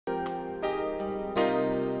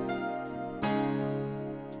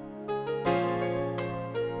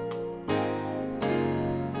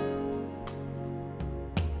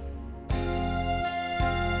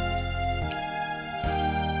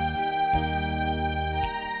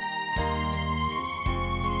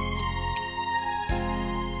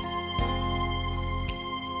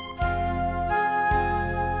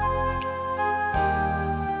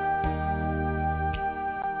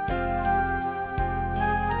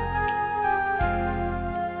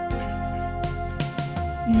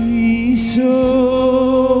ഈശോ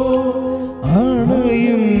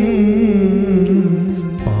അണയും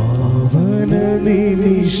പാവന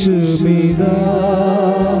നിമിഷമിതാ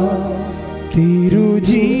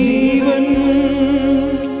തിരുജീവൻ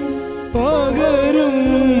പകരും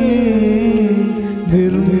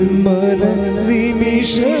നിർമ്മല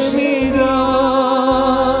നിമിഷമിതാ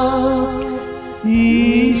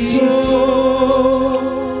ഈശോ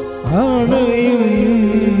അണയും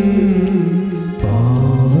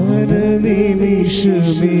പാവന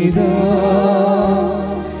നിമിഷമിതാ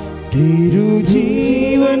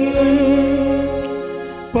തിരുജീവൻ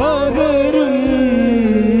പകരും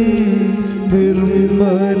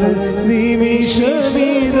നിർമ്മല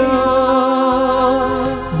നിമിഷമിതാ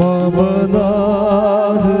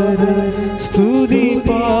മമനാഥന സ്തുതി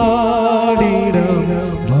പാടിടം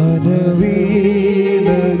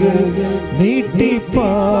മനവീണകൾ നീട്ടിപ്പാടിടം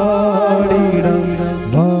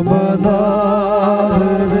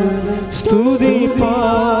മമനാഥന സ്തുതി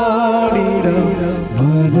പാടിടം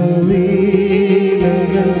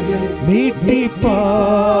മനവീണകൾ നീട്ടിപ്പാടിടം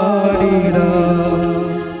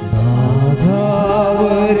നാഥാവരേണമേ.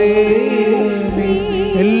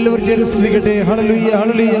 എല്ലാവരും ചേർന്ന് സ്തുതിക്കട്ടെ. ഹല്ലേലൂയ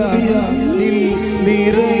ഹല്ലേലൂയ.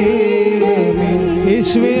 നിറയണമേ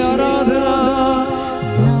യേശുവേ ആരാധന.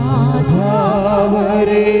 നാഥാവരേണമേ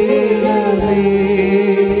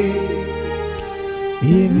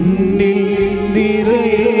എന്നിൽ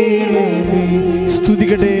നിറയണമേ.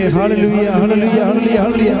 സ്തുതിക്കട്ടെ. ഹല്ലേലൂയ ഹല്ലേലൂയ ഹല്ലേലൂയ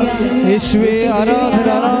ഹല്ലേലൂയ. യേശുവേ ആരാധന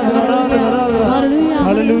ആരാധന ആരാധന ആരാധന.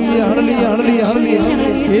 ഹല്ലേലൂയ ഹല്ലേലൂയ ഹല്ലേലൂയ ഹല്ലേലൂയ.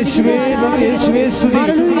 യേശുവേ നന്ദി യേശുവേ സ്തുതി.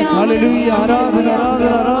 ഹല്ലേലൂയ ആരാധന ആരാധന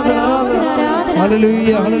ആരാധന ആരാധന.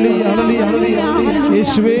 ഹല്ലേലൂയ ഹല്ലേലൂയ ഹല്ലേലൂയ ഹല്ലേലൂയ.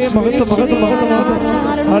 യേശുവേ മഹത്വം മഹത്വം മഹത്വം മഹത്വം.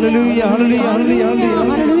 ഹല്ലേലൂയ ഹല്ലേലൂയ ഹല്ലേലൂയ ഹല്ലേലൂയ.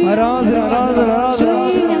 ആരാധന ആരാധന ആരാധന.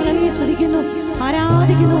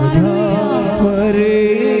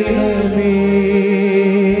 നാഥാവരേണമേ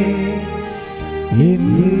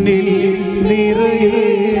എന്നിൽ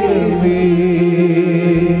നിറയണമേ.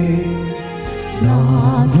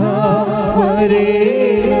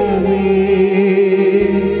 നാഥാവരേണമേ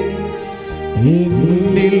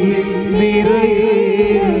എന്നിൽ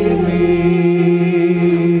നിറയണമേ.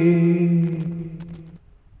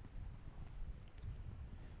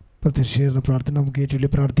 പ്രത്യക്ഷീകരണ പ്രാർത്ഥന നമുക്ക്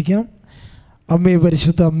ഏറ്റവും പ്രാർത്ഥിക്കാം. അമ്മേ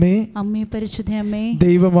പരിശുദ്ധ അമ്മേ, അമ്മേ പരിശുദ്ധ അമ്മേ,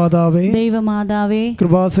 ദൈവമാതാവേ, ദൈവമാതാവേ,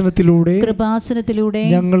 കൃപാസനത്തിലൂടെ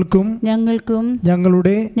ഞങ്ങൾക്കും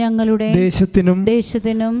ഞങ്ങളുടെ ദേശത്തിനും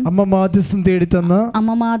അമ്മ മാധ്യസ്ഥം തേടിത്തന്ന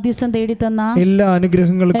എല്ലാ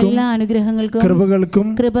അനുഗ്രഹങ്ങൾക്കും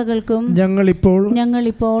കൃപകൾക്കും ഞങ്ങളിപ്പോൾ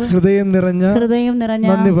ഹൃദയം നിറഞ്ഞ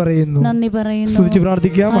നന്ദി പറയുന്നു. സ്തുതിച്ച്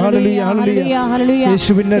പ്രാർത്ഥിക്കാം. ഹല്ലേലൂയ ഹല്ലേലൂയ ഹല്ലേലൂയ.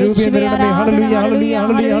 യേശുവിന്റെ രൂപേന്ദ്രമേ. ഹല്ലേലൂയ ഹല്ലേലൂയ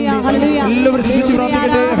ഹല്ലേലൂയ ഹല്ലേലൂയ. എല്ലാവരും സ്തുതിച്ച്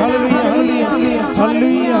പ്രാർത്ഥിക്കട്ടെ. ഹല്ലേലൂയ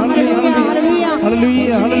ഹല്ലേലൂയ ഹല്ലേലൂയ ഹല്ലേലൂയ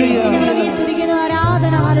ഹല്ലേലൂയ ഹല്ലേലൂയ. സ്തുതിക്കുന്നു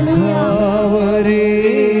ആരാധന. ഹല്ലേലൂയ.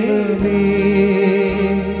 നാഥാവരേണമേ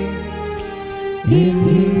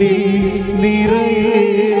എന്നിൽ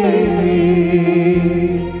നിറയണമേ.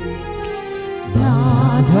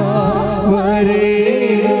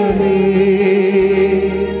 നാഥാവരേണമേ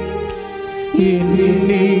എന്നിൽ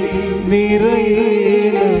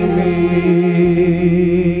നിറയണമേ.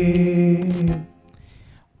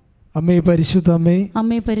 അമ്മേ പരിശുദ്ധ അമ്മേ,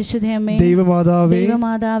 അമ്മേ പരിശുദ്ധ അമ്മേ,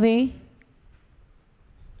 ദൈവമാതാവേ,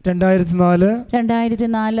 2004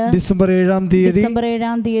 ഡിസംബർ 7-ാം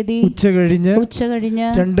തീയതി ഉച്ചകഴിഞ്ഞ്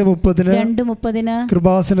 2:30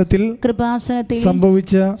 കൃപാസനത്തിൽ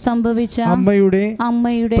സംഭവിച്ച അമ്മയുടെ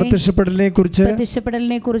പ്രത്യക്ഷപ്പെടലിനെ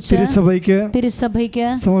കുറിച്ച് തിരുസഭയ്ക്ക്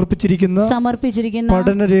സമർപ്പിച്ചിരിക്കുന്ന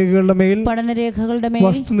പഠനരേഖകളുടെ മേൽ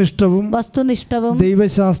വസ്തുനിഷ്ഠവും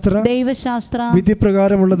ദൈവശാസ്ത്ര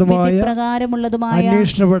വിധിപ്രകാരമുള്ളതുമായ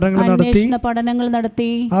അന്വേഷണ പഠനങ്ങൾ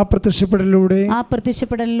നടത്തി ആ പ്രത്യക്ഷപ്പെടലിലൂടെ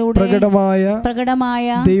പ്രകടമായ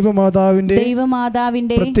ദൈവമാതാവിന്റെ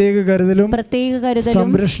പ്രത്യേക കരുതലും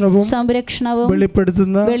സംരക്ഷണവും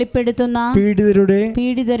വെളിപ്പെടുത്തുന്ന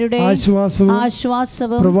പീഡിതരുടെ ആശ്വാസവും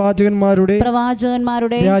പ്രവാചകന്മാരുടെ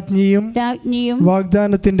രാജ്ഞിയും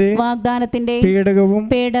വാഗ്ദാനത്തിന്റെ പേടകവും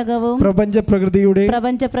പ്രപഞ്ച പ്രകൃതിയുടെ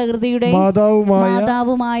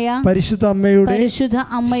മാതാവുമായ പരിശുദ്ധ അമ്മയുടെ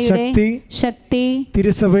ശക്തി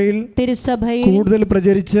തിരുസഭയിൽ കൂടുതൽ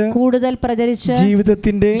പ്രചരിച്ച്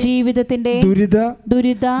ജീവിതത്തിന്റെ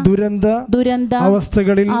ദുരന്ത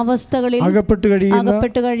അവസ്ഥകളിൽ അകപ്പെട്ടു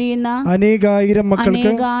കഴിയുന്ന അനേകായിരം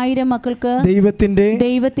മക്കൾക്ക് ദൈവത്തിന്റെ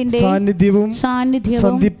സാന്നിധ്യവും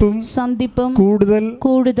സന്ധിപ്പും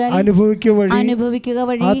കൂടുതൽ അനുഭവിക്കുക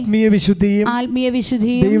വഴി ആത്മീയ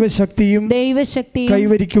വിശുദ്ധിയും ദൈവശക്തിയും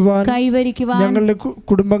കൈവരിക്കുവാൻ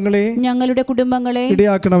ഞങ്ങളുടെ കുടുംബങ്ങളെ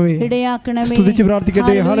ഇടയാക്കണമേ. സ്തുതിച്ച്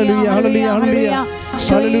പ്രാർത്ഥിക്കട്ടെ. ഹല്ലേലൂയ ഹല്ലേലൂയ ഹല്ലേലൂയ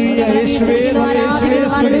ഹല്ലേലൂയ. യേശുവേ യേശുവേ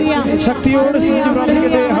സ്തുതി. ശക്തിയോടെ സ്തുതിച്ച്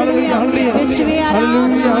പ്രാർത്ഥിക്കട്ടെ. ഹല്ലേലൂയ ഹല്ലേലൂയ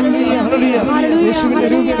ഹല്ലേലൂയ ഹല്ലേലൂയ ഹല്ലേലൂയ. യേശുവിന്റെ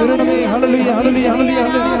രൂപം നിറയണമേ. ഹല്ലേലൂയ ഹല്ലേലൂയ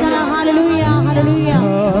ഹല്ലേലൂയ ഹല്ലേലൂയ.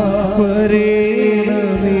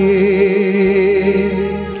 വരേണമേ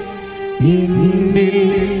എന്നിൽ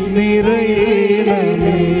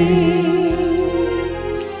നിറയണമേ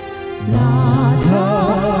നാഥാ.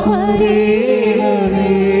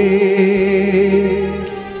 വരേണമേ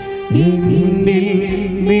എന്നിൽ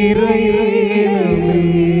നിറയണമേ.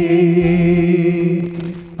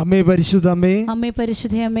 അമ്മേ പരിശുദ്ധ അമ്മേ, അമ്മേ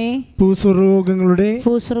പരിശുദ്ധ അമ്മേ, ഭൂസ്വർലോകങ്ങളുടെ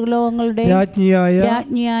രാജ്ഞിയായ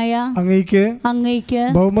അങ്ങയ്ക്ക്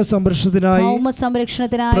ഭൗമസംരക്ഷണത്തിനായി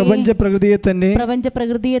പ്രപഞ്ച പ്രകൃതിയെ തന്നെ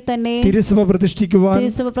തിരുസഭ പ്രതിഷ്ഠിക്കുവാൻ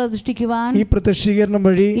ഈ പ്രത്യക്ഷീകരണം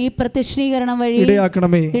വഴി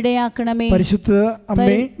ഇടയാക്കണമേ. പരിശുദ്ധ അമ്മേ,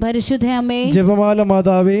 ജപമാല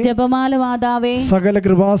മാതാവേ, സകല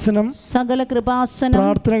കൃപാസനം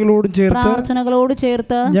പ്രാർത്ഥനകളോട് ചേർത്ത്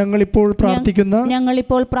ഞങ്ങളിപ്പോൾ പ്രാർത്ഥിക്കുന്ന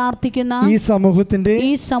ഈ സമൂഹത്തിന്റെ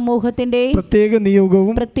പ്രത്യേക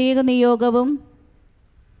നിയോഗവും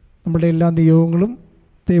നമ്മുടെ എല്ലാ നിയോഗങ്ങളും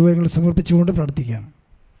ദൈവങ്ങൾ സമർപ്പിച്ചുകൊണ്ട് പ്രാർത്ഥിക്കാം.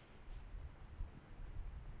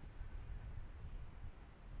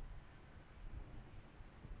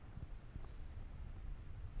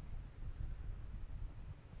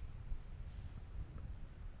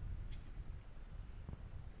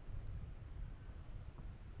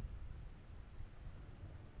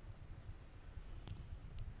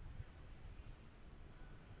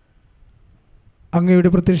 അങ്ങയുടെ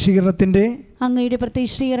പ്രത്യക്ഷീകരണത്തിന്റെ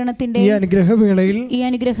ഈ അനുഗ്രഹവേളയിൽ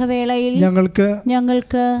ഞങ്ങൾക്ക്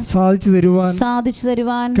സാധിച്ചു തരുവാൻ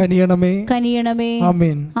കനിയണമേ.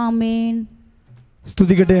 ആമേൻ.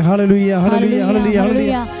 സ്തുതിക്കട്ടെ. ഹല്ലേലൂയ ഹല്ലേലൂയ ഹല്ലേലൂയ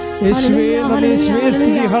ഹല്ലേലൂയ. യേശുവേ നന്ദി, യേശുവേ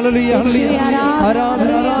സ്തുതി. Hallelujah hallelujah.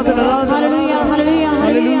 ആരാധന ആരാധന ആരാധന. ഹല്ലേലൂയ ഹല്ലേലൂയ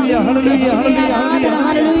ഹല്ലേലൂയ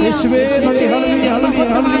ഹല്ലേലൂയ. യേശുവേ നന്ദി. ഹല്ലേലൂയ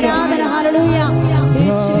ഹല്ലേലൂയ ഹല്ലേലൂയ.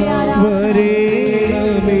 യേശുവേ ആരാധന.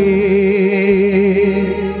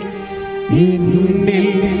 എന്നിൽ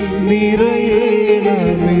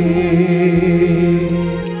നിറയണമേ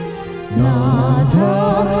നാഥാ.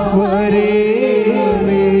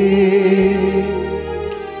 വരേണമേ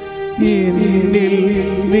എന്നിൽ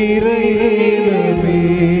നിറയണമേ.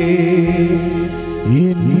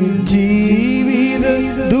 എൻ ജീവിത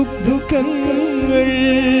ദുഃഖങ്ങൾ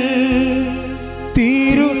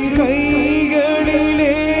തിരു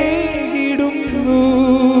കൈകളിലേക്കിടുന്നു.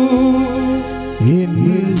 എൻ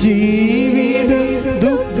ജീവിത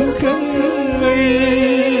ദുഃഖങ്ങൾ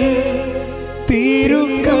തിരു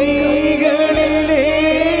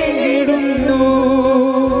കൈകളിലേക്കിടുന്നു.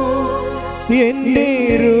 എൻ്റെ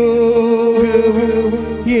രോഗവും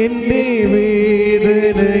എൻ്റെ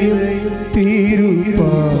വേദനയും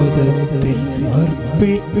തിരുപാദത്തിൽ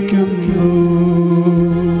അർപ്പിക്കുന്നു.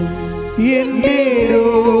 എൻ്റെ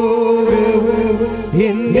രോഗവും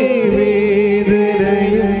എൻ്റെ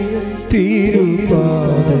വേദനയും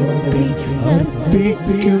തിരുപാദത്തിൽ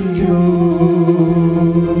അർപ്പിക്കുന്നു.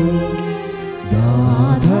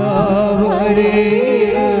 നാഥാ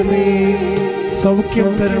വരേണമേ. സൗഖ്യം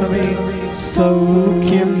തരണമേ,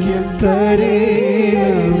 സൗഖ്യം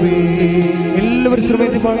തരണമേ. എല്ലാവരും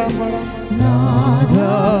ശ്രമിച്ച് പാടാം.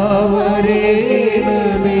 നാഥാ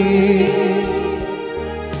വരേണമേ,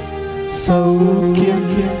 സൗഖ്യം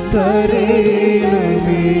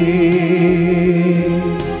തരണമേ.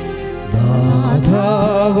 നാഥാ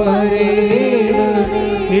വരേണമേ.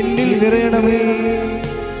 എന്നിൽ നിറയണമേ,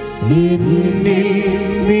 എന്നിൽ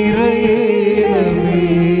നിറയണമേ.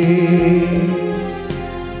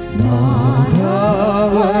 നാഥാ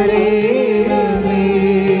വരേണമേ,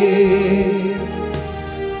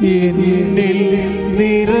 എന്നിൽ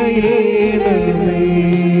നിറയണമേ.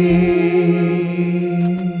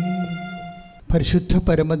 പരിശുദ്ധ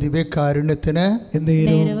പരമദിവ്യകാരുണ്യത്തിന്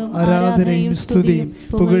ആരാധനയും സ്തുതിയും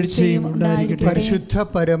പുകഴ്ചയും ഉണ്ടായിരിക്കട്ടെ. പരിശുദ്ധ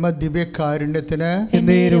പരമദിവ്യകാരുണ്യത്തിന്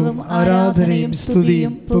ആരാധനയും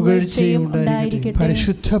സ്തുതിയും പുകഴ്ചയും ഉണ്ടായിരിക്കട്ടെ.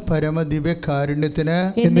 പരിശുദ്ധ പരമദിവ്യകാരുണ്യത്തിന്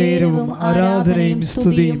ആരാധനയും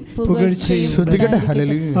സ്തുതിയും പുകഴ്ചയും. സ്തുതിക്കട്ടെ.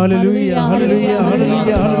 ഹല്ലേലൂയ ഹല്ലേലൂയ ഹല്ലേലൂയ ഹല്ലേലൂയ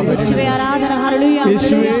ഹല്ലേലൂയ. യേശുവേ ആരാധന. ഹല്ലേലൂയ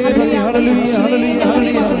യേശുവേ നന്ദി. ഹല്ലേലൂയ ഹല്ലേലൂയ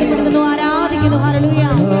ഹല്ലേലൂയ. ആരാധിക്കുന്നു. ഹല്ലേലൂയ.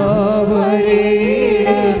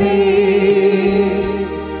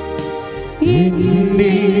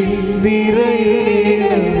 എന്നിൽ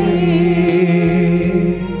നിറയണമേ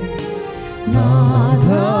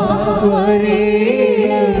നാഥാ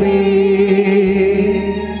വരേണമേ.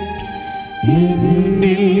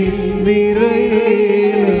 എന്നിൽ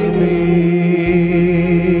നിറയണമേ.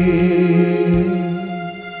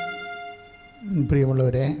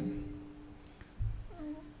 പ്രിയമുള്ളവരെ,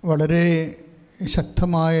 വളരെ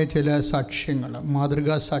ശക്തമായ ചില സാക്ഷ്യങ്ങൾ,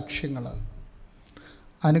 മാതൃകാ സാക്ഷ്യങ്ങൾ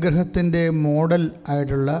അനുഗ്രഹത്തിൻ്റെ മോഡൽ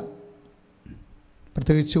ആയിട്ടുള്ള,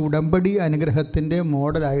 പ്രത്യേകിച്ച് ഉടമ്പടി അനുഗ്രഹത്തിൻ്റെ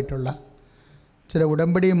മോഡലായിട്ടുള്ള ചില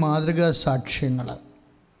ഉടമ്പടി മാതൃകാ സാക്ഷ്യങ്ങൾ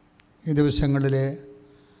ഈ ദിവസങ്ങളിൽ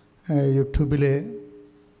യൂട്യൂബിൽ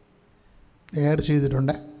എയർ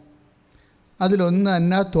ചെയ്തിട്ടുണ്ട്. അതിലൊന്ന്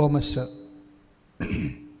അന്ന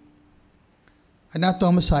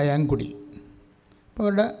തോമസ് ആയാങ്കുടി.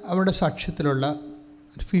 അപ്പോൾ അവരുടെ സാക്ഷ്യത്തിലുള്ള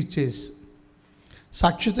ഫീച്ചേഴ്സ്,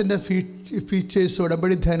 സാക്ഷ്യത്തിൻ്റെ ഫീച്ചേഴ്സ്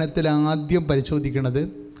ഉടമ്പടി ധ്യാനത്തിൽ ആദ്യം പരിശോധിക്കുന്നത്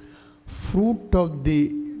ഫ്രൂട്ട് ഓഫ് ദി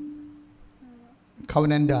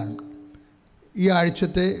കവനൻ്റാണ്. ഈ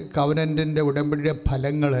ആഴ്ചത്തെ കവനൻ്റിൻ്റെ ഉടമ്പടിയുടെ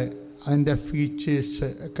ഫലങ്ങൾ, അതിൻ്റെ ഫീച്ചേഴ്സ്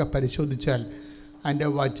ഒക്കെ പരിശോധിച്ചാൽ അതിൻ്റെ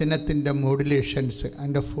വചനത്തിൻ്റെ മോഡുലേഷൻസ്,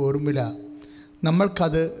 അതിൻ്റെ ഫോർമുല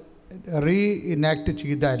നമ്മൾക്കത് ഇനാക്ട്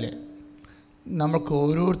ചെയ്താൽ നമ്മൾക്ക്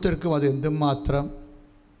ഓരോരുത്തർക്കും അത് എന്തുമാത്രം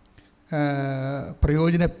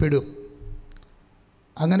പ്രയോജനപ്പെടും.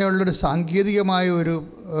 അങ്ങനെയുള്ളൊരു സാങ്കേതികമായ ഒരു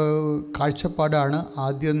കാഴ്ചപ്പാടാണ്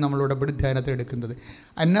ആദ്യം നമ്മൾ ഉടമ്പടി ധ്യാനത്തിൽ എടുക്കുന്നത്.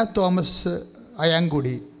 അന്ന തോമസ്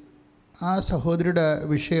അയാങ്കുടി, ആ സഹോദരിയുടെ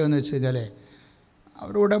വിഷയം എന്ന് വെച്ച് കഴിഞ്ഞാൽ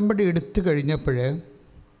അവർ ഉടമ്പടി എടുത്തു കഴിഞ്ഞപ്പോൾ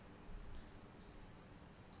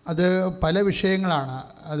അത് പല വിഷയങ്ങളാണ്.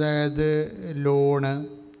 അതായത് ലോണ്,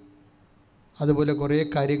 അതുപോലെ കുറേ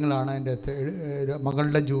കാര്യങ്ങളാണ് അതിൻ്റെ അകത്ത്,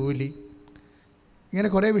 മകളുടെ ജോലി, ഇങ്ങനെ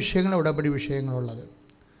കുറേ വിഷയങ്ങൾ ഉടമ്പടി വിഷയങ്ങളുള്ളത്.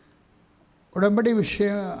 ഉടമ്പടി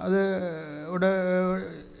വിഷയം അത്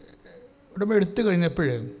ഉടമ്പടി എടുത്തു കഴിഞ്ഞപ്പോൾ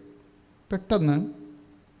പെട്ടെന്ന്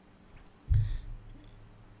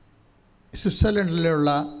സ്വിറ്റ്സർലൻഡിലുള്ള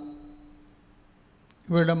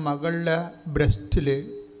ഇവരുടെ മകളുടെ ബ്രസ്റ്റിൽ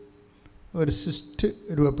ഒരു സിസ്റ്റ്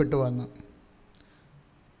രൂപപ്പെട്ട് വന്നു.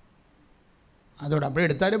 അതോടെ അപ്പോൾ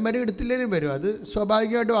എടുത്താലും വരും, എടുത്തില്ലേലും വരും. അത്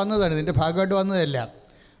സ്വാഭാവികമായിട്ട് വന്നതാണ്, ഇതിൻ്റെ ഭാഗമായിട്ട് വന്നതല്ല.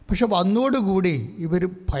 പക്ഷെ വന്നോടുകൂടി ഇവർ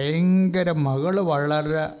ഭയങ്കര, മകൾ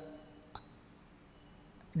വളരെ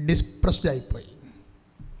ഡിപ്രസ്ഡായിപ്പോയി.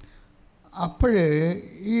 അപ്പോൾ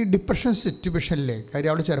ഈ ഡിപ്രഷൻ സിറ്റുവേഷനിൽ, കാര്യം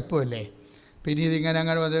അവൾ ചെറുപ്പമല്ലേ, പിന്നെ ഇതിങ്ങനെ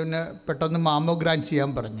അങ്ങനെ പിന്നെ പെട്ടെന്ന് മാമോഗ്രാം ചെയ്യാൻ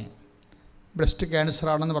പറഞ്ഞ്, ബ്രസ്റ്റ്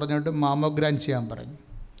ക്യാൻസറാണെന്ന് പറഞ്ഞിട്ട് മാമോഗ്രാം ചെയ്യാൻ പറഞ്ഞു.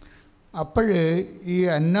 അപ്പോൾ ഈ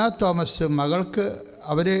അന്ന തോമസ് മകൾക്ക്,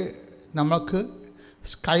 നമ്മൾക്ക്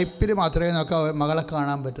സ്കൈപ്പിൽ മാത്രമേ നമുക്ക് മകളെ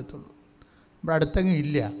കാണാൻ പറ്റത്തുള്ളൂ, ഇവിടെ അടുത്തെങ്കിലും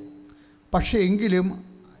ഇല്ല. പക്ഷേ എങ്കിലും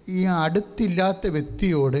ഈ അടുത്തില്ലാത്ത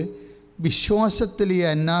വ്യക്തിയോട് വിശ്വാസത്തിൽ ഈ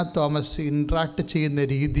അന്ന തോമസ് ഇൻട്രാക്ട് ചെയ്യുന്ന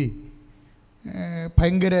രീതി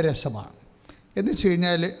ഭയങ്കര രസമാണ്. എന്ന് വെച്ച്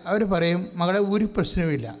കഴിഞ്ഞാൽ അവർ പറയും, മകളെ ഒരു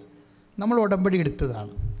പ്രശ്നവുമില്ല, നമ്മൾ ഉടമ്പടി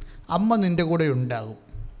എടുത്തതാണ്, അമ്മ നിൻ്റെ കൂടെ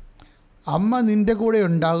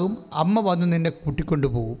ഉണ്ടാകും, അമ്മ വന്ന് നിന്നെ കൂട്ടിക്കൊണ്ട്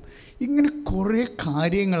പോകും. ഇങ്ങനെ കുറേ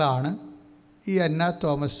കാര്യങ്ങളാണ് ഈ അന്ന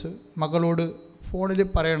തോമസ് മകളോട് ഫോണിൽ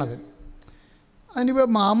പറയണത്. അതിനിപ്പോൾ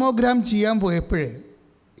മാമോഗ്രാം ചെയ്യാൻ പോയപ്പോൾ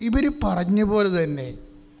ഇവർ പറഞ്ഞ പോലെ തന്നെ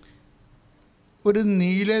ഒരു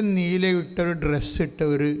നീല ഇട്ടൊരു ഡ്രസ്സിട്ട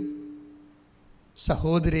ഒരു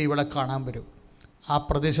സഹോദരി ഇവളെ കാണാൻ വരും. ആ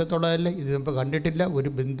പ്രദേശത്തുള്ളതല്ല, ഇത് നമുക്ക് കണ്ടിട്ടില്ല, ഒരു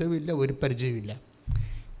ബന്ധവുമില്ല, ഒരു പരിചയമില്ല.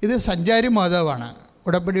 ഇത് സഞ്ചാരി മാതാവാണ്.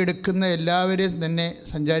 ഉടമ്പടി എടുക്കുന്ന എല്ലാവരെയും തന്നെ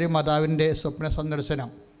സഞ്ചാരി മാതാവിൻ്റെ സ്വപ്ന സന്ദർശനം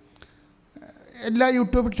എല്ലാ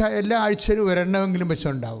എല്ലാ ആഴ്ചയിലും ഒരെണ്ണമെങ്കിലും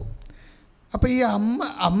വെച്ചുണ്ടാവും. അപ്പോൾ ഈ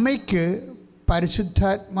അമ്മയ്ക്ക്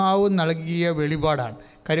പരിശുദ്ധാത്മാവ് നൽകിയ വെളിപാടാണ്.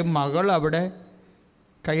 കാര്യം മകൾ അവിടെ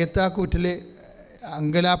കയ്യത്താക്കൂറ്റിൽ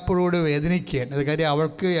അങ്കലാപ്പോട് വേദനിക്കുകയാണ്. അത് കാര്യം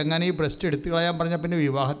അവൾക്ക് എങ്ങനെ ഈ ബ്രസ്റ്റ് എടുത്തു കളയാൻ പറഞ്ഞാൽ പിന്നെ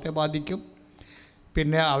വിവാഹത്തെ ബാധിക്കും,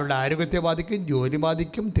 പിന്നെ അവളുടെ ആരോഗ്യത്തെ ബാധിക്കും, ജോലി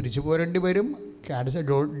ബാധിക്കും, തിരിച്ചു പോരേണ്ടി വരും,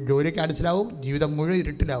 ജോലി ക്യാൻസലാവും, ജീവിതം മുഴുവൻ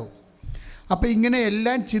ഇരുട്ടിലാവും. അപ്പോൾ ഇങ്ങനെ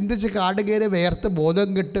എല്ലാം ചിന്തിച്ച് കാട് കയറി വേർത്ത് ബോധം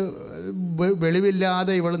കെട്ട്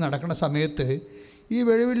വെളിവില്ലാതെ ഇവൾ നടക്കുന്ന സമയത്ത് ഈ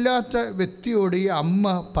വെളിവില്ലാത്ത വ്യക്തിയോട് ഈ അമ്മ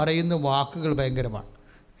പറയുന്ന വാക്കുകൾ ഭയങ്കരമാണ്.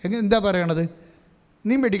 എന്താ പറയണത്?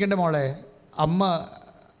 നീ മേടിക്കേണ്ട മോളെ, അമ്മ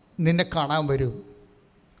നിന്നെ കാണാൻ വരും.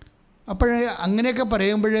 അപ്പോൾ അങ്ങനെയൊക്കെ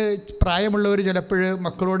പറയുമ്പോൾ പ്രായമുള്ളവർ ചിലപ്പോൾ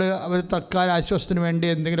മക്കളോട് അവർ തൽക്കാല ആശ്വാസത്തിന് വേണ്ടി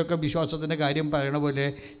എന്തെങ്കിലുമൊക്കെ വിശ്വാസത്തിൻ്റെ കാര്യം പറയണ പോലെ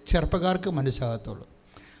ചെറുപ്പക്കാർക്ക് മനസ്സിലാകത്തുള്ളൂ.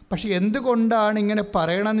 പക്ഷെ എന്തുകൊണ്ടാണ് ഇങ്ങനെ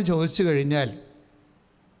പറയണമെന്ന് ചോദിച്ചു കഴിഞ്ഞാൽ,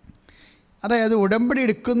 അതായത് ഉടമ്പടി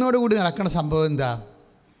എടുക്കുന്നതോടുകൂടി നടക്കുന്ന സംഭവം എന്താ?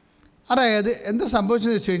 അതായത് എന്താ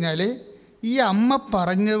സംഭവിച്ചതെന്ന് വെച്ച് കഴിഞ്ഞാൽ, ഈ അമ്മ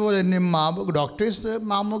പറഞ്ഞതുപോലെ തന്നെ ഡോക്ടേഴ്സ്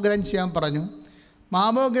മാമോഗ്രാം ചെയ്യാൻ പറഞ്ഞു.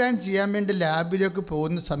 മാമോഗ്രാം ചെയ്യാൻ വേണ്ടി ലാബിലേക്ക്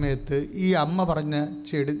പോകുന്ന സമയത്ത് ഈ അമ്മ പറഞ്ഞ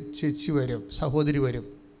ചേച്ചി വരും, സഹോദരി വരും,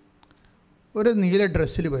 ഒരു നീല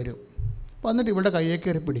ഡ്രസ്സിൽ വരും. വന്നിട്ട് ഇവിടെ കയ്യെ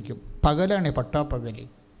കയറി പിടിക്കും. പകലാണേ, പട്ടാപ്പകൽ.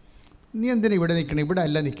 നീ എന്തിനാ ഇവിടെ നിൽക്കണം? ഇവിടെ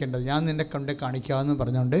അല്ല നിൽക്കേണ്ടത്, ഞാൻ നിന്നെ കൊണ്ട് കാണിക്കാമെന്ന്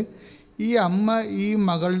പറഞ്ഞുകൊണ്ട് ഈ അമ്മ ഈ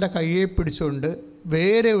മകളുടെ കയ്യെ പിടിച്ചുകൊണ്ട്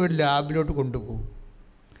വേറെ ഒരു ലാബിലോട്ട് കൊണ്ടുപോകും.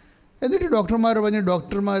 എന്നിട്ട് ഡോക്ടർമാർ പറഞ്ഞ്,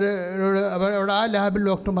 ഡോക്ടർമാരോട് അവിടെ ആ ലാബിൽ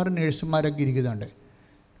ഡോക്ടർമാർ നേഴ്സുമാരൊക്കെ ഇരിക്കുന്നുണ്ട്.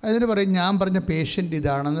 അതിന് പറയും, ഞാൻ പറഞ്ഞ പേഷ്യൻ്റ്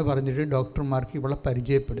ഇതാണെന്ന് പറഞ്ഞിട്ട് ഡോക്ടർമാർക്ക് ഇവളെ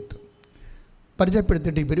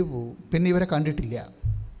പരിചയപ്പെടുത്തിയിട്ട് ഇവർ പോവും. പിന്നെ ഇവരെ കണ്ടിട്ടില്ല.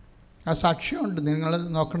 ആ സാക്ഷ്യമുണ്ട്, നിങ്ങൾ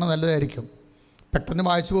നോക്കണം, നല്ലതായിരിക്കും. പെട്ടെന്ന്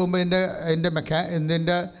വായിച്ചു പോകുമ്പോൾ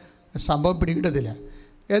ഇതിൻ്റെ സംഭവം പിടികിട്ടത്തില്ല.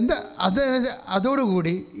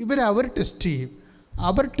 അതോടുകൂടി അവർ ടെസ്റ്റ് ചെയ്യും.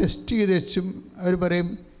 അവർ ടെസ്റ്റ് ചെയ്ത് വെച്ചും അവർ പറയും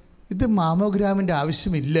ഇത് മാമോഗ്രാമിൻ്റെ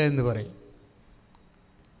ആവശ്യമില്ല എന്ന് പറയും.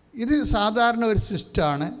 ഇത് സാധാരണ ഒരു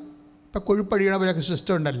സിസ്റ്റമാണ്. ഇപ്പം കൊഴുപ്പടിയണ പോലെയൊക്കെ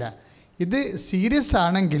സിസ്റ്റം ഉണ്ടല്ല. ഇത് സീരിയസ്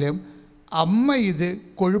ആണെങ്കിലും അമ്മ ഇത്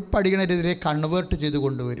കൊഴുപ്പടിയണ രീതിയിലേക്ക് കൺവേർട്ട് ചെയ്ത്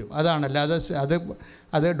കൊണ്ടുവരും. അതാണല്ല,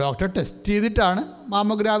 അത് ഡോക്ടർ ടെസ്റ്റ് ചെയ്തിട്ടാണ്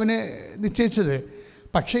മാമോഗ്രാമിനെ നിശ്ചയിച്ചത്.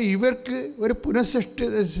 പക്ഷേ ഇവർക്ക് ഒരു പുനഃസൃഷ്ടി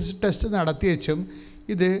ടെസ്റ്റ് നടത്തി വെച്ചും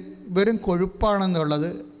ഇത് വെറും കൊഴുപ്പാണെന്നുള്ളത്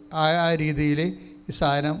ആ രീതിയിൽ ഈ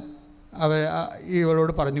സാധനം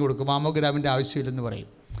ഇവളോട് പറഞ്ഞു കൊടുക്കും. മാമോഗ്രാമിൻ്റെ ആവശ്യമില്ലെന്ന് പറയും.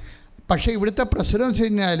 പക്ഷേ ഇവിടുത്തെ പ്രശ്നം വെച്ച്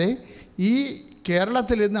കഴിഞ്ഞാൽ ഈ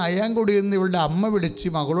കേരളത്തിൽ നിന്ന് അയ്യാങ്കുടിയിൽ നിന്ന് ഇവളുടെ അമ്മ വിളിച്ച്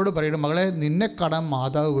മകളോട് പറയണം, മകളെ നിന്നെ കാണാൻ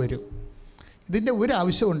മാതാവ് വരും. ഇതിൻ്റെ ഒരു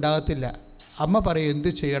ആവശ്യം ഉണ്ടാകത്തില്ല. അമ്മ പറയും എന്ത്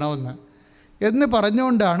ചെയ്യണമെന്ന്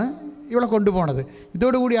പറഞ്ഞുകൊണ്ടാണ് ഇവളെ കൊണ്ടുപോണത്.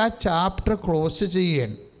 ഇതോടുകൂടി ആ ചാപ്റ്റർ ക്ലോസ്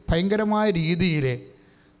ചെയ്യാൻ ഭയങ്കരമായ രീതിയിൽ.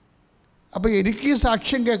 അപ്പോൾ എനിക്ക്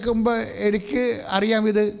സാക്ഷ്യം കേൾക്കുമ്പോൾ എനിക്ക് അറിയാം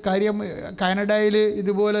ഇത് കാര്യം. കാനഡയിൽ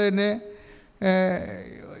ഇതുപോലെ തന്നെ,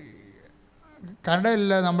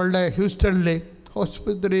 കാനഡയിലല്ല, നമ്മളുടെ ഹ്യൂസ്റ്റണിൽ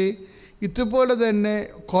ഹോസ്പിറ്റലിൽ ഇതുപോലെ തന്നെ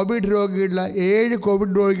കോവിഡ് രോഗികളുടെ 7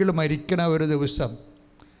 കോവിഡ് രോഗികൾ മരിക്കണ ഒരു ദിവസം.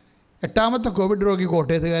 8ാമത്തെ കോവിഡ് രോഗി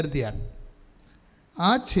കോട്ടയത്തുകാരത്തിയാണ്. ആ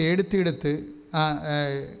ചേടുത്തിയെടുത്ത്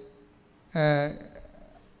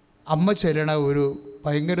അമ്മ ചെല്ലണ ഒരു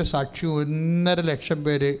ഭയങ്കര സാക്ഷ്യം 1.5 ലക്ഷം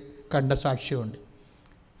പേര് കണ്ട സാക്ഷ്യമുണ്ട്.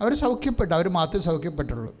 അവർ അവർ മാത്രമേ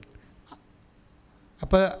സൗഖ്യപ്പെട്ടുള്ളൂ.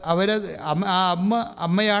 അപ്പോൾ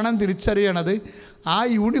അമ്മയാണെന്ന് തിരിച്ചറിയണത് ആ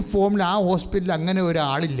യൂണിഫോമിൽ ആ ഹോസ്പിറ്റലിൽ അങ്ങനെ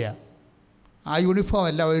ഒരാളില്ല. ആ യൂണിഫോം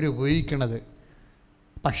അല്ല അവർ ഉപയോഗിക്കണത്.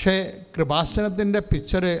 പക്ഷേ കൃപാസനത്തിൻ്റെ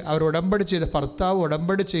പിക്ചർ അവർ ഭർത്താവ്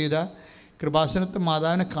ഉടമ്പടി ചെയ്ത കൃപാസനത്തെ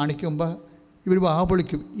മാതാവിനെ കാണിക്കുമ്പോൾ ഇവർ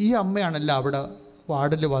പൊളിക്കും. ഈ അമ്മയാണല്ലോ അവിടെ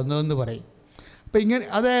വാർഡിൽ വന്നതെന്ന് പറയും. അപ്പം ഇങ്ങനെ,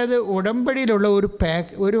 അതായത് ഉടമ്പടിയിലുള്ള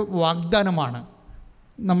ഒരു വാഗ്ദാനമാണ്.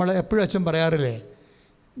 നമ്മൾ എപ്പോഴും അച്ഛൻ പറയാറില്ലേ,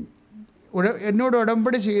 എന്നോട്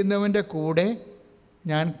ഉടമ്പടി ചെയ്യുന്നവൻ്റെ കൂടെ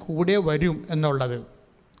ഞാൻ കൂടെ വരും എന്നുള്ളത്.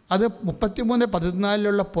 അത്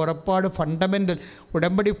 33:14 പുറപ്പാട്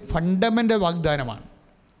ഉടമ്പടി ഫണ്ടമെൻ്റൽ വാഗ്ദാനമാണ്.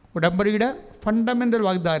 ഉടമ്പടിയുടെ ഫണ്ടമെൻ്റൽ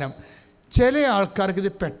വാഗ്ദാനം. ചില ആൾക്കാർക്ക്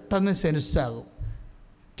ഇത് പെട്ടെന്ന് സെൻസാകും.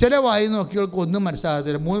 ചില വായി നോക്കിയവർക്ക് ഒന്നും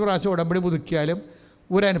മനസ്സിലാകത്തില്ല. 3 പ്രാവശ്യം ഉടമ്പടി പുതുക്കിയാലും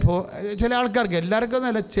ഒരനുഭവം. ചില ആൾക്കാർക്ക്, എല്ലാവർക്കും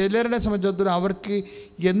എന്നല്ല, ചിലരുടെ സംബന്ധിച്ചിടത്തോളം അവർക്ക്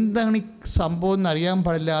എന്താണ് ഈ സംഭവം എന്നറിയാൻ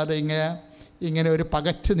പാടില്ലാതെ ഇങ്ങനെ ഒരു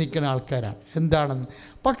പകച്ച് നിൽക്കുന്ന ആൾക്കാരാണ് എന്താണെന്ന്.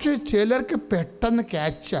 പക്ഷേ ചിലർക്ക് പെട്ടെന്ന്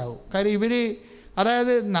ക്യാച്ചാവും. കാര്യം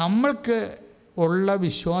അതായത് നമ്മൾക്ക് ഉള്ള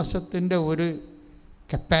വിശ്വാസത്തിൻ്റെ ഒരു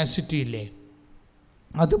കപ്പാസിറ്റി ഇല്ലേ,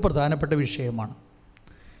 അത് പ്രധാനപ്പെട്ട വിഷയമാണ്.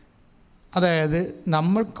 അതായത്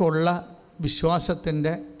നമ്മൾക്കുള്ള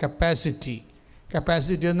വിശ്വാസത്തിൻ്റെ കപ്പാസിറ്റി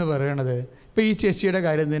എന്ന് പറയണത്, ഇപ്പോൾ ഈ ചേച്ചിയുടെ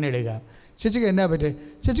കാര്യം തന്നെ എടുക്കുക. ചേച്ചിക്ക് എന്നാ പറ്റുക?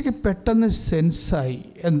 ചേച്ചിക്ക് പെട്ടെന്ന് സെൻസായി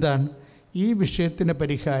എന്താണ് ഈ വിഷയത്തിൻ്റെ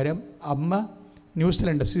പരിഹാരം. അമ്മ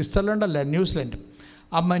സ്വിറ്റ്സർലൻഡല്ല, ന്യൂസിലൻഡ്.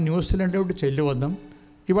 അമ്മ ന്യൂസിലൻഡിലോട്ട് ചെല്ലുമെന്നും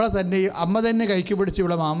അമ്മ തന്നെ കൈക്ക് പിടിച്ച്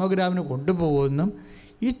ഇവിടെ മാമോഗ്രാമിന് കൊണ്ടുപോകുമെന്നും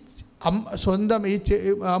ഈ സ്വന്തം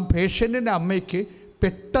പേഷ്യൻറ്റിൻ്റെ അമ്മയ്ക്ക്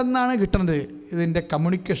പെട്ടെന്നാണ് കിട്ടുന്നത്. ഇതിൻ്റെ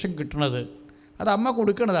കമ്മ്യൂണിക്കേഷൻ കിട്ടുന്നത് അത് അമ്മ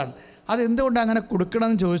കൊടുക്കുന്നതാണ്. അതെന്തുകൊണ്ട് അങ്ങനെ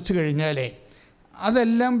കൊടുക്കണമെന്ന് ചോദിച്ചു കഴിഞ്ഞാൽ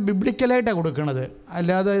അതെല്ലാം ബിബ്ലിക്കലായിട്ടാണ് കൊടുക്കുന്നത്,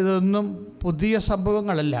 അല്ലാതെ ഇതൊന്നും പുതിയ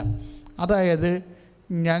സംഭവങ്ങളല്ല. അതായത്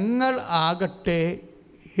ഞങ്ങൾ ആകട്ടെ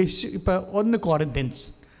ഇപ്പോൾ 1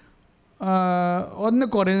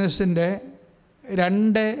 കൊറിന്ത്യൻസിൻ്റെ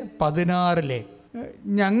 2:16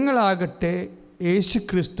 ഞങ്ങളാകട്ടെ യേശു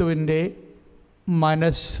ക്രിസ്തുവിൻ്റെ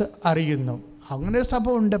മനസ്സ് അറിയുന്നു. അങ്ങനെ ഒരു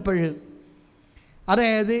സംഭവം ഉണ്ടപ്പോൾ,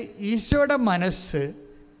 അതായത് ഈശോയുടെ മനസ്സ്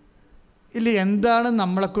എന്താണ്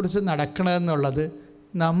നമ്മളെക്കുറിച്ച് നടക്കണതെന്നുള്ളത്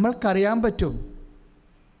നമ്മൾക്കറിയാൻ പറ്റും.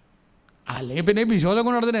 അല്ലെങ്കിൽ പിന്നെ വിശ്വാസം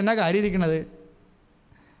കൊണ്ട് നടത്തുന്ന എന്നാ കാര്യം ഇരിക്കണത്?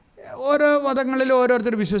 ഓരോ മതങ്ങളിലും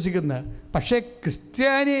ഓരോരുത്തർ വിശ്വസിക്കുന്നത്. പക്ഷേ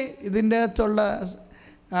ക്രിസ്ത്യാനി ഇതിൻ്റെ അകത്തുള്ള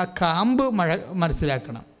കാമ്പ്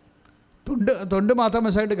മനസ്സിലാക്കണം. തൊണ്ട് മാത്രം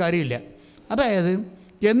മനസ്സിലായിട്ട് കാര്യമില്ല. അതായത്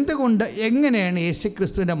എങ്ങനെയാണ്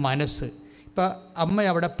യേശുക്രിസ്തുവിൻ്റെ മനസ്സ്. ഇപ്പം അമ്മ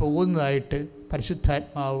അവിടെ പോകുന്നതായിട്ട്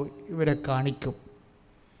പരിശുദ്ധാത്മാവ് ഇവരെ കാണിക്കും.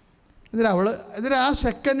 എന്നിട്ട് ആ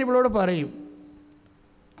സെക്കൻഡ് ഇവളോട് പറയും,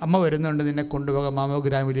 അമ്മ വരുന്നുണ്ട്, നിന്നെ കൊണ്ടുപോകാം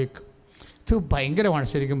മാമോഗ്രാമിലേക്ക്. ഇത് ഭയങ്കരമാണ്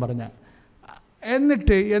ശരിക്കും പറഞ്ഞാൽ.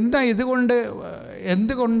 എന്നിട്ട്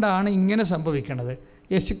എന്തുകൊണ്ടാണ് ഇങ്ങനെ സംഭവിക്കുന്നത്?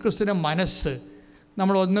 യേശുക്രിസ്തുവിൻ്റെ മനസ്സ്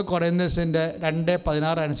നമ്മൾ 1 കൊറിന്ത്യൻസിൻ്റെ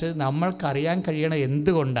 2:16 അനുസരിച്ച് നമ്മൾക്കറിയാൻ കഴിയണ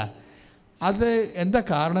എന്തുകൊണ്ടാണ്. അത് എന്താ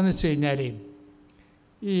കാരണം എന്ന് വെച്ച് കഴിഞ്ഞാൽ,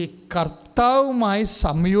 ഈ കർത്താവുമായി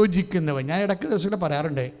സംയോജിക്കുന്നവൻ, ഞാൻ ഇടയ്ക്ക് ദിവസങ്ങൾ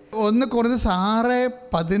പറയാറുണ്ട്, 1 കൊറിന്ത്യൻസ്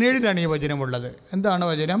 6:17 ഈ വചനമുള്ളത്. എന്താണ്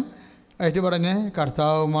വചനം? ആയിട്ട് പറഞ്ഞ്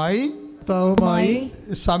കർത്താവുമായി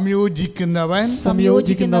സംയോജിക്കുന്നവൻ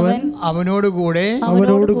അവനോടുകൂടെ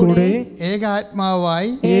ഏകാത്മാവായി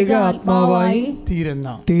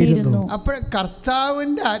തീരുന്നു. അപ്പോൾ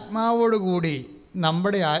കർത്താവിൻ്റെ ആത്മാവോടുകൂടി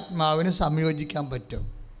നമ്മുടെ ആത്മാവിന് സംയോജിക്കാൻ പറ്റും.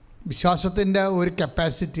 വിശ്വാസത്തിൻ്റെ ഒരു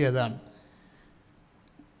കപ്പാസിറ്റി അതാണ്.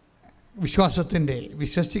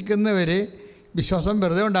 വിശ്വസിക്കുന്നവർ വിശ്വാസം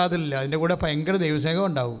വെറുതെ ഉണ്ടാകത്തില്ല, അതിൻ്റെ കൂടെ ഭയങ്കര ദൈവസ്നേഹം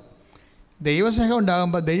ഉണ്ടാവും. ദൈവസ്നേഹം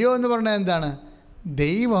ഉണ്ടാകുമ്പോൾ ദൈവം എന്ന് പറഞ്ഞാൽ എന്താണ്?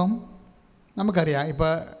 ദൈവം നമുക്കറിയാം.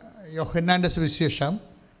 ഇപ്പോൾ യോഹന്നാൻ്റെ സുവിശേഷം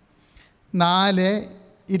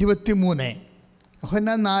 4:23,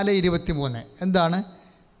 യോഹന്നാൻ 4:23 എന്താണ്?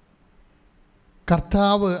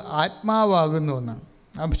 കർത്താവ് ആത്മാവാകുന്നു എന്ന്.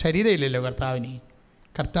 ശരീരമില്ലല്ലോ കർത്താവിന്.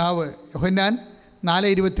 കർത്താവ് യോഹന്നാൻ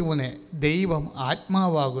 4:23 ദൈവം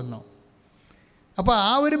ആത്മാവാകുന്നു. അപ്പോൾ ആ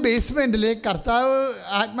ഒരു ബേസ്മെൻറ്റിൽ കർത്താവ്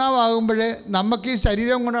ആത്മാവാകുമ്പോൾ നമുക്ക് ഈ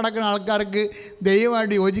ശരീരം കൊണ്ട് നടക്കുന്ന ആൾക്കാർക്ക്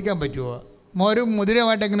ദൈവമായിട്ട് യോജിക്കാൻ പറ്റുമോ?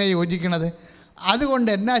 മുതിരമായിട്ട് എങ്ങനെയാണ് യോജിക്കണത്? അതുകൊണ്ട്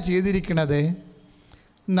എന്നാ ചെയ്തിരിക്കണത്?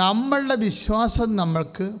 നമ്മളുടെ വിശ്വാസം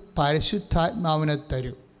നമ്മൾക്ക് പരിശുദ്ധാത്മാവിനെ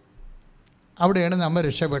തരും. അവിടെയാണ് നമ്മൾ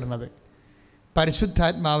രക്ഷപ്പെടുന്നത്.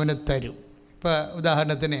 പരിശുദ്ധാത്മാവിനെ തരും. ഇപ്പോൾ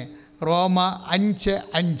ഉദാഹരണത്തിന് റോമ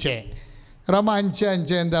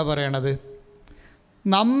 5:5 എന്താ പറയണത്?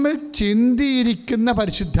 നമ്മൾ ചിന്തിയിരിക്കുന്ന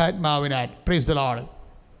പരിശുദ്ധാത്മാവിനാൽ. Price the Lord.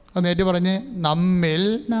 ഒന്നേറ്റ് പറഞ്ഞ് നമ്മിൽ.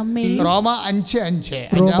 റോമ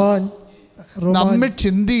 5:5 നമ്മൾ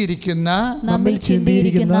ചിന്തിയിരിക്കുന്ന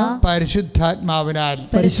പരിശുദ്ധാത്മാവിനാൽ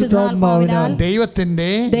ദൈവത്തിന്റെ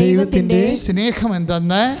സ്നേഹം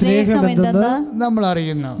എന്തെന്ന് നമ്മൾ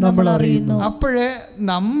അറിയുന്നു. അപ്പോഴേ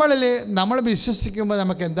നമ്മൾ വിശ്വസിക്കുമ്പോൾ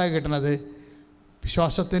നമുക്ക് എന്താ കിട്ടണത്?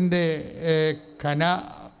 വിശ്വാസത്തിൻ്റെ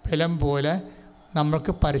ബലം പോലെ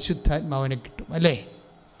നമ്മൾക്ക് പരിശുദ്ധാത്മാവിനെ കിട്ടും, അല്ലേ?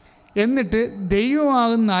 എന്നിട്ട്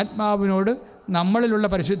ദൈവമാകുന്ന ആത്മാവിനോട് നമ്മളിലുള്ള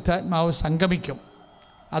പരിശുദ്ധാത്മാവ് സംഗമിക്കും.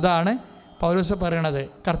 അതാണ് പൗലോസ് പറയണത്,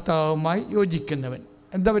 കർത്താവുമായി യോജിക്കുന്നവൻ.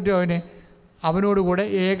 എന്താ പറ്റും? അവനോടുകൂടെ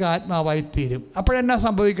ഏകാത്മാവായി തീരും. അപ്പോഴെന്നാ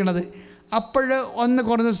സംഭവിക്കണത്? അപ്പോൾ 1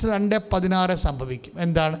 കൊരിന്ത്യർ 2:16 സംഭവിക്കും.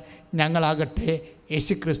 എന്താണ്? ഞങ്ങളാകട്ടെ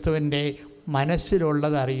യേശുക്രിസ്തുവിൻ്റെ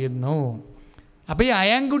മനസ്സിലുള്ളത് അറിയുന്നു. അപ്പോൾ ഈ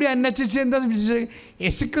അയാൻകുടി അന്നച്ചിച്ച് എന്താ?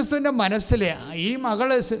 യേശുക്രിസ്തുവിൻ്റെ മനസ്സിൽ ഈ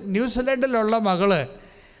മകള്, ന്യൂസിലൻഡിലുള്ള മകള്,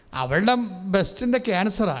 അവളുടെ ബെസ്റ്റിൻ്റെ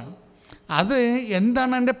ക്യാൻസറാണ്. അത്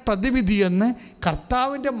എന്താണ് എൻ്റെ പ്രതിവിധിയെന്ന്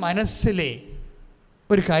കർത്താവിൻ്റെ മനസ്സിലെ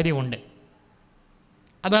ഒരു കാര്യമുണ്ട്.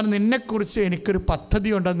 അതാണ് നിന്നെക്കുറിച്ച് എനിക്കൊരു പദ്ധതി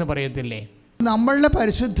ഉണ്ടെന്ന് പറയത്തില്ലേ? നമ്മളുടെ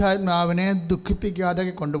പരിശുദ്ധാത്മാവിനെ ദുഃഖിപ്പിക്കാതെ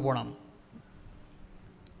കൊണ്ടുപോകണം.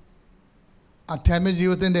 ആധ്യാത്മിക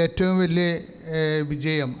ജീവിതത്തിൻ്റെ ഏറ്റവും വലിയ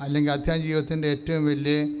വിജയം, അല്ലെങ്കിൽ ആധ്യാത്മിക ജീവിതത്തിൻ്റെ ഏറ്റവും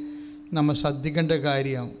വലിയ നമ്മൾ ശ്രദ്ധിക്കേണ്ട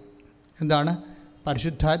കാര്യം എന്താണ്?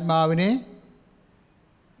 പരിശുദ്ധാത്മാവിനെ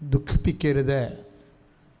ദുഃഖിപ്പിക്കരുത്.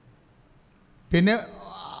 പിന്നെ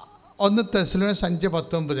 1 തെസ്സലോനിക്കർ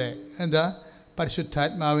 5:19 എന്താ?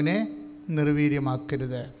 പരിശുദ്ധാത്മാവിനെ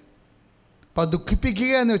നിർവീര്യമാക്കരുത്. അപ്പോൾ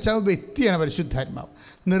ദുഃഖിപ്പിക്കുക എന്ന് വെച്ചാൽ വ്യക്തിയാണ് പരിശുദ്ധാത്മാവ്.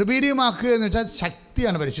 നിർവീര്യമാക്കുക എന്ന് വെച്ചാൽ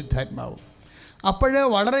ശക്തിയാണ് പരിശുദ്ധാത്മാവ്. അപ്പോൾ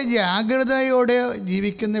വളരെ ജാഗ്രതയോടെ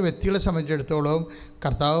ജീവിക്കുന്ന വ്യക്തികളെ സംബന്ധിച്ചിടത്തോളം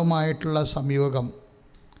കർത്താവുമായിട്ടുള്ള സംയോഗം,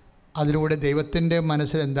 അതിലൂടെ ദൈവത്തിൻ്റെ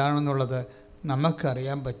മനസ്സിൽ എന്താണെന്നുള്ളത്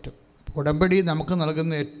നമുക്കറിയാൻ പറ്റും. ഉടമ്പടി നമുക്ക്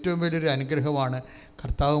നൽകുന്ന ഏറ്റവും വലിയൊരു അനുഗ്രഹമാണ്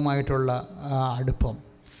കർത്താവുമായിട്ടുള്ള അടുപ്പം.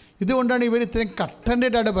 ഇതുകൊണ്ടാണ് ഇവർ ഇത്രയും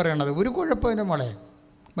കട്ടൻ്റെഡായിട്ട് പറയണത്. ഒരു കുഴപ്പമില്ല മോളെ,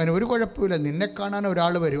 ഒരു കുഴപ്പമില്ല, നിന്നെ കാണാൻ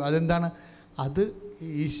ഒരാൾ വരും. അതെന്താണ്? അത്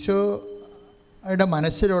ഈശോയുടെ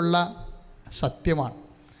മനസ്സിലുള്ള സത്യമാണ്.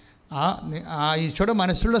 ആ ഈശോയുടെ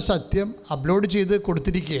മനസ്സിലുള്ള സത്യം അപ്ലോഡ് ചെയ്ത്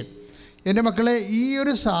കൊടുത്തിരിക്കുകയാണ്. എൻ്റെ മക്കളെ, ഈ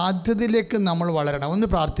ഒരു സാധ്യതയിലേക്ക് നമ്മൾ വളരണം. ഒന്ന്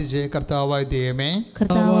പ്രാർത്ഥിച്ചേ. കർത്താവായ ദൈവമേ,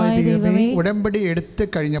 ഉടമ്പടി എടുത്തു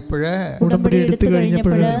കഴിഞ്ഞപ്പോൾ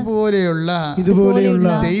ഇതുപോലെയുള്ള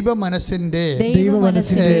ദൈവ മനസ്സിന്റെ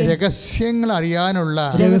രഹസ്യങ്ങൾ അറിയാനുള്ള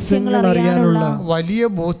വലിയ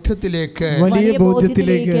ബോധ്യത്തിലേക്ക്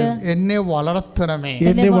എന്നെ വളർത്തണമേ.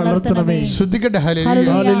 ശ്രദ്ധിക്കട്ടെ. ഹല്ലേലൂയ,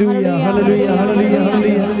 ഹല്ലേലൂയ, ഹല്ലേലൂയ, ഹല്ലേലൂയ,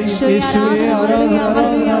 ഹല്ലേലൂയ,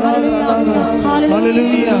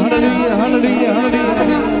 ഹല്ലേലൂയ, ഹല്ലേലൂയ,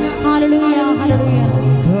 ഹല്ലേലൂയ.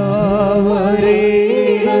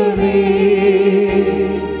 ധാവരേണമേ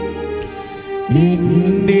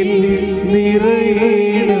എന്നിൽ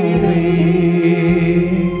നിറയണമേ,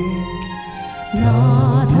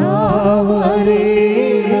 നാഥാവരേണമേ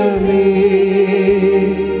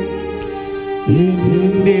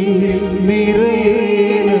എന്നിൽ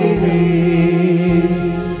നിറയണമേ.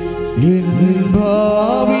 എൻ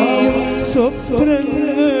ഭാവിയും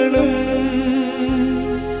സ്വപ്നങ്ങളും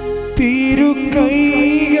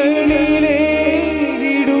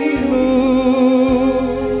തിരുക്കൈകളിലേക്കിടുന്നു.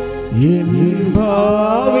 എൻ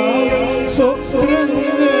ഭാവിയും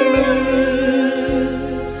സ്വപ്നങ്ങളും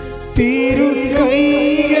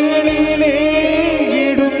തിരുക്കൈകളിൽ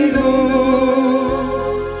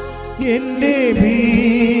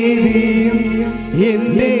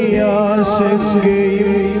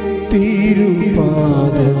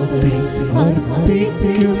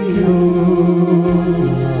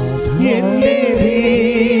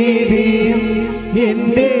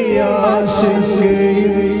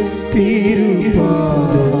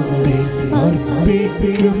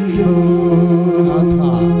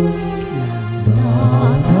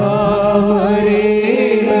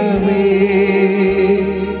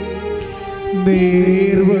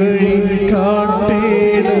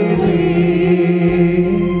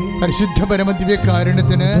പരിശുദ്ധ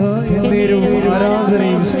പരമദിവ്യകാരുണ്യത്തിന്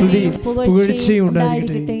ആരാധനയും സ്തുതിയും പുകഴ്ചയും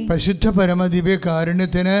ഉണ്ടായിരിക്കട്ടെ. പരിശുദ്ധ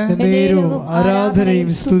പരമദിവ്യകാരുണ്യത്തിന് ആരാധനയും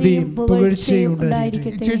സ്തുതിയും പുകഴ്ചയും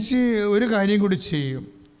ഉണ്ടായിരിക്കട്ടെ. ചേച്ചി ഒരു കാര്യം കൂടി ചെയ്യും.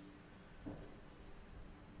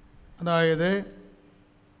 അതായത്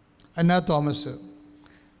അന്ന തോമസ്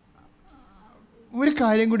ഒരു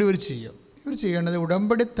കാര്യം കൂടി ഇവർ ചെയ്യും. ഇവർ ചെയ്യേണ്ടത്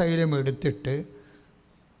ഉടമ്പടി തൈലം എടുത്തിട്ട്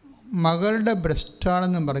മകളുടെ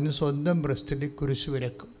ബ്രസ്റ്റാണെന്നും പറഞ്ഞ് സ്വന്തം ബ്രസ്റ്റിൽ കുരിശ്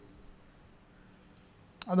വരക്കും.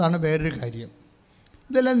 അതാണ് വേറൊരു കാര്യം.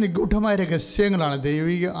 ഇതെല്ലാം നിഗൂഢമായ രഹസ്യങ്ങളാണ്.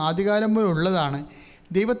 ദൈവിക ആദ്യകാലം മുതൽ ഉള്ളതാണ്.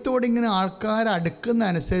 ദൈവത്തോട് ഇങ്ങനെ ആൾക്കാർ അടുക്കുന്ന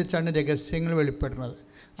അനുസരിച്ചാണ് രഹസ്യങ്ങൾ വെളിപ്പെടുന്നത്.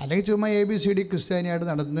 അല്ലെങ്കിൽ ചുമ്മാ ABCD ക്രിസ്ത്യാനിയായിട്ട്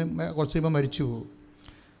നടന്ന് കുറച്ച് കഴിയുമ്പോൾ മരിച്ചു പോകും.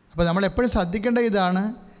 അപ്പോൾ നമ്മളെപ്പോഴും ശ്രദ്ധിക്കേണ്ട ഇതാണ്,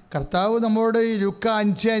 കർത്താവ് നമ്മളോട് ഈ ലൂക്ക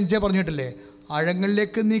 5:5 പറഞ്ഞിട്ടില്ലേ,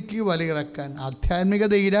 ആഴങ്ങളിലേക്ക് നീക്കി വലിയിറക്കാൻ.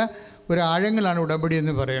 ആധ്യാത്മികതയിലെ ഒരു ആഴങ്ങളാണ് ഉടമ്പടി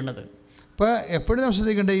എന്ന് പറയുന്നത്. അപ്പോൾ എപ്പോഴും നമ്മൾ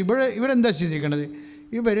ശ്രദ്ധിക്കേണ്ടത്, ഇവരെന്താ ചെയ്തിരിക്കേണ്ടത്,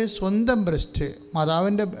 ഇവർ സ്വന്തം ബ്രസ്റ്റ്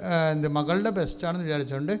മാതാവിൻ്റെ മകളുടെ ബ്രസ്റ്റാണെന്ന്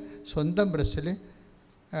വിചാരിച്ചുകൊണ്ട് സ്വന്തം ബ്രസ്റ്റിൽ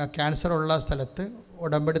ക്യാൻസറുള്ള സ്ഥലത്ത്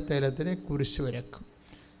ഉടമ്പടി തൈലത്തിന് കുരിശ് വരക്കും.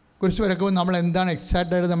 കുരിശ് വരക്കുമ്പോൾ നമ്മൾ എന്താണ്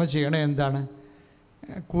എക്സാക്റ്റായിട്ട് നമ്മൾ ചെയ്യണത്, എന്താണ്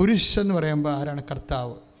കുരിശ് എന്ന് പറയുമ്പോൾ ആരാണ്?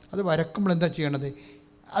 കർത്താവ്. അത് വരക്കുമ്പോൾ എന്താ ചെയ്യണത്?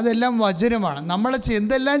 അതെല്ലാം വചനമാണ്. നമ്മൾ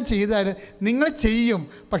എന്തെല്ലാം ചെയ്താൽ നിങ്ങൾ ചെയ്യും,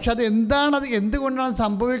 പക്ഷെ അത് എന്താണത്, എന്തുകൊണ്ടാണ്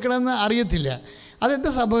സംഭവിക്കണമെന്ന് അറിയത്തില്ല.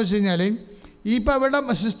 അതെന്താ സംഭവിച്ചു കഴിഞ്ഞാൽ, ഇപ്പോൾ ഇവിടെ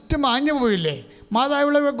സിസ്റ്റം മാഞ്ഞു പോയില്ലേ,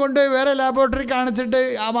 മാതാവിളെ കൊണ്ട് വേറെ ലാബോറട്ടറി കാണിച്ചിട്ട്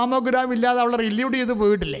ആ മാമോഗ്രാം ഇല്ലാതെ അവളെ റിലീവ് ചെയ്ത്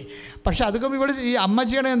പോയിട്ടില്ലേ. പക്ഷേ അതൊക്കെ ഇവിടെ ഈ അമ്മ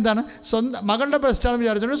ചെയ്യണത് എന്താണ്, സ്വന്തം മകളുടെ ബ്രസ്റ്റാണെന്ന്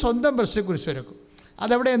വിചാരിച്ചുകൊണ്ട് സ്വന്തം ബ്രസ്റ്റിൽ കുരിശ് വരക്കും.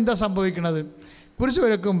 അതവിടെ എന്താ സംഭവിക്കണത്? കുരിശ്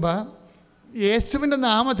വരക്കുമ്പോൾ യേശുവിൻ്റെ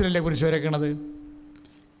നാമത്തിലല്ലേ കുരിശ് വരക്കണത്?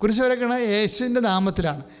 കുരിശ് വരക്കണത് യേശുവിൻ്റെ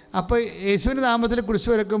നാമത്തിലാണ്. അപ്പോൾ യേശുവിൻ്റെ നാമത്തിൽ കുരിശ്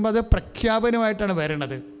വരക്കുമ്പോൾ അത് പ്രഖ്യാപനമായിട്ടാണ്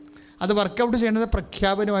വരണത്. അത് വർക്കൗട്ട് ചെയ്യുന്നത്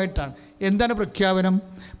പ്രഖ്യാപനമായിട്ടാണ്. എന്താണ് പ്രഖ്യാപനം?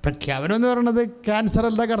 പ്രഖ്യാപനം എന്ന് പറയുന്നത്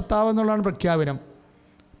ക്യാൻസറല്ല കർത്താവ് എന്നുള്ളതാണ് പ്രഖ്യാപനം.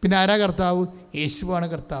 പിന്നെ ആരാ കർത്താവ്? യേശുവാണ്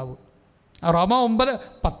കർത്താവ്. റോമ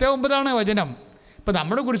 10:9 വചനം. ഇപ്പോൾ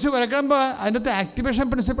നമ്മൾ കുരിശ് വരക്കുമ്പോൾ അതിനകത്ത് ആക്ടിവേഷൻ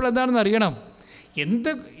പ്രിൻസിപ്പിൾ എന്താണെന്ന് അറിയണം.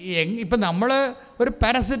 ഇപ്പം നമ്മൾ ഒരു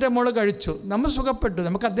പാരസിറ്റമോൾ കഴിച്ചു, നമ്മൾ സുഖപ്പെട്ടു,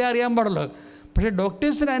 നമുക്ക് അതേ അറിയാൻ പാടുള്ളൂ. പക്ഷേ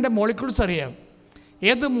ഡോക്ടേഴ്സിന് അതിൻ്റെ മോളിക്യൂൾസ് അറിയാം.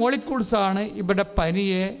 ഏത് മോളിക്യൂൾസാണ് ഇവിടെ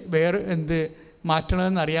പനിയെ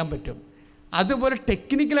മാറ്റണമെന്ന് അറിയാൻ പറ്റും. അതുപോലെ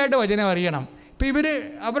ടെക്നിക്കലായിട്ട് വചനം അറിയണം. ഇപ്പോൾ ഇവർ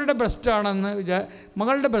അവരുടെ ബ്രസ്റ്റാണെന്ന്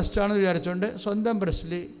മകളുടെ ബ്രസ്റ്റാണെന്ന് വിചാരിച്ചുകൊണ്ട് സ്വന്തം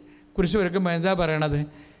ബ്രസ്റ്റിൽ കുരിശ് വരക്കുമ്പോൾ എന്താ പറയണത്?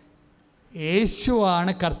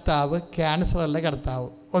 യേശുവാണ് കർത്താവ്, ക്യാൻസറല്ല കർത്താവ്.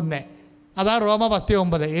 അതാ റോമ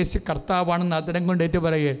 10:9 യേശു കർത്താവാണെന്ന് അതിനം കൊണ്ടേറ്റ്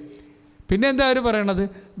പറയുക. പിന്നെ എന്താ അവർ പറയണത്?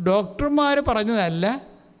 ഡോക്ടർമാർ പറഞ്ഞതല്ല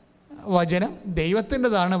വചനം,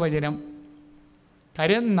 ദൈവത്തിൻ്റെതാണ് വചനം.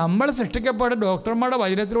 കാര്യം നമ്മൾ സൃഷ്ടിക്കപ്പെട്ട ഡോക്ടർമാരുടെ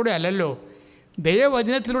വചനത്തിലൂടെ അല്ലല്ലോ,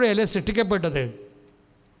 ദൈവവചനത്തിലൂടെയല്ലേ സൃഷ്ടിക്കപ്പെട്ടത്.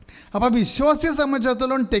 അപ്പോൾ വിശ്വാസിയെ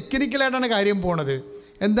സംബന്ധിച്ചിടത്തോളം ടെക്നിക്കലായിട്ടാണ് കാര്യം പോണത്.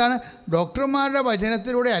 എന്താണ്? ഡോക്ടർമാരുടെ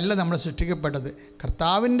വചനത്തിലൂടെ അല്ല നമ്മൾ സൃഷ്ടിക്കപ്പെട്ടത്,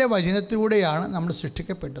 കർത്താവിൻ്റെ വചനത്തിലൂടെയാണ് നമ്മൾ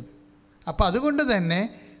സൃഷ്ടിക്കപ്പെട്ടത്. അപ്പോൾ അതുകൊണ്ട് തന്നെ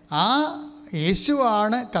ആ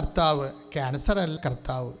യേശുവാണ് കർത്താവ്, ക്യാൻസർ അല്ല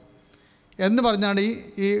കർത്താവ് എന്ന് പറഞ്ഞാണ്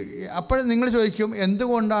അപ്പോൾ നിങ്ങൾ ചോദിക്കും,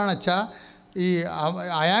 എന്തുകൊണ്ടാണ് വെച്ചാൽ ഈ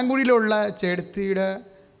അയാങ്കുടിയിലുള്ള ചേടത്തിയുടെ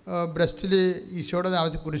ബ്രസ്റ്റിൽ ഈശോയുടെ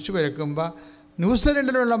നാമത്തിൽ കുരിശ് വരക്കുമ്പോൾ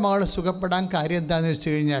ന്യൂസിലൻഡിലുള്ള മകൾ സുഖപ്പെടാൻ കാര്യം എന്താണെന്ന് വെച്ച്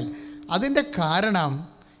കഴിഞ്ഞാൽ, അതിൻ്റെ കാരണം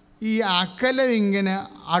ഈ അകലം ഇങ്ങനെ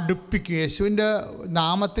അടുപ്പിക്കും. യേശുവിൻ്റെ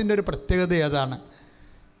നാമത്തിൻ്റെ ഒരു പ്രത്യേകത അതാണ്.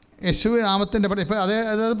 യേശു നാമത്തിൻ്റെ ഇപ്പോൾ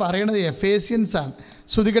അതായത് പറയണത് എഫേസ്യൻസാണ്.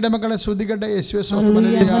 ശ്രുതിക്കട്ടെ മക്കളെ, ശ്രുതിക്കട്ടെ. യേശുവെ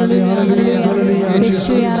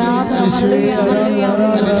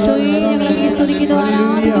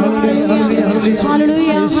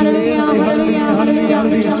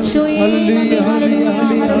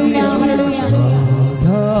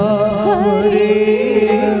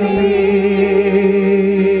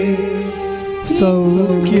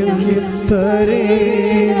സൗഖ്യം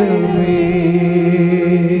തരേണമേ,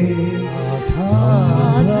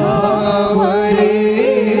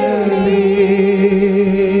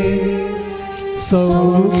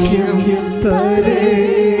 സൗഖ്യം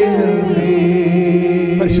തരേണമേ.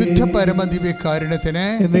 പരിശുദ്ധ പരമദിവ്യകാരുണ്യത്തിന്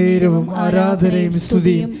നേരവും ആരാധനയും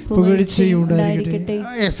സ്തുതിയും പുകഴ്ചയും ഉണ്ടായിരിക്കട്ടെ.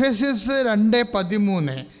 എഫേസ്യസ്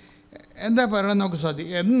 2:13 എന്താ പറയണം നമുക്ക്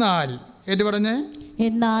സാധിക്കും. എന്നാൽ എന്ന് പറഞ്ഞ്,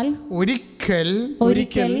 എന്നാൽ ഒരിക്കൽ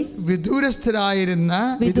വിദൂരസ്ഥരായിരുന്ന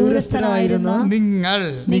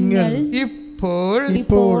നിങ്ങൾ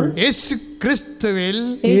ഇപ്പോൾ യേശുക്രിസ്തുവിൽ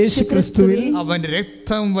അവന്റെ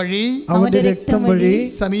രക്തം വഴി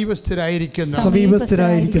സമീപസ്ഥരായിരിക്കുന്നു.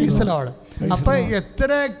 അപ്പൊ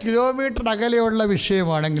എത്ര കിലോമീറ്റർ അകലെയുള്ള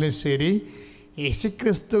വിഷയമാണെങ്കിലും ശരി,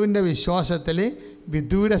 യേശുക്രിസ്തുവിൻ്റെ വിശ്വാസത്തിൽ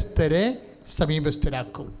വിദൂരസ്ഥരെ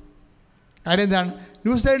സമീപസ്ഥരാക്കും. കാര്യം എന്താണ്?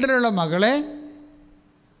 ന്യൂസിലൻഡിലുള്ള മകളെ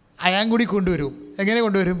അയാങ്കുടി കൊണ്ടുവരും. എങ്ങനെ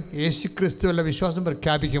കൊണ്ടുവരും? യേശുക്രിസ്തുവിലുള്ള വിശ്വാസം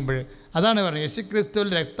പ്രഖ്യാപിക്കുമ്പോൾ. അതാണ് പറയുന്നത്, യേശുക്രിസ്തുവിൽ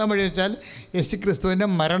രക്തം വഴി വെച്ചാൽ യേശുക്രിസ്തുവിൻ്റെ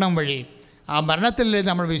മരണം വഴി. ആ മരണത്തിലല്ലേ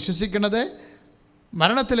നമ്മൾ വിശ്വസിക്കുന്നത്,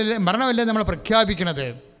 മരണമല്ലേ നമ്മൾ പ്രഖ്യാപിക്കുന്നത്,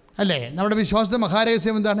 അല്ലേ? നമ്മുടെ വിശ്വാസത്തെ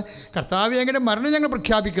മഹാരഹസ്യം എന്താണ്? കർത്താവ് എങ്ങനെ മരണം ഞങ്ങൾ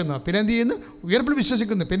പ്രഖ്യാപിക്കുന്നു, പിന്നെ എന്ത് ചെയ്യുന്നു? ഉയർപ്പിൽ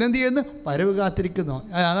വിശ്വസിക്കുന്നു, പിന്നെ എന്ത് ചെയ്യുന്നു? വരവ് കാത്തിരിക്കുന്നു.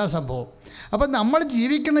 അതാണ് സംഭവം. അപ്പം നമ്മൾ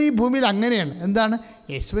ജീവിക്കുന്ന ഈ ഭൂമിയിൽ അങ്ങനെയാണ്. എന്താണ്?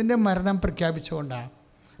 യേശുവിൻ്റെ മരണം പ്രഖ്യാപിച്ചുകൊണ്ടാണ്.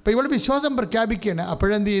 അപ്പോൾ ഇവിടെ വിശ്വാസം പ്രഖ്യാപിക്കുകയാണ്.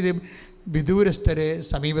 അപ്പോഴെന്ത് ചെയ്യും? വിദൂരസ്ഥരെ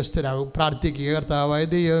സമീപസ്ഥരാകും. പ്രാർത്ഥിക്കുക, കർത്താവായ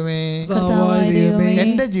ദൈവമേ,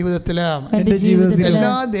 എൻ്റെ ജീവിതത്തിലും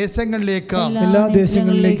എല്ലാ ദേശങ്ങളിലേക്കും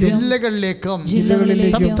ജില്ലകളിലേക്കും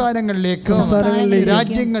സംസ്ഥാനങ്ങളിലേക്കും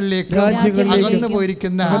രാജ്യങ്ങളിലേക്കും അകന്നു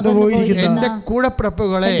പോയിരിക്കുന്ന എൻ്റെ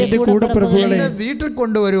കൂടപ്പിറപ്പുകളെ എൻ്റെ വീട്ടിൽ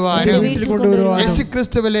കൊണ്ടുവരുവാനും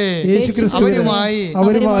യേശുക്രിസ്തുവിലെ അവരുമായി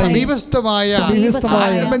സമീപസ്ഥമായ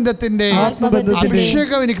ആത്മബന്ധത്തിന്റെ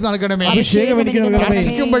അഭിഷേകം എനിക്ക് നൽകണമേ.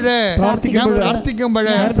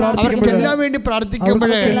 പ്രാർത്ഥിക്കുമ്പോഴേ അവർക്കെല്ലാം വേണ്ടി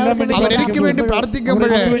പ്രാർത്ഥിക്കുമ്പോഴേ അവരെനിക്ക് വേണ്ടി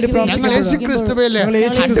പ്രാർത്ഥിക്കുമ്പോഴേ ഞങ്ങൾ യേശുക്രിസ്തുവിലെ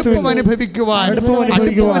അടുപ്പം അനുഭവിക്കുവാൻ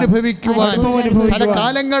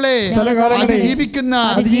സ്ഥലകാലങ്ങളെ ജീവിക്കുന്ന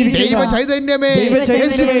ദൈവ ചൈതന്യമേ,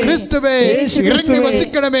 യേശുക്രിസ്തുവേ ഇറങ്ങി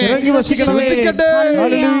വസിക്കണമേ.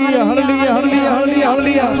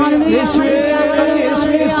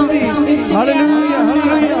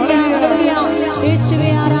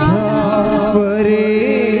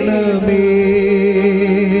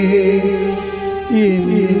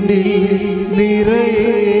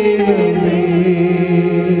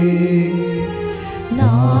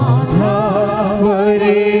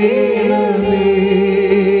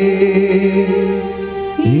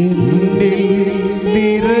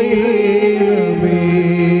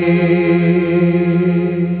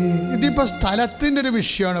 ഇതിപ്പോൾ സ്ഥലത്തിൻ്റെ ഒരു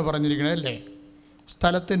വിഷയമാണ് പറഞ്ഞിരിക്കുന്നത്, അല്ലേ?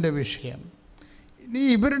 സ്ഥലത്തിൻ്റെ വിഷയം. ഇനി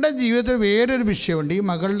ഇവരുടെ ജീവിതത്തിൽ വേറൊരു വിഷയമുണ്ട്. ഈ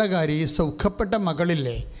മകളുടെ കാര്യം, ഈ സൗഖ്യപ്പെട്ട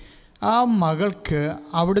മകളില്ലേ, ആ മകൾക്ക്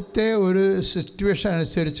അവിടുത്തെ ഒരു സിറ്റുവേഷൻ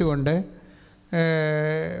അനുസരിച്ച് കൊണ്ട്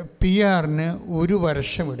PR-ന് 1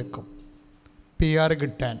 വർഷം എടുക്കും PR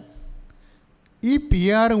കിട്ടാൻ. ഈ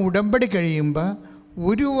PR ഉടമ്പടി കഴിയുമ്പോൾ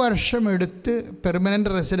 1 വർഷം എടുത്ത് പെർമനൻ്റ്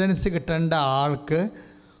റെസിഡൻസ് കിട്ടേണ്ട ആൾക്ക്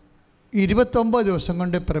 29 ദിവസം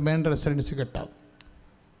കൊണ്ട് പെർമനൻ്റ് റെസിഡൻസ് കിട്ടാം.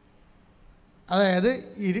 അതായത്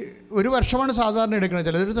 1 വർഷമാണ് സാധാരണ എടുക്കുന്നത്,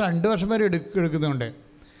 ചിലർ 2 വർഷം വരെ എടുക്കുന്നുണ്ട്.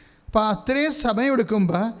 അപ്പോൾ അത്രയും സമയം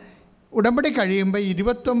എടുക്കുമ്പോൾ ഉടമ്പടി കഴിയുമ്പോൾ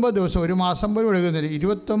 29 ദിവസം, 1 മാസം പോലും എടുക്കുന്നില്ല,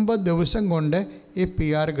 29 ദിവസം കൊണ്ട് ഈ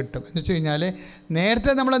PR കിട്ടും. എന്ന് വെച്ച് കഴിഞ്ഞാൽ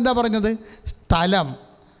നേരത്തെ നമ്മളെന്താ പറഞ്ഞത്? സ്ഥലം,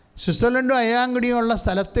 സ്വിറ്റ്സർലൻഡും അയാങ്കുടിയുമുള്ള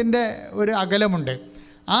സ്ഥലത്തിൻ്റെ ഒരു അകലമുണ്ട്.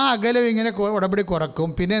 ആ അകലം ഇങ്ങനെ ഉടമ്പടി കുറക്കും.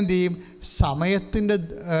 പിന്നെ എന്തു ചെയ്യും? സമയത്തിൻ്റെ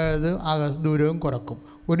ദൂരവും കുറക്കും.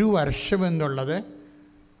 1 വർഷം എന്നുള്ളത്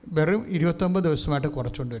വെറും 29 ദിവസമായിട്ട്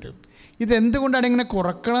കുറച്ചുകൊണ്ട് വരും. ഇതെന്തുകൊണ്ടാണ് ഇങ്ങനെ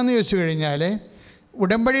കുറക്കണമെന്ന് ചോദിച്ചു കഴിഞ്ഞാൽ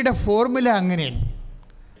ഉടമ്പടിയുടെ ഫോർമുല അങ്ങനെയാണ്.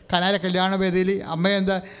 കനാല കല്യാണ വേദിയിൽ അമ്മ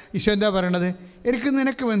ഈശോ എന്താ പറയണത്? എനിക്ക്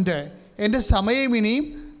നിനക്ക് എന്ത്, എൻ്റെ സമയം ഇനിയും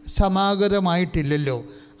സമാഗതമായിട്ടില്ലല്ലോ.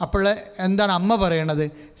 അപ്പോൾ എന്താണ് അമ്മ പറയണത്?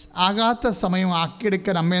 ആകാത്ത സമയം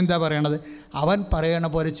ആക്കിയെടുക്കാൻ അമ്മ എന്താ പറയണത്? അവൻ പറയണ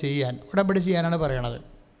പോലെ ചെയ്യാൻ, ഉടമ്പടി ചെയ്യാനാണ് പറയണത്.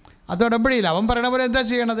 അത് ഉടമ്പടിയില്ല. അവൻ പറയണ പോലെ എന്താ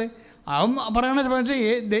ചെയ്യണത്? അവൻ പറയണ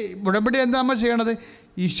ഉടമ്പടി എന്താ അമ്മ ചെയ്യണത്?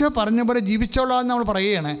 ഈശോ പറഞ്ഞ പോലെ ജീവിച്ചോളാം നമ്മൾ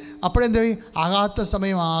പറയുകയാണ്. അപ്പോഴെന്താ? ആകാത്ത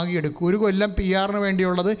സമയം ആകെ എടുക്കും. 1 കൊല്ലം PR-ന്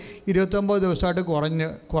വേണ്ടിയുള്ളത് 29 ദിവസമായിട്ട്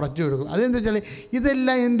കുറച്ച് കൊടുക്കും. അതെന്താ വെച്ചാൽ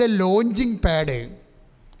ഇതെല്ലാം ഇതിൻ്റെ ലോഞ്ചിങ് പാഡ്.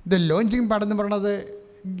 ഇത് ലോഞ്ചിങ് പാഡ് എന്ന് പറയുന്നത്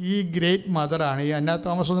ഈ ഗ്രേറ്റ് മദറാണ്, ഈ അന്ന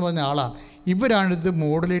തോമസ് എന്ന് പറഞ്ഞ ആളാണ്. ഇവരാണിത്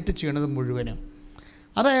മോഡുലേറ്റ് ചെയ്യണത് മുഴുവനും.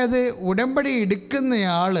 അതായത് ഉടമ്പടി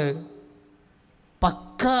എടുക്കുന്നയാൾ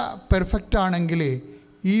പക്ക പെർഫെക്റ്റ് ആണെങ്കിൽ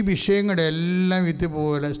ഈ വിഷയങ്ങളുടെ എല്ലാം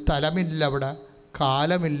ഇതുപോലെ സ്ഥലമില്ല, അവിടെ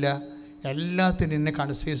കാലമില്ല, എല്ലാത്തിനും എന്നെ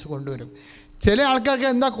കൺസൈസ് കൊണ്ടുവരും. ചില ആൾക്കാർക്ക്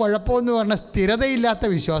എന്താ കുഴപ്പമെന്ന് പറഞ്ഞാൽ സ്ഥിരതയില്ലാത്ത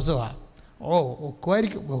വിശ്വാസമാണ്.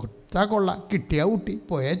 ഒക്കുമായിരിക്കും, കൊടുത്താൽ കൊള്ളാം, കിട്ടിയാൽ ഊട്ടി,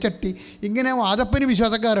 പോയാൽ ചട്ടി, ഇങ്ങനെ വാദപ്പന്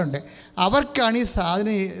വിശ്വാസക്കാരുണ്ട്. അവർക്കാണ് ഈ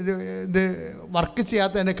സാധനം ഇത് വർക്ക്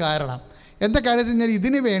ചെയ്യാത്തതിൻ്റെ കാരണം. എന്താ കാര്യത്തിൽ കഴിഞ്ഞാൽ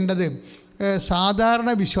ഇതിന് വേണ്ടത് സാധാരണ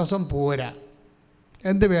വിശ്വാസം പോരാ.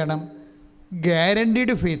 എന്ത് വേണം?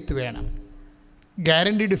 ഗ്യാരൻറ്റീഡ് ഫെയ്ത്ത് വേണം.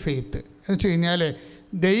 ഗ്യാരൻറ്റീഡ് ഫെയ്ത്ത് എന്ന് വെച്ച് കഴിഞ്ഞാൽ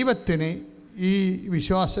ദൈവത്തിന് ഈ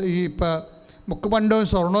വിശ്വാസം, ഈ ഇപ്പോൾ മുക്കുപണ്ടവും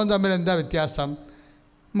സ്വർണവും തമ്മിൽ എന്താ വ്യത്യാസം?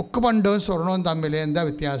 മുക്കുപണ്ടവും സ്വർണവും തമ്മിൽ എന്താ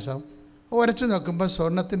വ്യത്യാസം? ഉരച്ച് നോക്കുമ്പോൾ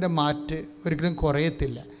സ്വർണത്തിൻ്റെ മാറ്റ് ഒരിക്കലും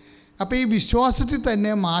കുറയത്തില്ല. അപ്പോൾ ഈ വിശ്വാസത്തിൽ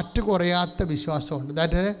തന്നെ മാറ്റ് കുറയാത്ത വിശ്വാസമുണ്ട്.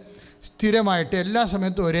 അതായത് സ്ഥിരമായിട്ട് എല്ലാ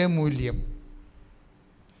സമയത്തും ഒരേ മൂല്യം,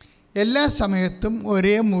 എല്ലാ സമയത്തും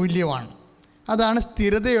ഒരേ മൂല്യമാണ്. അതാണ്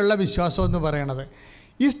സ്ഥിരതയുള്ള വിശ്വാസം എന്ന് പറയണത്.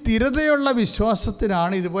 ഈ സ്ഥിരതയുള്ള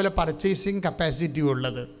വിശ്വാസത്തിനാണ് ഇതുപോലെ പർച്ചേസിങ് കപ്പാസിറ്റി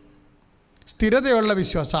ഉള്ളത്. സ്ഥിരതയുള്ള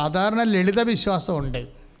വിശ്വാസം. സാധാരണ ലളിത വിശ്വാസമുണ്ട്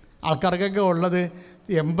ആൾക്കാർക്കൊക്കെ ഉള്ളത്.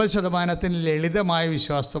 80% ലളിതമായ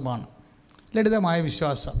വിശ്വാസമാണ്. ലളിതമായ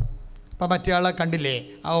വിശ്വാസം. അപ്പം മറ്റേ ആളെ കണ്ടില്ലേ,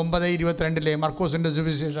 ആ 9:22 മർക്കോസിൻ്റെ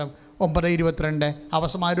സുവിശേഷം 9:22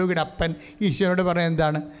 അപസ്മാരോഗിയുടെ അപ്പൻ ഈശോയോട് പറയുന്നത്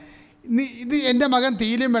എന്താണ്? ഇത് എൻ്റെ മകൻ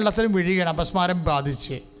തീയിലും വെള്ളത്തിലും വീഴുകയാണ്, അപസ്മാരം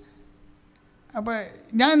ബാധിച്ച്. അപ്പോൾ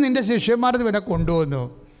ഞാൻ നിൻ്റെ ശിഷ്യന്മാരത് വരെ കൊണ്ടുവന്നു,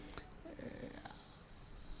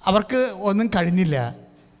 അവർക്ക് ഒന്നും കഴിഞ്ഞില്ല.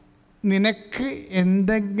 നിനക്ക്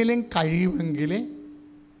എന്തെങ്കിലും കഴിയുമെങ്കിൽ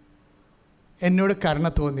എന്നോട് കരുണ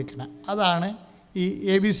തോന്നിക്കണം. അതാണ് ഈ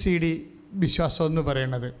ABCD വിശ്വാസം എന്ന്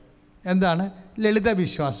പറയുന്നത്. എന്താണ്? ലളിത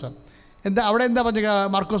വിശ്വാസം. എന്താ അവിടെ എന്താ പറഞ്ഞ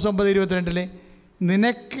മർക്കോസ് 9:22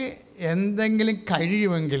 നിനക്ക് എന്തെങ്കിലും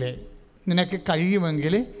കഴിയുമെങ്കിൽ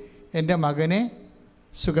എൻ്റെ മകനെ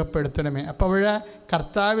സുഖപ്പെടുത്തണമേ. അപ്പോൾ അവിടെ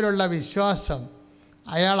കർത്താവിലുള്ള വിശ്വാസം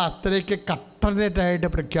അയാൾ അത്രയ്ക്ക് കട്ടറായിട്ട്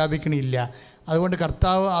പ്രഖ്യാപിക്കണില്ല. അതുകൊണ്ട്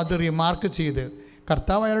കർത്താവ് അത് റിമാർക്ക് ചെയ്ത്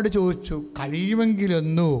കർത്താവ് അയാളോട് ചോദിച്ചു,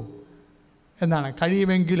 കഴിയുമെങ്കിലെന്നോ എന്നാണ്.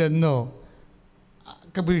 കഴിയുമെങ്കിലെന്നോ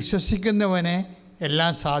വിശ്വസിക്കുന്നവനെ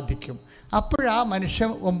എല്ലാം സാധിക്കും. അപ്പോഴാ മനുഷ്യൻ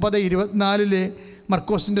 9:24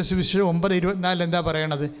 മർക്കോസിൻ്റെ സുവിശേഷം 9:24 എന്താ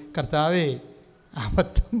പറയണത്? കർത്താവേ,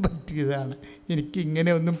 അബദ്ധം പറ്റിയതാണ്, എനിക്ക്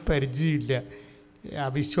ഇങ്ങനെ ഒന്നും പരിചയമില്ല,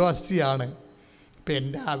 അവിശ്വാസിയാണ്, ഇപ്പം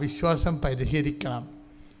എൻ്റെ അവിശ്വാസം പരിഹരിക്കണം.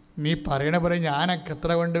 നീ പറയണ പറയും, ഞാനൊക്കെ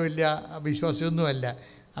എത്ര കൊണ്ട് വലിയ അവിശ്വാസിയൊന്നുമല്ല,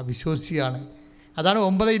 അവിശ്വാസിയാണ്. അതാണ്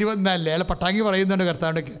 9:24 അയാൾ പട്ടാങ്കി പറയുന്നുണ്ട്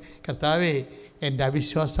കർത്താവിൻ്റെ, കർത്താവേ എൻ്റെ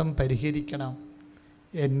അവിശ്വാസം പരിഹരിക്കണം,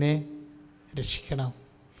 എന്നെ രക്ഷിക്കണം.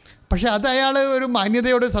 പക്ഷെ അത് അയാൾ ഒരു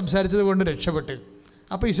മാന്യതയോട് സംസാരിച്ചത് കൊണ്ട് രക്ഷപ്പെട്ട്.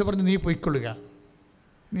 അപ്പോൾ ഈശോ പറഞ്ഞു, നീ പോയിക്കൊള്ളുക,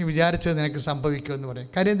 നീ വിചാരിച്ചത് നിനക്ക് സംഭവിക്കുമെന്ന് പറയും.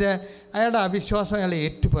 കാര്യം എന്താ? അയാളുടെ അവിശ്വാസം അയാൾ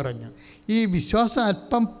ഏറ്റുപറഞ്ഞു. ഈ വിശ്വാസം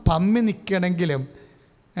അല്പം പമ്മി നിൽക്കണമെങ്കിലും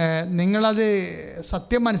നിങ്ങളത്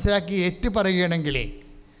സത്യം മനസ്സിലാക്കി ഏറ്റുപറയുകയാണെങ്കിലേ,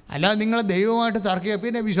 അല്ലാതെ നിങ്ങൾ ദൈവമായിട്ട് തർക്കുക,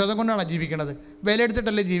 പിന്നെ വിശ്വാസം കൊണ്ടാണ് ജീവിക്കണത്,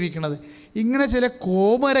 വിലയെടുത്തിട്ടല്ലേ ജീവിക്കണത്. ഇങ്ങനെ ചില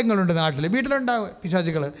കോമരങ്ങളുണ്ട് നാട്ടിൽ, വീട്ടിലുണ്ടാവും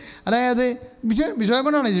പിശാചുകൾ. അതായത് വിശ്വാസം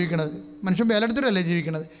കൊണ്ടാണ് ജീവിക്കണത്, മനുഷ്യൻ വിലയെടുത്തിട്ടല്ലേ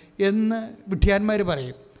ജീവിക്കണത് എന്ന് വിഡ്ഢിയാന്മാർ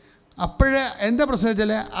പറയും. അപ്പോഴേ എന്താ പ്രശ്നം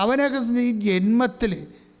വെച്ചാൽ അവനൊക്കെ ഈ ജന്മത്തിൽ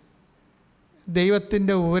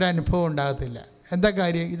ദൈവത്തിൻ്റെ ഒരനുഭവം ഉണ്ടാകത്തില്ല. എന്താ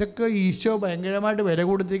കാര്യം? ഇതൊക്കെ ഈശോ ഭയങ്കരമായിട്ട് വില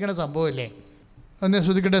കൊടുത്തിരിക്കുന്ന സംഭവമല്ലേ. ഒന്ന്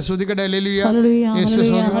ശ്രുതിക്കട്ടെ, ശ്രുതിക്കട്ടെ. ഹല്ലേലൂയ,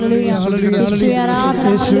 യേശുവേ ഹല്ലേലൂയ, ശ്രുതിക്കട്ടെ.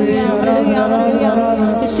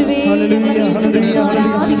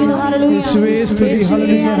 യേശുവേ സ്തുതി,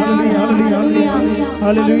 ഹല്ലേലൂയ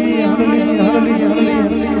ഹല്ലേലൂയ ഹല്ലേലൂയ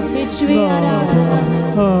യേശുവേ ആരാധന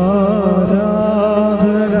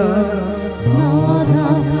ആരാധന നാഥ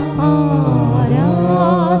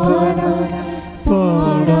ആരാധന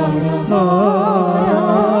പാടാം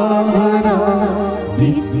ആരാധന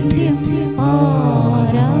നിത്യം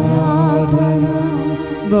ആരാധന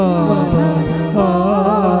നാഥ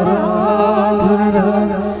ആരാധന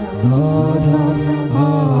നാഥ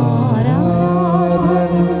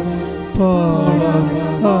ആരാധന പാടാം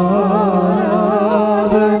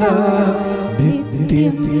ആരാധന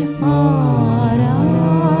നിത്യം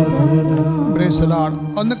ആരാധന. Price the Lord.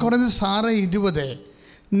 1 കൊരിന്ത്യർ 6:20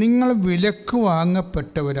 നിങ്ങൾ വിലക്ക്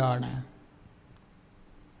വാങ്ങപ്പെട്ടവരാണ്.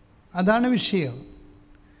 അതാണ് വിഷയം.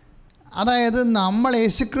 അതായത് നമ്മൾ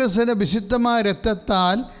യേശുക്രിസ്തുവിൻ്റെ വിശുദ്ധമായ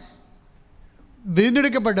രക്തത്താൽ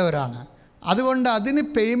വീണ്ടെടുക്കപ്പെട്ടവരാണ്. അതുകൊണ്ട് അതിന്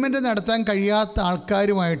പേയ്മെൻറ്റ് നടത്താൻ കഴിയാത്ത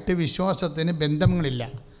ആൾക്കാരുമായിട്ട് വിശ്വാസത്തിന് ബന്ധങ്ങളില്ല,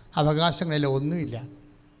 അവകാശങ്ങളില്ല, ഒന്നുമില്ല.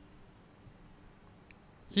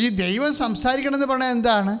 ഈ ദൈവം സംസാരിക്കണമെന്ന് പറഞ്ഞാൽ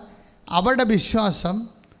എന്താണ്? അവരുടെ വിശ്വാസം.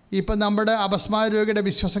 ഇപ്പം നമ്മുടെ അപസ്മാര രോഗിയുടെ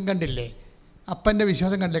വിശ്വാസം കണ്ടില്ലേ, അപ്പൻ്റെ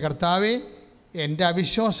വിശ്വാസം കണ്ടില്ലേ? കർത്താവേ, എൻ്റെ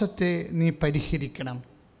അവിശ്വാസത്തെ നീ പരിഹരിക്കണം,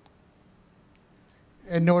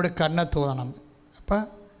 എന്നോട് കരുണ തോന്നണം. അപ്പം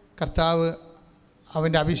കർത്താവ്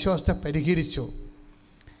അവൻ്റെ അവിശ്വാസത്തെ പരിഹരിച്ചു.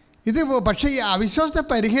 ഇത് പക്ഷേ ഈ അവിശ്വാസത്തെ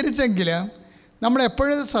പരിഹരിച്ചെങ്കിൽ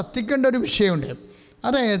നമ്മളെപ്പോഴും ശ്രദ്ധിക്കേണ്ട ഒരു വിഷയമുണ്ട്.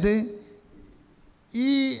 അതായത് ഈ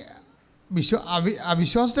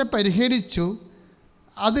അവിശ്വാസത്തെ പരിഹരിച്ചു,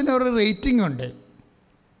 അതിനൊരു റേറ്റിംഗ് ഉണ്ട്.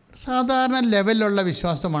 സാധാരണ ലെവലിലുള്ള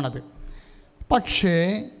വിശ്വാസമാണത്. പക്ഷേ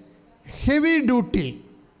ഹെവി ഡ്യൂട്ടി,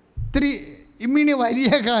 ഇത്തിരി ഇമ്മിനി വലിയ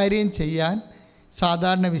കാര്യം ചെയ്യാൻ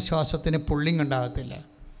സാധാരണ വിശ്വാസത്തിന് പുള്ളിങ് ഉണ്ടാകത്തില്ല.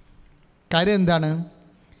 കാര്യം എന്താണ്?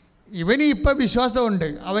 ഇവന് ഇപ്പോൾ വിശ്വാസമുണ്ട്,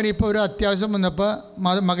 അവനിപ്പോൾ ഒരു അത്യാവശ്യം വന്നപ്പോൾ,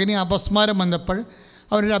 മകന് അപസ്മാരം വന്നപ്പോൾ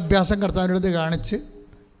അവനൊരു അഭ്യാസം കർത്താവിനടുത്ത് കാണിച്ച്,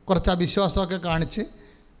 കുറച്ച് അവിശ്വാസമൊക്കെ കാണിച്ച്,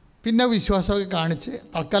 പിന്നെ വിശ്വാസമൊക്കെ കാണിച്ച്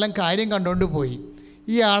തൽക്കാലം കാര്യം കണ്ടുകൊണ്ട് പോയി.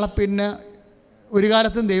 ഈ ആളെ പിന്നെ ഒരു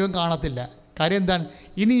കാലത്തും ദൈവം കാണത്തില്ല. കാര്യം എന്താണ്?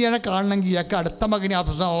 ഇനി ഇയാളെ കാണണമെങ്കിൽ ഇയാൾക്ക് അടുത്ത മകന്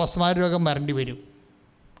അപസ്മാര രോഗം വരേണ്ടി വരും.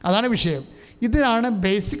 അതാണ് വിഷയം. ഇതിനാണ്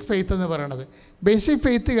ബേസിക് ഫെയ്ത്ത് എന്ന് പറയുന്നത്. ബേസിക്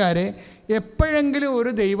ഫെയ്ത്തുകാരെ എപ്പോഴെങ്കിലും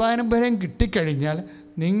ഒരു ദൈവാനുഭവം കിട്ടിക്കഴിഞ്ഞാൽ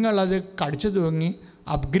നിങ്ങളത് കടിച്ചു തൂങ്ങി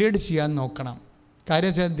അപ്ഗ്രേഡ് ചെയ്യാൻ നോക്കണം.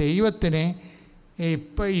 കാര്യം വെച്ചാൽ ദൈവത്തിന്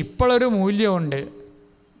ഇപ്പോഴൊരു മൂല്യമുണ്ട്,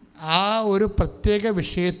 ആ ഒരു പ്രത്യേക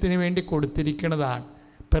വിഷയത്തിന് വേണ്ടി കൊടുത്തിരിക്കുന്നതാണ്.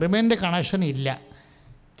 പെർമനൻ്റ് കണക്ഷൻ ഇല്ല.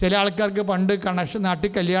 ചില ആൾക്കാർക്ക് പണ്ട്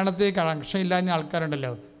നാട്ടിൽ കല്യാണത്തിൽ കണക്ഷൻ ഇല്ലാഞ്ഞ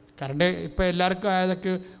ആൾക്കാരുണ്ടല്ലോ. കറണ്ട് ഇപ്പോൾ എല്ലാവർക്കും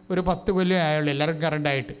ആയതൊക്കെ ഒരു 10 കൊല്ലം ആയുള്ളൂ എല്ലാവർക്കും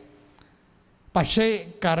കറണ്ടായിട്ട്. പക്ഷേ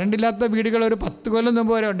കറണ്ടില്ലാത്ത വീടുകൾ ഒരു 10 കൊല്ലം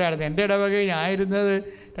മുമ്പ് വരെ ഉണ്ടായിരുന്നു. എൻ്റെ ഇടവകയിൽ ഞാൻ ഇരുന്നത്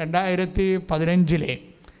 2015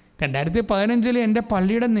 2015 എൻ്റെ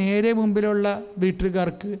പള്ളിയുടെ നേരെ മുമ്പിലുള്ള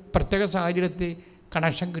വീട്ടുകാർക്ക് പ്രത്യേക സാഹചര്യത്തിൽ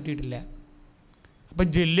കണക്ഷൻ കിട്ടിയിട്ടില്ല. അപ്പം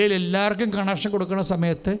ജില്ലയിൽ എല്ലാവർക്കും കണക്ഷൻ കൊടുക്കുന്ന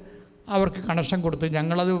സമയത്ത് അവർക്ക് കണക്ഷൻ കൊടുത്ത്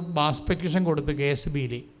ഞങ്ങളത് മാസ് പെറ്റീഷൻ കൊടുത്ത്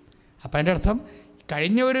KSBയിൽ. അപ്പം അതിൻ്റെ അർത്ഥം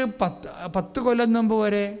കഴിഞ്ഞ ഒരു 10 കൊല്ലം മുമ്പ്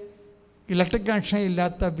വരെ ഇലക്ട്രിക് കണക്ഷൻ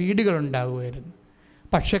ഇല്ലാത്ത വീടുകളുണ്ടാകുമായിരുന്നു.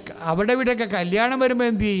 പക്ഷെ അവിടെ ഇവിടെയൊക്കെ കല്യാണം വരുമ്പോൾ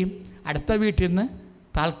എന്തു ചെയ്യും? അടുത്ത വീട്ടിൽ നിന്ന്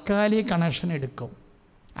താൽക്കാലിക കണക്ഷൻ എടുക്കും.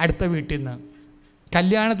 അടുത്ത വീട്ടിൽ നിന്ന്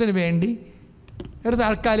കല്യാണത്തിന് വേണ്ടി ഒരു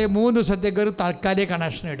താൽക്കാലിക 3 ദിവസത്തേക്ക് ഒരു താൽക്കാലിക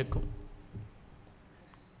കണക്ഷൻ എടുക്കും.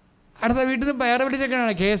 അടുത്ത വീട്ടിൽ നിന്ന് വേറെ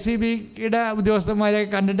വിളിച്ചൊക്കെയാണ് KSBയുടെ ഉദ്യോഗസ്ഥന്മാരെ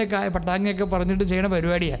കണ്ടിട്ട് പട്ടാങ്ങയൊക്കെ പറഞ്ഞിട്ട് ചെയ്യുന്ന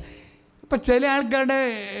പരിപാടിയാണ്. ഇപ്പം ചില ആൾക്കാരുടെ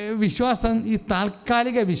വിശ്വാസം ഈ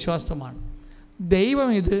താൽക്കാലിക വിശ്വാസമാണ്. ദൈവം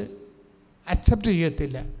ഇത് അക്സെപ്റ്റ്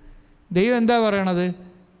ചെയ്യത്തില്ല. ദൈവം എന്താ പറയണത്?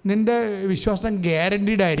 നിൻ്റെ വിശ്വാസം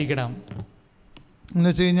ഗ്യാരൻറ്റീഡ് ആയിരിക്കണം എന്ന്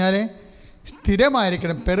വെച്ച് കഴിഞ്ഞാൽ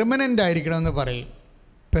സ്ഥിരമായിരിക്കണം, പെർമനൻ്റ് ആയിരിക്കണം എന്ന് പറയും.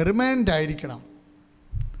 പെർമനൻ്റ് ആയിരിക്കണം.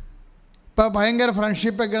 ഇപ്പോൾ ഭയങ്കര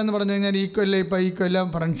ഫ്രണ്ട്ഷിപ്പൊക്കെ എന്ന് പറഞ്ഞു കഴിഞ്ഞാൽ ഈ കൊല്ലം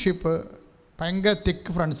ഫ്രണ്ട്ഷിപ്പ് ഭയങ്കര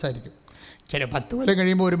തിക്ക് ഫ്രണ്ട്സ് ആയിരിക്കും. ചില 10 കൊല്ലം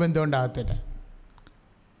കഴിയുമ്പോൾ ഒരു ബന്ധം ഉണ്ടാകത്തില്ല.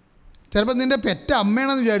 ചിലപ്പോൾ നിൻ്റെ പെറ്റ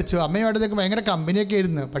അമ്മയാണെന്ന് വിചാരിച്ചു, അമ്മയുമായിട്ടൊക്കെ ഭയങ്കര കമ്പനിയൊക്കെ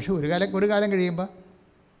ആയിരുന്നു. പക്ഷേ ഒരു കാലം കഴിയുമ്പോൾ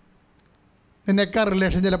നിന്നൊക്കെ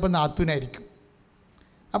റിലേഷൻ ചിലപ്പോൾ നാത്തൂനായിരിക്കും.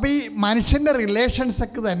 അപ്പോൾ ഈ മനുഷ്യൻ്റെ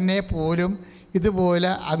റിലേഷൻസൊക്കെ തന്നെ പോലും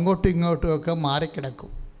ഇതുപോലെ അങ്ങോട്ടും ഇങ്ങോട്ടുമൊക്കെ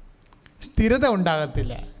മാറിക്കിടക്കും, സ്ഥിരത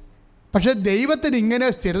ഉണ്ടാകത്തില്ല. പക്ഷേ ദൈവത്തിന് ഇങ്ങനെ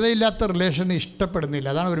സ്ഥിരതയില്ലാത്ത റിലേഷൻ ഇഷ്ടപ്പെടുന്നില്ല.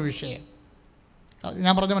 അതാണ് ഒരു വിഷയം.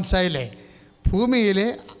 ഞാൻ പറഞ്ഞ മനസ്സിലായില്ലേ? ഭൂമിയിൽ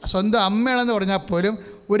സ്വന്തം അമ്മയാണെന്ന് പറഞ്ഞാൽ പോലും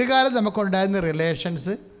ഒരു കാലം നമുക്കുണ്ടായിരുന്ന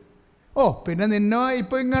റിലേഷൻസ്, പിന്നെ നിന്നോ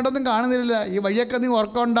ഇപ്പോൾ ഇങ്ങോട്ടൊന്നും കാണുന്നില്ല, ഈ വഴിയൊക്കെ നീ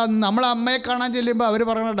ഓർക്കൊണ്ടാന്ന് നമ്മൾ അമ്മയെ കാണാൻ ചെല്ലുമ്പോൾ അവർ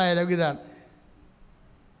പറയുന്ന ഡയലോഗ് ഇതാണ്: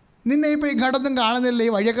 നിന്നെ ഇപ്പോൾ ഇങ്ങോട്ടൊന്നും കാണുന്നില്ല, ഈ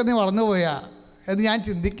വഴിയൊക്കെ നീ മറന്നു പോയാ എന്ന് ഞാൻ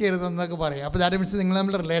ചിന്തിക്കരുതെന്നൊക്കെ പറയും. അപ്പോൾ ദാറ്റ് മീൻസ് നിങ്ങൾ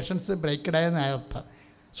നമ്മുടെ റിലേഷൻസ് ബ്രേക്കഡായെന്ന് അർത്ഥം.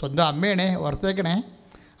 സ്വന്തം അമ്മയാണേ, ഓർത്തേക്കണേ.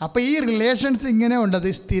 അപ്പോൾ ഈ റിലേഷൻസ് ഇങ്ങനെ ഉണ്ടത്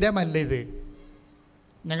സ്ഥിരമല്ല. ഇത്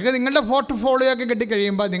നിങ്ങൾക്ക് നിങ്ങളുടെ പോർട്ട്ഫോളിയോ ഒക്കെ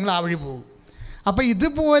കിട്ടിക്കഴിയുമ്പോൾ നിങ്ങൾ ആ വഴി പോകും. അപ്പോൾ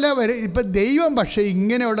ഇതുപോലെ ഇപ്പം ദൈവം പക്ഷേ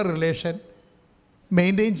ഇങ്ങനെയുള്ള റിലേഷൻ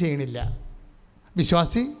മെയിൻറ്റെയിൻ ചെയ്യണില്ല.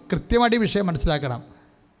 വിശ്വാസി കൃത്യമായിട്ട് ഈ വിഷയം മനസ്സിലാക്കണം.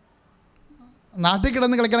 നാട്ടിൽ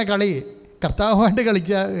കിടന്ന് കളിക്കണ കളി കർത്താവുമായിട്ട്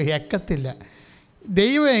കളിക്കുക ഏക്കത്തില്ല.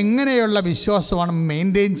 ദൈവം എങ്ങനെയുള്ള വിശ്വാസമാണ്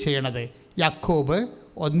മെയിൻറ്റെയിൻ ചെയ്യണത്? യാക്കോബ്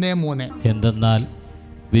 1:3. എന്തെന്നാൽ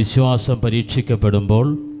വിശ്വാസം പരീക്ഷിക്കപ്പെടുമ്പോൾ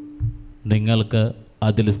നിങ്ങൾക്ക്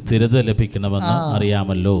അതിൽ സ്ഥിരത ലഭിക്കണമെന്ന്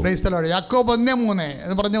അറിയാമല്ലോ. യാക്കോബ്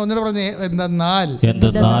 1:3 എന്ന് പറഞ്ഞ് എന്തെന്നാൽ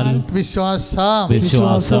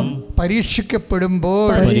വിശ്വാസം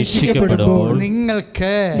പരീക്ഷിക്കപ്പെടുമ്പോൾ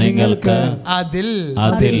നിങ്ങൾക്ക് അതിൽ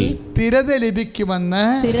സ്ഥിരത ലഭിക്കുമെന്ന്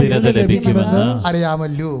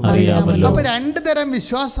അറിയാമല്ലോ. അപ്പൊ 2 തരം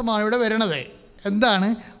വിശ്വാസമാണ് ഇവിടെ വരണത്. എന്താണ്?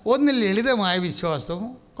 ഒന്ന് ലളിതമായ വിശ്വാസവും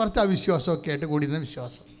കുറച്ച് അവിശ്വാസമൊക്കെ ആയിട്ട് കൂടുന്ന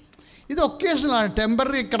വിശ്വാസം. ഇത് ഒക്കേഷണലാണ്,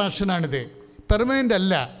 ടെമ്പററി കണക്ഷനാണിത്, പെർമനൻ്റ്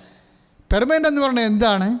അല്ല. പെർമനൻ്റ് എന്ന് പറഞ്ഞാൽ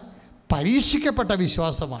എന്താണ്? പരീക്ഷിക്കപ്പെട്ട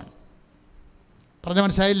വിശ്വാസമാണ്. പറഞ്ഞ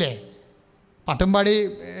മനസ്സിലായില്ലേ? പട്ടുംപാടി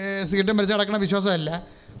സിഗരറ്റും വലിച്ച് നടക്കുന്ന വിശ്വാസമല്ല,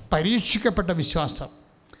 പരീക്ഷിക്കപ്പെട്ട വിശ്വാസം.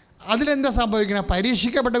 അതിലെന്താ സംഭവിക്കണം?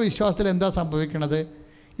 പരീക്ഷിക്കപ്പെട്ട വിശ്വാസത്തിൽ എന്താ സംഭവിക്കണത്?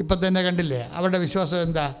 ഇപ്പം തന്നെ കണ്ടില്ലേ അവരുടെ വിശ്വാസം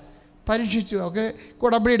എന്താ? പരീക്ഷിച്ചു, ഒക്കെ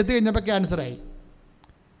കുടമ്പടി എടുത്തു കഴിഞ്ഞപ്പോൾ ക്യാൻസറായി.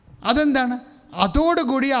 അതെന്താണ്?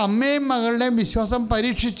 അതോടുകൂടി അമ്മയും മകളുടെയും വിശ്വാസം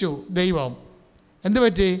പരീക്ഷിച്ചു ദൈവം. എന്ത്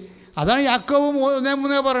പറ്റി? അതാണ് യാക്കോബ്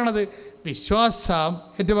 1:3 പറയണത്. വിശ്വാസം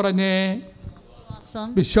ഏറ്റു പറഞ്ഞേ,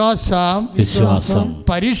 വിശ്വാസം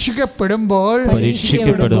പരീക്ഷിക്കപ്പെടുമ്പോൾ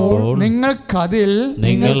നിങ്ങൾക്കതിൽ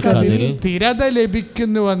സ്ഥിരത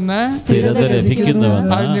ലഭിക്കുന്നുവെന്ന്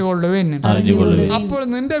അറിഞ്ഞുകൊള്ളുവിൻ. അപ്പോൾ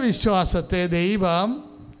നിന്റെ വിശ്വാസത്തെ ദൈവം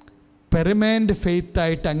പെർമനന്റ് ഫെയ്ത്ത്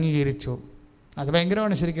ആയിട്ട് അംഗീകരിച്ചു. അത്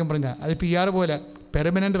ഭയങ്കരമാണ് ശരിക്കും പറഞ്ഞാൽ. അത് PR പോലെ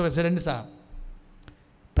പെർമനന്റ് റെസിഡൻസാണ്.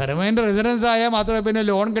 പെർമനന്റ് റെസിഡൻസ് ആയാൽ മാത്രമേ പിന്നെ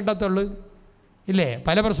ലോൺ കിട്ടത്തുള്ളൂ, ഇല്ലേ?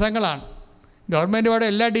 പല പ്രശ്നങ്ങളാണ്. ഗവൺമെൻറ് വാടക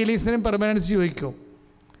എല്ലാ ഡീലീസിനും പെർമനൻസി ചോദിക്കും.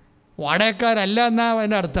 വാടകക്കാരല്ല എന്നാണ്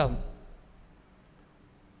അതിൻ്റെ അർത്ഥം.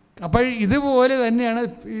 അപ്പോൾ ഇതുപോലെ തന്നെയാണ്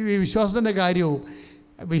ഈ വിശ്വാസത്തിൻ്റെ കാര്യവും.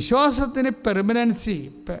 വിശ്വാസത്തിന് പെർമനൻസി,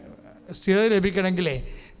 സ്ഥിരത ലഭിക്കണമെങ്കിലേ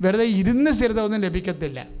വെറുതെ ഇരുന്ന് സ്ഥിരത ഒന്നും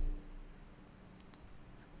ലഭിക്കത്തില്ല.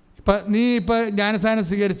 നീ ജ്ഞാനസ്നാനം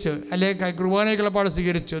സ്വീകരിച്ചു, അല്ലെങ്കിൽ കുർബാനയ്ക്കുള്ള പാട്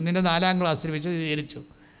സ്വീകരിച്ചു, നിൻ്റെ 4ാം ക്ലാസ്സിൽ വെച്ച് സ്വീകരിച്ചു.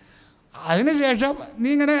 അതിനുശേഷം നീ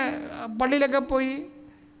ഇങ്ങനെ പള്ളിയിലൊക്കെ പോയി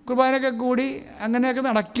കുർബാനയൊക്കെ കൂടി അങ്ങനെയൊക്കെ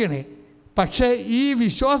നടക്കുകയാണ്. പക്ഷേ ഈ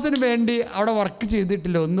വിശ്വാസത്തിന് വേണ്ടി അവിടെ വർക്ക്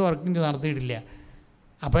ചെയ്തിട്ടില്ല, ഒന്നും വർക്കും നടത്തിയിട്ടില്ല.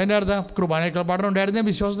 അപ്പോൾ അതിൻ്റെ അർത്ഥം കുർബാനയേക്കാൾ പഠനം ഉണ്ടായിരുന്ന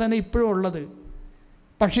വിശ്വാസം തന്നെ ഇപ്പോഴും ഉള്ളത്.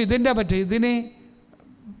 പക്ഷെ ഇതിന്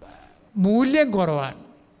മൂല്യം കുറവാണ്.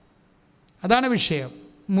 അതാണ് വിഷയം.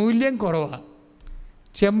 മൂല്യം കുറവാണ്.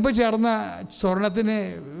 ചെമ്പ് ചേർന്ന സ്വർണത്തിന്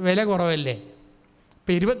വില കുറവല്ലേ?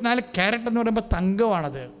 ഇപ്പോൾ 24 ക്യാരറ്റ് എന്ന് പറയുമ്പോൾ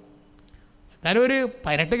തങ്കമാണത്. എന്നാലും ഒരു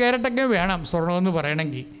 18 ക്യാരറ്റൊക്കെ വേണം സ്വർണമെന്ന്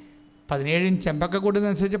പറയണമെങ്കിൽ. 17 ചെമ്പൊക്കെ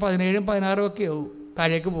കൂടുന്നതനുസരിച്ച് 17 16 ഒക്കെ ആവും,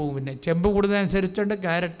 താഴേക്ക് പോകും. പിന്നെ ചെമ്പ് കൂടുന്നതനുസരിച്ചുകൊണ്ട്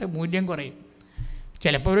ക്യാരറ്റ് മൂല്യം കുറയും,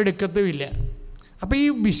 ചിലപ്പോൾ അവരെടുക്കത്തുമില്ല. അപ്പോൾ ഈ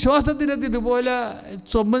വിശ്വാസത്തിനകത്ത് ഇതുപോലെ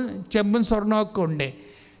ചെമ്പും സ്വർണ്ണമൊക്കെ ഉണ്ട്.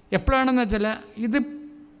 എപ്പോഴാണെന്ന് വെച്ചാൽ ഇത്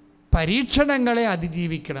പരീക്ഷണങ്ങളെ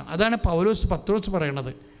അതിജീവിക്കണം. അതാണ് പത്രോസ്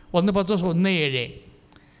പറയണത്. 1 പത്രോസ് 1:7.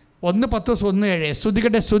 1 പത്രോസ് 1:7.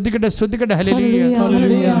 സ്തുതിക്കട്ടെ സ്തുതിക്കട്ടെ സ്തുതിക്കട്ടെ. ഹല്ലേലൂയ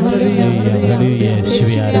ഹല്ലേലൂയ ഹല്ലേലൂയ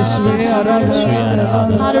യേശുവേ ആരാധന.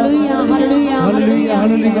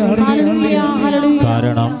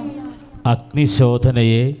 കാരണം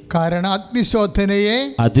അഗ്നിശോധനയെ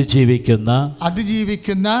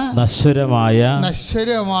അതിജീവിക്കുന്ന നശ്വരമായ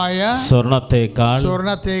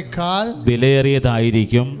സ്വർണത്തേക്കാൾ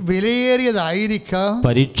വിലയേറിയതായിരിക്കും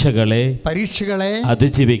പരീക്ഷകളെ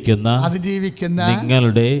അതിജീവിക്കുന്ന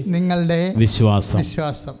നിങ്ങളുടെ വിശ്വാസം.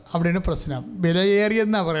 അവിടെയാണ് പ്രശ്നം.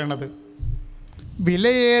 വിലയേറിയെന്നാണ് പറയണത്,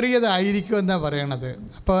 വിലയേറിയതായിരിക്കും എന്നാണ് പറയണത്.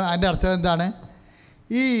 അപ്പോൾ അതിൻ്റെ അർത്ഥം എന്താണ്?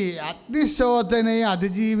 ഈ അഗ്നിശോധനയെ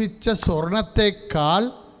അതിജീവിച്ച സ്വർണത്തേക്കാൾ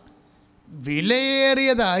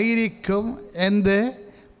വിലയേറിയതായിരിക്കും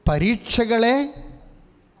പരീക്ഷകളെ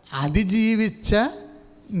അതിജീവിച്ച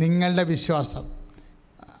നിങ്ങളുടെ വിശ്വാസം.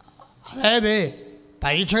 അതായത്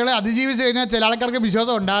പരീക്ഷകളെ അതിജീവിച്ച് കഴിഞ്ഞാൽ ചില ആൾക്കാർക്ക്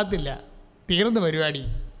വിശ്വാസം ഉണ്ടാകത്തില്ല, തീർന്ന പരിപാടി.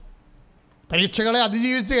 പരീക്ഷകളെ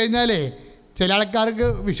അതിജീവിച്ച് കഴിഞ്ഞാൽ ചില ആൾക്കാർക്ക്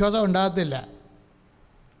വിശ്വാസം ഉണ്ടാകത്തില്ല.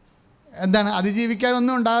 എന്താണ്?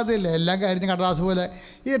 അതിജീവിക്കാനൊന്നും ഉണ്ടാകത്തില്ല. എല്ലാം കഴിഞ്ഞ കടലാസ് പോലെ.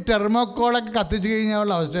 ഈ ടെർമോക്കോളൊക്കെ കത്തിച്ച്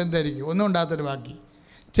കഴിഞ്ഞാലുള്ള അവസ്ഥ എന്തായിരിക്കും? ഒന്നും ഉണ്ടാകത്തില്ല ബാക്കി.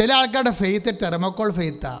 ചില ആൾക്കാരുടെ ഫെയ്ത്ത് ടെർമോക്കോൾ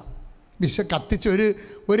ഫെയ്ത്താണ്. കത്തിച്ച്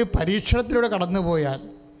ഒരു പരീക്ഷണത്തിലൂടെ കടന്നു പോയാൽ,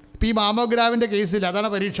 ഇപ്പോൾ ഈ മാമോഗ്രാഫിൻ്റെ കേസിൽ അതാണ്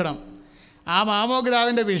പരീക്ഷണം. ആ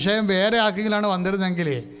മാമോഗ്രാഫിൻ്റെ വിഷയം വേറെ ആർക്കെങ്കിലാണ് വന്നിരുന്നെങ്കിൽ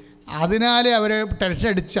അതിനാലേ അവർ ടെൻഷൻ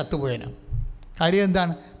അടിച്ച് ചത്തുപോയേനെ. കാര്യം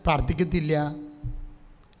എന്താണ്? പ്രാർത്ഥിക്കത്തില്ല.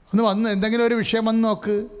 എന്തെങ്കിലും ഒരു വിഷയം വന്ന്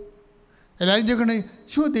നോക്ക്. എല്ലാവരും ചോദിക്കണേ,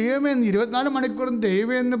 ദൈവമേ 24 മണിക്കൂറും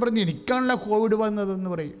ദൈവമെന്ന് പറഞ്ഞ് എനിക്കാണല്ലോ കോവിഡ് വന്നതെന്ന്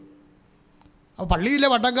പറയും. അപ്പോൾ പള്ളിയിലെ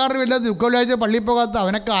വട്ടക്കാരനും ഇല്ല, ദുഃഖവെള്ളിയാഴ്ച പള്ളിയിൽ പോകാത്ത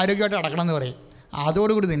അവനൊക്കെ ആരോഗ്യമായിട്ട് അടക്കണമെന്ന് പറയും.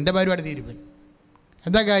 അതോടുകൂടി നിൻ്റെ പരിപാടി തീരുവൻ.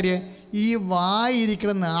 എന്താ കാര്യം? ഈ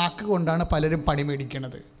വായിരിക്കുന്ന നാക്ക് കൊണ്ടാണ് പലരും പണി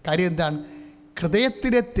മേടിക്കുന്നത്. കാര്യം എന്താണ്?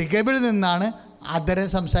 ഹൃദയത്തിലെ തികവിൽ നിന്നാണ് ആദരം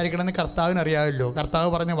സംസാരിക്കണമെന്ന് കർത്താവിന് അറിയാമല്ലോ. കർത്താവ്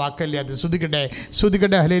പറഞ്ഞ വാക്കല്ലേ അത്? സ്തുതിക്കട്ടെ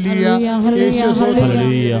സ്തുതിക്കട്ടെ. ഹല്ലേലൂയ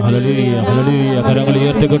ഹല്ലേലൂയ ഹല്ലേലൂയ ഹല്ലേലൂയ. കരങ്ങൾ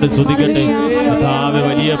ഉയർത്തിക്കൊണ്ട് സ്തുതിക്കട്ടെ. കർത്താവ്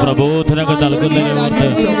വലിയ പ്രബോധനങ്ങൾ നൽകുന്നതിനോർത്ത്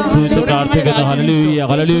സ്തുതിച്ച് പ്രാർത്ഥിക്കുന്നു. ഹല്ലേലൂയ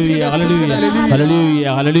ഹല്ലേലൂയ ഹല്ലേലൂയ ഹല്ലേലൂയ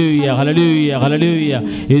ഹല്ലേലൂയ ഹല്ലേലൂയ ഹല്ലേലൂയ.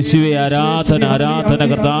 യേശുവേ ആരാധന ആരാധന.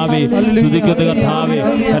 കർത്താവേ സ്തുതിക്കുന്നു. കർത്താവേ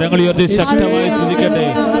കരങ്ങൾ ഉയർത്തി ശക്തമായി സ്തുതിക്കട്ടെ.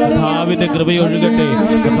 കർത്താവിന്റെ കൃപയൊഴുകട്ടെ.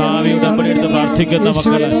 കർത്താവേ ഉടമ്പടിയെടുത്ത് പ്രാർത്ഥിക്കുന്ന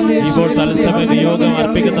മക്കൾ ഇപ്പോൾ തത്സമയം നിയോഗം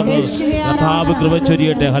അർപ്പിക്കുന്നപ്പോൾ കർത്താവ് കൃപ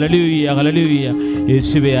ചൊരിയട്ടെ. ഹല്ലേലൂയ ഹല്ലേലൂയ.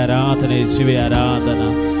 യേശുവേ ആരാധന യേശുവേ ആരാധന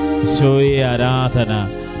യേശുവേ ആരാധന.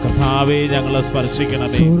 കർത്താവേ ഞങ്ങളെ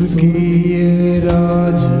സ്പർശിക്കണമേ.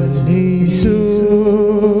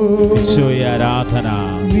 യേശുവേ ആരാധന.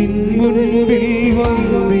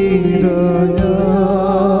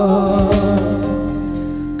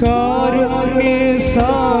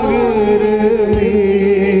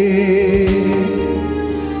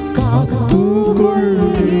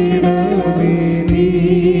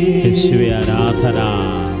 യേശുവേ ആരാധന.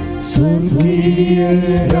 സ്വർഗീയ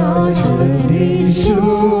രാജനീശോ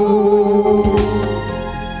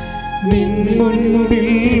നിൻ മുൻപിൽ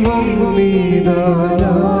വന്നിതാ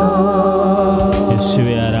ഞാൻ.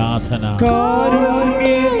 യേശുവേ ആരാധന.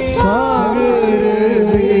 കാരുണ്യ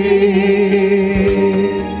സാഗരമേ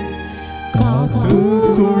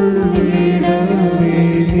കാത്തുകൊള്ളണമേ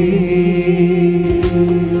നീ.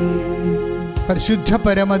 പരിശുദ്ധ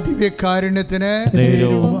പരമ ദിവ്യകാരുണ്യത്തിന്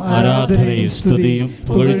ആരാധനയും സ്തുതിയും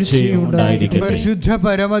പുകഴ്ചയും ഉണ്ടായിരിക്കട്ടെ. പരിശുദ്ധ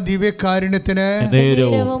പരമ ദിവ്യകാരുണ്യത്തിന്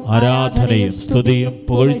ആരാധനയും സ്തുതിയും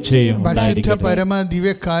പുകഴ്ചയും പരിശുദ്ധ പരമ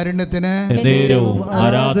ദിവ്യകാരുണ്യത്തിന്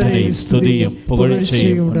ആരാധനയും സ്തുതിയും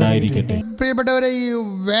പുകഴ്ചയും ഉണ്ടായിരിക്കട്ടെ. പ്രിയപ്പെട്ടവരെ, ഈ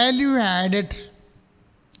വാല്യൂ ആഡഡ്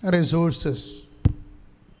റിസോഴ്സസ്,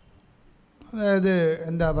 അതായത്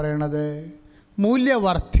എന്താ പറയണത്,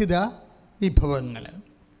 മൂല്യവർദ്ധിത വിഭവങ്ങൾ.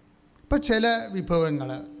 ഇപ്പോൾ ചില വിഭവങ്ങൾ,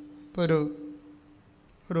 ഇപ്പോൾ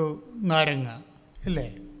ഒരു നാരങ്ങ അല്ലേ,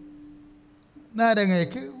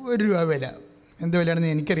 നാരങ്ങയ്ക്ക് 1 രൂപ വില. എന്ത് വിലയാണെന്ന്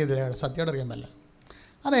എനിക്കറിയത്തില്ല, സത്യമായിട്ട് അറിയാൻ പറ്റില്ല.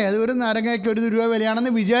 അതായത് ഒരു നാരങ്ങയ്ക്ക് 1 രൂപ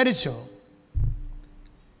വിലയാണെന്ന് വിചാരിച്ചോ,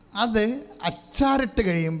 അത് അച്ചാറിട്ട്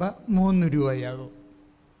കഴിയുമ്പോൾ 3 രൂപയാകും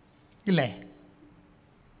ഇല്ലേ?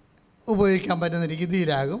 ഉപയോഗിക്കാൻ പറ്റുന്ന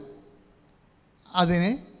രീതിയിലാകും.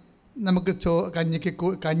 അതിന് നമുക്ക്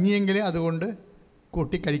കഞ്ഞിയെങ്കിൽ അതുകൊണ്ട്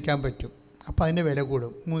കൂട്ടി കഴിക്കാൻ പറ്റും. അപ്പോൾ അതിൻ്റെ വില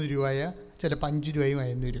കൂടും. 3 രൂപയ ചിലപ്പോൾ 5 രൂപയും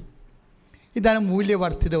ആയെന്ന് വരും. ഇതാണ്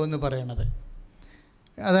മൂല്യവർദ്ധിതം എന്ന് പറയണത്.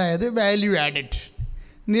 അതായത് വാല്യൂ ആഡഡ്.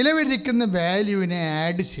 നിലവിലിരിക്കുന്ന വാല്യൂവിനെ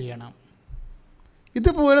ആഡ് ചെയ്യണം.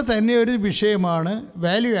 ഇതുപോലെ തന്നെ ഒരു വിഷയമാണ്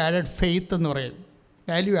വാല്യൂ ആഡഡ് ഫെയ്ത്ത് എന്ന് പറയും.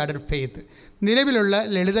 വാല്യൂ ആഡഡ് ഫെയ്ത്ത്, നിലവിലുള്ള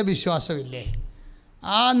ലളിത വിശ്വാസമില്ലേ,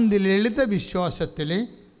 ആ ലളിത വിശ്വാസത്തിൽ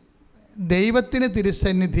ദൈവത്തിന്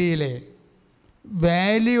തിരുസന്നിധിയിലെ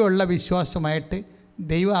വാല്യൂ ഉള്ള വിശ്വാസമായിട്ട്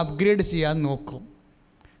ദൈവം അപ്ഗ്രേഡ് ചെയ്യാൻ നോക്കും.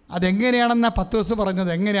 അതെങ്ങനെയാണെന്നാ 10 ദിവസം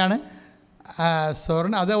പറഞ്ഞത്. എങ്ങനെയാണ്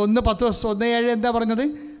സ്വർണ്ണ അത് 1:10:1:7 എന്താ പറഞ്ഞത്?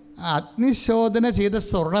 അഗ്നിശോധന ചെയ്ത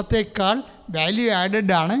സ്വർണത്തേക്കാൾ വാല്യൂ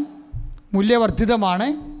ആഡഡ് ആണ്, മൂല്യവർദ്ധിതമാണ്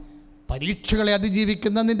പരീക്ഷകളെ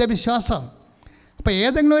അതിജീവിക്കുന്ന നിൻ്റെ വിശ്വാസം. അപ്പോൾ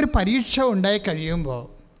ഏതെങ്കിലും ഒരു പരീക്ഷ ഉണ്ടായി കഴിയുമ്പോൾ,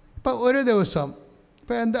 ഇപ്പോൾ ഒരു ദിവസം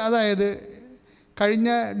ഇപ്പോൾ അതായത് കഴിഞ്ഞ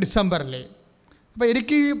ഡിസംബറിൽ അപ്പോൾ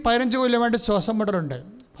എനിക്ക് 15 കൊല്ലമായിട്ട് ശ്വാസം മുട്ടലുണ്ട്.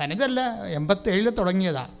 15 87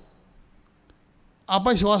 തുടങ്ങിയതാണ്.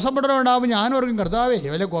 അപ്പോൾ ശ്വാസം മുട്ടൽ ഉണ്ടാകുമ്പോൾ ഞാൻ ഓർക്കും, കർത്താവേ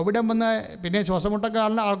വല്ല കോവിഡ് വന്ന പിന്നെ ശ്വാസം മുട്ടൊക്കെ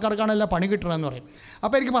ആൾക്കാർക്കാണല്ലോ പണി കിട്ടണമെന്ന് പറയും.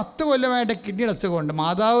 അപ്പോൾ എനിക്ക് 10 കൊല്ലമായിട്ട് കിഡ്നിയുടെ അസുഖമുണ്ട്.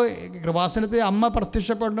 മാതാവ് കൃപാസനത്തിൽ അമ്മ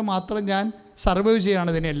പ്രത്യക്ഷപ്പെട്ട് മാത്രം ഞാൻ സർവൈവ് ചെയ്യുകയാണ്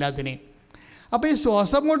ഇതിനെ എല്ലാത്തിനെയും. അപ്പോൾ ഈ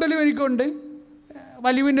ശ്വാസം മുട്ടലും എനിക്കുണ്ട്,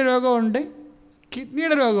 വലിവിൻ്റെ രോഗമുണ്ട്,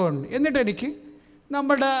 കിഡ്നിയുടെ രോഗമുണ്ട്. എന്നിട്ട് എനിക്ക്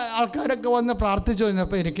നമ്മുടെ ആൾക്കാരൊക്കെ വന്ന് പ്രാർത്ഥിച്ചു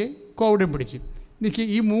വന്നപ്പോൾ എനിക്ക് കോവിഡും പിടിച്ചു. എനിക്ക്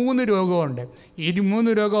ഈ 3 രോഗമുണ്ട്. ഈ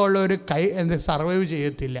 3 രോഗമുള്ളവർ സർവൈവ്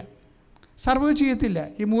ചെയ്യത്തില്ല.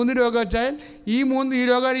 ഈ 3 രോഗം വെച്ചാൽ ഈ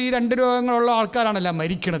 2 രോഗങ്ങളുള്ള ആൾക്കാരാണല്ലോ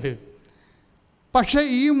മരിക്കണത്. പക്ഷേ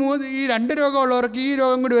ഈ 2 രോഗമുള്ളവർക്ക് ഈ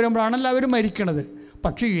രോഗം കൂടി വരുമ്പോഴാണല്ലോ അവർ മരിക്കണത്.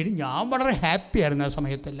 പക്ഷേ ഞാൻ വളരെ ഹാപ്പിയായിരുന്നു ആ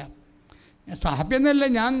സമയത്തെല്ലാം. ഹാപ്പി എന്നല്ല,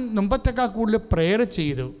 ഞാൻ മുമ്പത്തേക്കാൾ കൂടുതൽ പ്രെയർ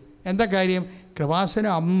ചെയ്തു. എന്താ കാര്യം? കൃപാസന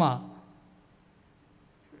അമ്മ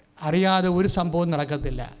അറിയാതെ ഒരു സംഭവം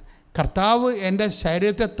നടക്കത്തില്ല. കർത്താവ് എൻ്റെ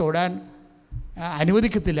ശരീരത്തെ തൊടാൻ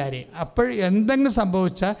അനുവദിക്കത്തില്ല ആരെയും. അപ്പോൾ എന്തെങ്കിലും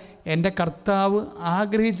സംഭവിച്ചാൽ എൻ്റെ കർത്താവ്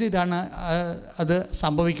ആഗ്രഹിച്ചിട്ടാണ് അത്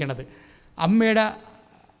സംഭവിക്കണത്. അമ്മയുടെ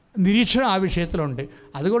നിരീക്ഷണം ആ വിഷയത്തിലുണ്ട്.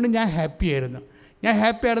 അതുകൊണ്ട് ഞാൻ ഹാപ്പിയായിരുന്നു.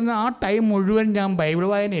 ആ ടൈം മുഴുവൻ ഞാൻ ബൈബിൾ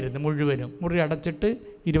വായനയായിരുന്നു. മുഴുവനും മുറി അടച്ചിട്ട്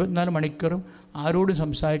 24 മണിക്കൂറും ആരോടും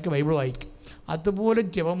സംസാരിക്കുക, ബൈബിൾ വായിക്കും. അതുപോലെ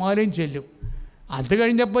ജപമാലയും ചെല്ലും. അത്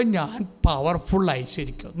കഴിഞ്ഞപ്പോൾ ഞാൻ പവർഫുള്ളായി,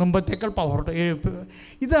 ശരിക്കും മുമ്പത്തേക്കാൾ പവർഫുൾ.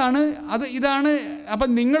 ഇതാണ്. അപ്പം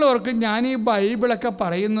നിങ്ങൾ ഓർക്കും ഞാൻ ഈ ബൈബിളൊക്കെ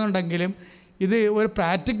പറയുന്നുണ്ടെങ്കിലും ഇത് ഒരു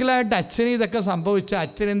പ്രാക്ടിക്കലായിട്ട് അച്ഛന് ഇതൊക്കെ സംഭവിച്ചാൽ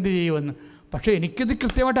അച്ഛൻ എന്ത് ചെയ്യുമെന്ന്. പക്ഷേ എനിക്കിത്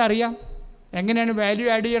കൃത്യമായിട്ട് അറിയാം. എങ്ങനെയാണ് വാല്യൂ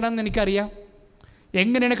ആഡ് ചെയ്യണമെന്ന് എനിക്കറിയാം.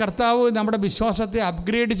 എങ്ങനെയാണ് കർത്താവ് നമ്മുടെ വിശ്വാസത്തെ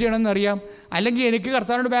അപ്ഗ്രേഡ് ചെയ്യണമെന്ന് അറിയാം. അല്ലെങ്കിൽ എനിക്ക്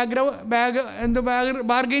കർത്താവിൻ്റെ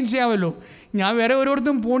ബാർഗെയിൻ ചെയ്യാമല്ലോ. ഞാൻ വേറെ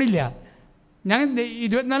ഓരോരുത്തരും പോണില്ല. ഞാൻ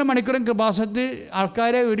 24 മണിക്കൂറും കൃപാസനത്തിൽ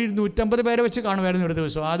ആൾക്കാരെ ഒരു 150 പേരെ വെച്ച് കാണുമായിരുന്നു ഒരു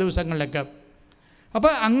ദിവസം, ആ ദിവസങ്ങളിലൊക്കെ.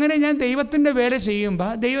 അപ്പോൾ അങ്ങനെ ഞാൻ ദൈവത്തിൻ്റെ വേല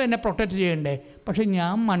ചെയ്യുമ്പോൾ ദൈവം എന്നെ പ്രൊട്ടക്റ്റ് ചെയ്യണ്ടേ. പക്ഷേ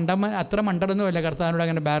ഞാൻ അത്ര മണ്ടനൊന്നുമല്ല കർത്താവിനോട്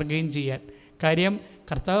അങ്ങനെ ബാർഗെയിൻ ചെയ്യാൻ. കാര്യം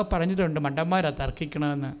കർത്താവ് പറഞ്ഞിട്ടുണ്ട് മണ്ടന്മാരാ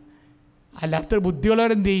തർക്കിക്കണമെന്ന്. അല്ലാത്തൊരു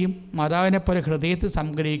ബുദ്ധിയുള്ളവരെന്ത് ചെയ്യും? മാതാവിനെ പോലെ ഹൃദയത്തിൽ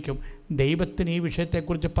സംഗ്രഹിക്കും. ദൈവത്തിന് ഈ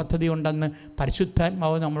വിഷയത്തെക്കുറിച്ച് പദ്ധതി ഉണ്ടെന്ന്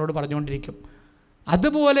പരിശുദ്ധാത്മാവ് നമ്മളോട് പറഞ്ഞുകൊണ്ടിരിക്കും.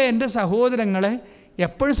 അതുപോലെ എൻ്റെ സഹോദരങ്ങളെ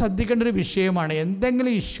എപ്പോഴും ശ്രദ്ധിക്കേണ്ട ഒരു വിഷയമാണ്.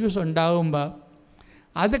 എന്തെങ്കിലും ഇഷ്യൂസ് ഉണ്ടാകുമ്പോൾ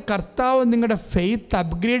അത് കർത്താവ് നിങ്ങളുടെ ഫെയ്ത്ത്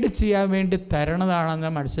അപ്ഗ്രേഡ് ചെയ്യാൻ വേണ്ടി തരണതാണെന്ന്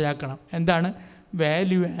മനസ്സിലാക്കണം. എന്താണ്?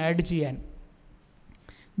 വാല്യൂ ആഡ്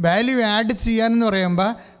ചെയ്യാൻ എന്ന് പറയുമ്പോൾ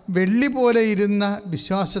വെള്ളി പോലെ ഇരുന്ന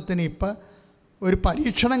വിശ്വാസത്തിന് ഇപ്പം ഒരു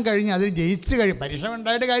പരീക്ഷണം കഴിഞ്ഞ് അതിൽ ജയിച്ച് പരീക്ഷണം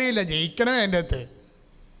ഉണ്ടായിട്ട് കാര്യമില്ല, ജയിക്കണമേ അതിൻ്റെ അകത്ത്.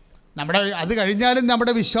 അത് കഴിഞ്ഞാലും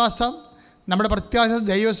നമ്മുടെ വിശ്വാസം, നമ്മുടെ പ്രത്യാശ,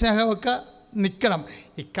 ദൈവസ്നേഹമൊക്കെ നിൽക്കണം.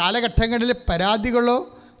 ഈ കാലഘട്ടങ്ങളിൽ പരാതികളോ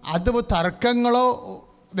തർക്കങ്ങളോ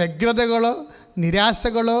വ്യഗ്രതകളോ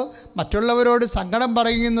നിരാശകളോ മറ്റുള്ളവരോട് സങ്കടം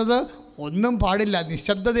പറയുന്നത് ഒന്നും പാടില്ല.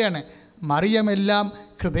 നിശബ്ദതയാണ്. മറിയമെല്ലാം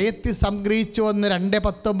ഹൃദയത്തിൽ സംഗ്രഹിച്ചു വന്ന്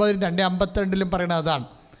 2:19 2:52 പറയുന്നത് അതാണ്.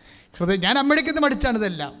 ഞാൻ അമ്മയ്ക്ക് പഠിച്ചാണ്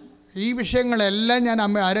ഇതെല്ലാം. ഈ വിഷയങ്ങളെല്ലാം ഞാൻ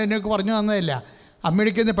ആരും എന്നൊക്കെ പറഞ്ഞു തന്നതല്ല,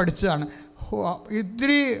 അമ്മയ്ക്ക് പഠിച്ചതാണ്.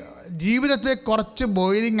 ഇത്തിരി ജീവിതത്തെ കുറച്ച്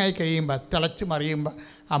ബോയിലിംഗ് ആയി കഴിയുമ്പോൾ, തിളച്ച് മറിയുമ്പോൾ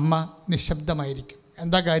അമ്മ നിശബ്ദമായിരിക്കും.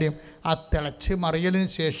 എന്താ കാര്യം? ആ തിളച്ച് മറിയലിന്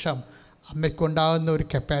ശേഷം അമ്മയ്ക്കുണ്ടാകുന്ന ഒരു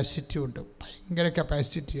കപ്പാസിറ്റി ഉണ്ട്, ഭയങ്കര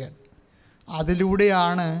കപ്പാസിറ്റിയാണ്.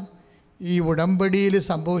 അതിലൂടെയാണ് ഈ ഉടമ്പടിയിൽ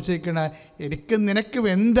സംഭവിച്ചിരിക്കുന്നത്. എനിക്ക് നിനക്ക്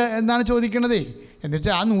എന്ത് എന്നാണ് ചോദിക്കണതേ.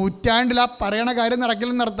 എന്നുവെച്ചാൽ ആ നൂറ്റാണ്ടിൽ ആ പറയണ കാര്യം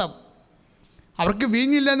നടക്കില്ലെന്നർത്ഥം. അവർക്ക്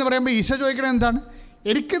വീഞ്ഞില്ല എന്ന് പറയുമ്പോൾ ഈശോ ചോദിക്കണത് എന്താണ്?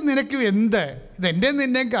 എനിക്ക് നിനക്ക് എന്ത്? ഇതെൻ്റെ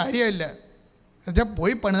നിൻ്റെയും കാര്യമില്ല. എന്നുവെച്ചാൽ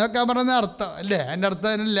പോയി പണിതൊക്കാൻ പറയുന്ന അർത്ഥം അല്ലേ? അതിൻ്റെ അർത്ഥം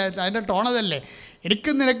അതിൻ്റെ ടോണതല്ലേ?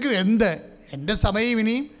 എനിക്ക് നിനക്ക് എന്ത്? എൻ്റെ സമയം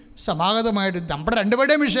ഇനിയും സമാഗതമായിട്ട് നമ്മുടെ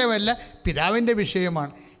രണ്ടുപേരുടെയും വിഷയമല്ല, പിതാവിൻ്റെ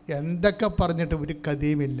വിഷയമാണ് എന്തൊക്കെ പറഞ്ഞിട്ട് ഒരു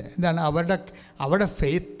കഥയുമില്ല. എന്താണ് അവരുടെ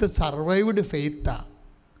ഫെയ്ത്ത് സർവൈവ്ഡ് ഫെയ്ത്താണ്.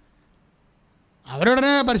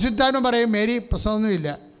 അവരുടനെ പരിശുദ്ധാത്മ പറയും മേരി പ്രശ്നമൊന്നുമില്ല,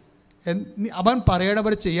 അവൻ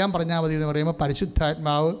പറയണവർ ചെയ്യാൻ പറഞ്ഞാൽ മതി എന്ന് പറയുമ്പോൾ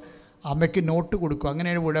പരിശുദ്ധാത്മാവ് അമ്മയ്ക്ക് നോട്ട് കൊടുക്കും.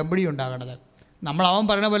 അങ്ങനെയാണ് ഉടമ്പടി ഉണ്ടാകണത്. അവൻ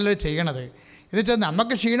പറയണ പോലെ ചെയ്യണത്. എന്നുവെച്ചാൽ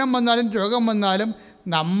നമുക്ക് ക്ഷീണം വന്നാലും രോഗം വന്നാലും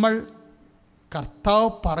നമ്മൾ കർത്താവ്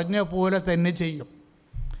പറഞ്ഞ പോലെ തന്നെ ചെയ്യും.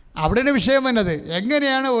 അവിടെയാണ് വിഷയം വന്നത്.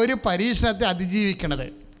 എങ്ങനെയാണ് ഒരു പരീക്ഷണത്തെ അതിജീവിക്കണത്,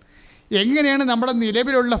 എങ്ങനെയാണ് നമ്മുടെ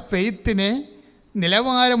നിലവിലുള്ള ഫെയ്ത്തിനെ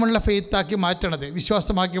നിലവാരമുള്ള ഫെയ്ത്താക്കി മാറ്റണത്,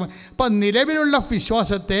 വിശ്വാസമാക്കി. അപ്പോൾ നിലവിലുള്ള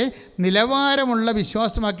വിശ്വാസത്തെ നിലവാരമുള്ള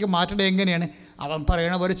വിശ്വാസമാക്കി മാറ്റണത് എങ്ങനെയാണ്? അവൻ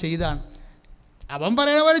പറയണ പോലെ ചെയ്താണ്. അവൻ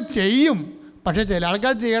പറയണ പോലെ ചെയ്യും. പക്ഷേ ചില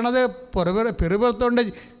ആൾക്കാർ ചെയ്യണത് പിറുപിറുത്തോണ്ട്.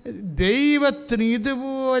 ദൈവത്തിന്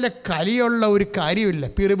ഇതുപോലെ കലിയുള്ള ഒരു കാര്യമില്ല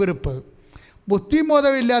പിറുപിറുപ്പ്.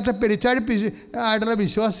 ബുദ്ധിബോധമില്ലാത്ത പെരിച്ചാഴി ആയിട്ടുള്ള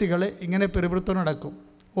വിശ്വാസികൾ ഇങ്ങനെ പിറുപിറുത്തോണ്ട് നടക്കും,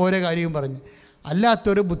 ഓരോ കാര്യവും പറഞ്ഞ്.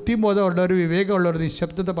 അല്ലാത്തൊരു ബുദ്ധിബോധമുള്ളവർ, വിവേകമുള്ളവർ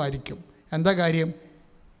നിശബ്ദത പാലിക്കും. എന്താ കാര്യം?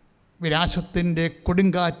 വിനാശത്തിൻ്റെ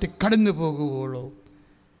കൊടുങ്കാറ്റ് കടന്നു പോകുകയുള്ളൂ,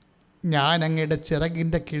 ഞാൻ അങ്ങയുടെ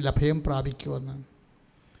ചിറകിൻ്റെ കീഴിൽ അഭയം പ്രാപിക്കുമെന്ന്.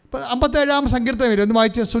 ഇപ്പോൾ 57-ാം സങ്കീർത്തനം വരും. ഒന്ന്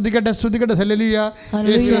വായിച്ച് സ്തുതിക്കട്ടെ, സ്തുതിക്കട്ടെ. ഹല്ലേലൂയ,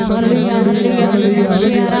 യേശുവേ സ്തോത്രം.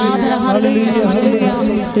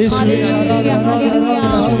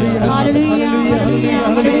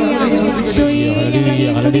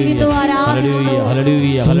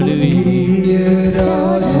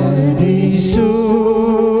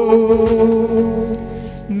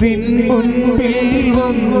 നിൻ മുൻപിൽ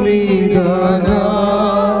വന്നിതാനാ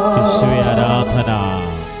ആരാധന.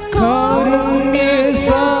 കാരുണ്യ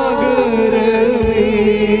സാഗരമേ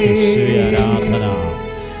ആരാധന.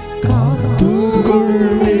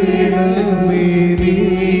 കാത്തുകൊള്ളണമേ നീ.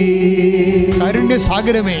 കാരുണ്യ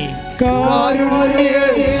സാഗരമേ, കാരുണ്യ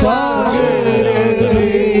സാഗരമേ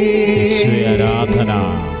ആരാധന.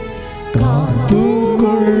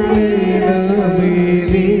 കാത്തുകൊള്ളണമേ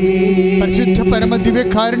നീ. പരിശുദ്ധ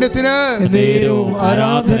പരമദിവ്യകാരുണ്യത്തിന്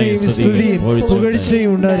ആരാധനയും സ്തുതിയും പുകഴ്ചയും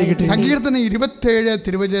ഉണ്ടായിരിക്കട്ടെ. സങ്കീർത്തനം 27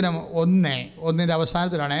 തിരുവചനം 1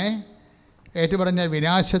 അവസാനത്തിലാണേ ഏറ്റു പറഞ്ഞ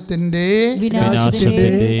വിനാശത്തിന്റെ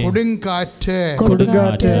കൊടുങ്കാറ്റ്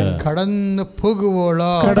കടന്നു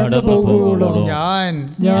പോകുവോളോ ഞാൻ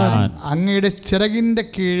അങ്ങയുടെ ചിറകിന്റെ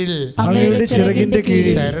കീഴിൽ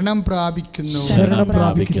ശരണം പ്രാപിക്കുന്നു.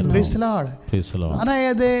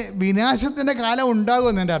 അതായത് വിനാശത്തിന്റെ കാലം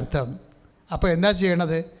ഉണ്ടാകുമെന്നതിൻ്റെ അർത്ഥം. അപ്പോൾ എന്താ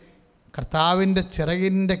ചെയ്യണത്? കർത്താവിൻ്റെ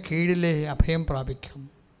ചിറകിൻ്റെ കീഴിലെ അഭയം പ്രാപിക്കും.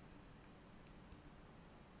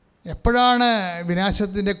 എപ്പോഴാണ്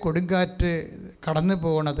വിനാശത്തിൻ്റെ കൊടുങ്കാറ്റ് കടന്നു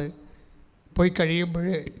പോകണത്? പോയി കഴിയുമ്പോൾ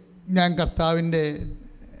ഞാൻ കർത്താവിൻ്റെ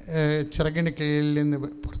ചിറകിൻ്റെ കീഴിൽ നിന്ന്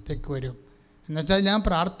പുറത്തേക്ക് വരും. എന്നുവെച്ചാൽ ഞാൻ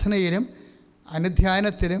പ്രാർത്ഥനയിലും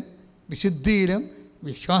അനുധ്യാനത്തിലും വിശുദ്ധിയിലും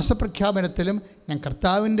വിശ്വാസ പ്രഖ്യാപനത്തിലും ഞാൻ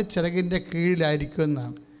കർത്താവിൻ്റെ ചിറകിൻ്റെ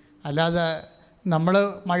കീഴിലായിരിക്കുമെന്നാണ്. അല്ലാതെ നമ്മൾ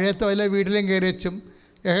മഴയത്ത് വല്ല വീട്ടിലും കയറി വെച്ചും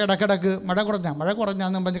ഇടക്കിടക്ക് മഴ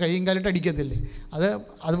കുറഞ്ഞാന്ന് പറഞ്ഞ് കൈയും കാലിട്ട് അടിക്കത്തില്ലേ?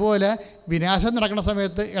 അതുപോലെ വിനാശം നടക്കുന്ന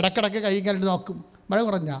സമയത്ത് ഇടക്കിടക്ക് കൈയും കാലിട്ട് നോക്കും. മഴ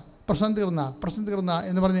കുറഞ്ഞ പ്രശ്നം തീർന്ന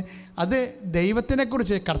എന്ന് പറഞ്ഞ് അത്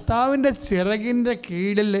ദൈവത്തിനെക്കുറിച്ച് കർത്താവിൻ്റെ ചിറകിൻ്റെ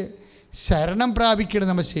കീഴിൽ ശരണം പ്രാപിക്കണം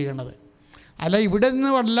നമ്മൾ ചെയ്യണത്. അല്ല ഇവിടെ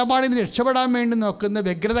നിന്ന് വല്ലപാടിൽ രക്ഷപ്പെടാൻ വേണ്ടി നോക്കുന്ന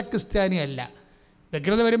വ്യഗ്രത ക്രിസ്ത്യാനിയല്ല.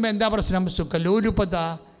 വ്യഗ്രത വരുമ്പോൾ എന്താ പ്രശ്നം? സുഖലോലുപത,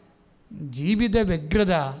 ജീവിത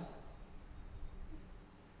വ്യഗ്രത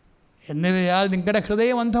എന്നിവയാൽ നിങ്ങളുടെ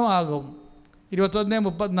ഹൃദയം അന്ധമാകും.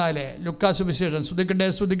 21:34 ലൂക്കാ സുവിശേഷം. സ്തുതിക്കട്ടെ,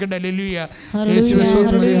 ഹല്ലേലൂയ, യേശുവേ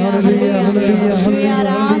സ്തോത്രം.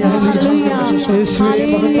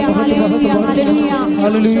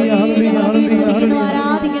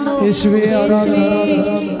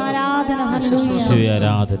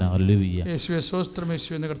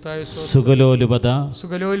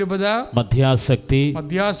 സുഖലോലുപത, മധ്യാസക്തി,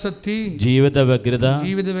 ജീവിത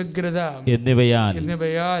വ്യഗ്രത എന്നിവയാൽ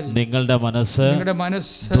നിങ്ങളുടെ മനസ്സ്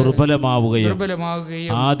ദുർബലമാവുകയും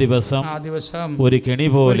ആ ദിവസം ഒരു കെണി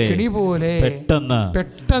പോലെ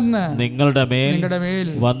പെട്ടെന്ന് നിങ്ങളുടെ മേൽ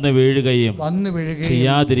വന്നു വീഴുകയും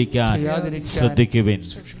ചെയ്യാതിരിക്കാൻ ശ്രദ്ധിക്കുവിൻ.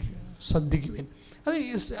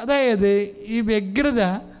 അതായത് ഈ വ്യഗ്രത,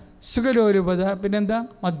 സുഖലോലുപത, പിന്നെന്താ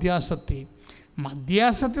മദ്യാസക്തി.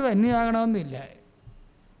 മദ്യാസക്തി തന്നെയാകണമെന്നില്ല,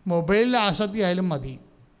 മൊബൈലിൽ ആസക്തി ആയാലും മതി.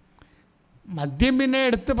 മദ്യം പിന്നെ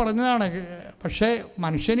എടുത്ത് പറഞ്ഞതാണ്. പക്ഷേ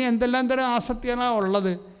മനുഷ്യന് എന്തെല്ലാം തരം ആസക്തിയാണ്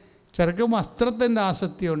ഉള്ളത്. ചിലർക്ക് വസ്ത്രത്തിൻ്റെ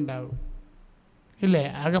ആസക്തി ഉണ്ടാവും ഇല്ലേ?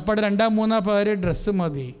 ആകപ്പാട് 2-3 പേര് ഡ്രസ്സ്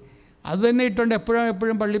മതി, അത് തന്നെ ഇട്ടുകൊണ്ട്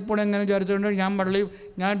എപ്പോഴും പള്ളിയിൽ പോകണം എങ്ങനെ വിചാരിച്ചുകൊണ്ട്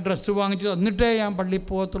ഞാൻ ഡ്രസ്സ് വാങ്ങിച്ച് തന്നിട്ടേ ഞാൻ പള്ളിയിൽ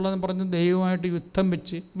പോകത്തുള്ളതെന്ന് പറഞ്ഞ് ദൈവമായിട്ട് യുദ്ധം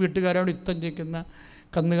വെച്ച് വീട്ടുകാരോട് യുദ്ധം ചെയ്യുന്ന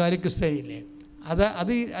കന്നുകാലി ക്രിസ്ത്യാനിയില്ലേ?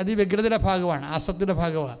 അത് വ്യഗ്രതയുടെ ഭാഗമാണ്, ആസക്തിയുടെ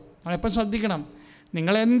ഭാഗമാണ്. നമ്മളെപ്പം ശ്രദ്ധിക്കണം.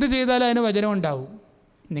 നിങ്ങളെന്ത് ചെയ്താലും അതിന് വചനം ഉണ്ടാവും.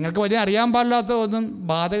 നിങ്ങൾക്ക് വചനം അറിയാൻ പാടില്ലാത്ത ഒന്നും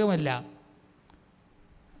ബാധകമല്ല.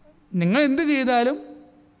 നിങ്ങൾ എന്ത് ചെയ്താലും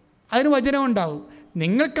അതിന് വചനം ഉണ്ടാവും.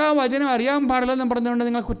 നിങ്ങൾക്ക് ആ വചനം അറിയാൻ പാടില്ലെന്ന് പറഞ്ഞുകൊണ്ട്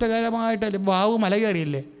നിങ്ങൾ കുറ്റകരമായിട്ടല്ലേ. ബാബു മല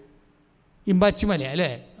കയറിയില്ലേ, ഇമ്പാച്ചി മല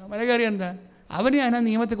അല്ലേ, മല കയറി എന്താ? അവന് ഞാൻ ആ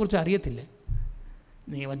നിയമത്തെക്കുറിച്ച് അറിയത്തില്ല.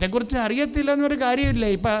 നിയമത്തെക്കുറിച്ച് അറിയത്തില്ല എന്നൊരു കാര്യമില്ല.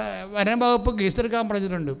 ഇപ്പം വനം വകുപ്പ് കേസെടുക്കാൻ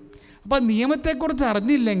പറഞ്ഞിട്ടുണ്ട്. അപ്പോൾ നിയമത്തെക്കുറിച്ച്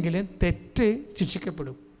അറിഞ്ഞില്ലെങ്കിൽ തെറ്റ്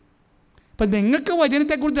ശിക്ഷിക്കപ്പെടും. അപ്പം നിങ്ങൾക്ക്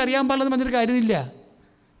വചനത്തെക്കുറിച്ച് അറിയാൻ പാടില്ലെന്ന് പറഞ്ഞൊരു കാര്യമില്ല.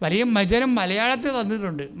 വചനം മലയാളത്തിൽ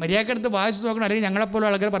തന്നിട്ടുണ്ട്. മര്യാദക്കടുത്ത് വായിച്ച് നോക്കണം, അല്ലെങ്കിൽ ഞങ്ങളെപ്പോലും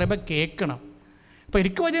ആൾക്കാർ പറയുമ്പോൾ കേൾക്കണം. അപ്പോൾ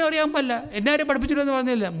എനിക്ക് വചനം അറിയാൻ പാടില്ല, എന്നെ ആരും പഠിപ്പിച്ചില്ലെന്ന്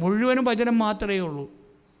പറഞ്ഞില്ല, മുഴുവനും വചനം മാത്രമേ ഉള്ളൂ.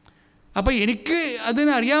 അപ്പോൾ എനിക്ക്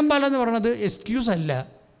അതിന് അറിയാൻ പാടില്ലെന്ന് പറയണത് എക്സ്ക്യൂസ് അല്ല.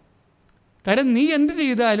 കാരണം നീ എന്ത്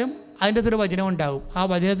ചെയ്താലും അതിൻ്റെ അകത്തൊരു വചനം ഉണ്ടാവും. ആ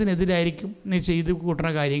വചനത്തിനെതിരായിരിക്കും നീ ചെയ്ത്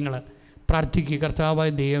കൂട്ടുന്ന കാര്യങ്ങൾ. പ്രാർത്ഥിക്കുക. കർത്താവായ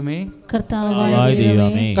ദൈവമേ,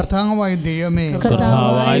 കർത്താവായ ദൈവമേ,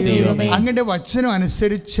 അങ്ങയുടെ വചനം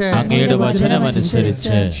അനുസരിച്ച്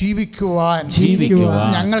ജീവിക്കുവാൻ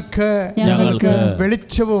ഞങ്ങൾക്ക്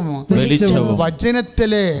വെളിച്ചവും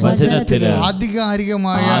വചനത്തിലെ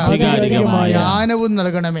ആധികാരികമായ ജ്ഞാനവും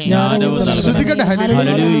നൽകണമേ.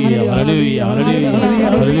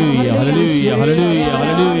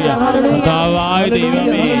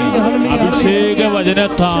 അഭിഷേക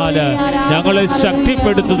വചനത്താല് ഞങ്ങളെ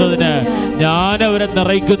ശക്തിപ്പെടുത്തുന്നതിന്, ഞാനവരെ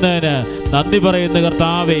നിറയ്ക്കുന്നതിന് നന്ദി പറയുന്ന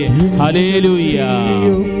കർത്താവേ, ഹല്ലേലൂയ.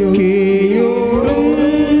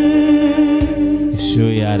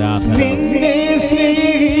 ഈശോയെ ആരാധന. നിന്നെ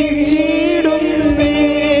സ്നേഹിച്ചിടുന്നേ,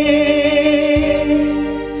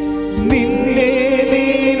 നിന്നെ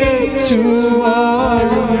നിരച്ചുവാഴും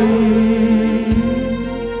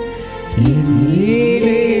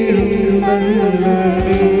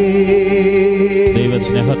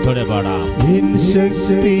സ്നേഹത്തോടെ പാടാം.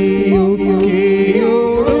 ശക്തിയൊക്കെയോടും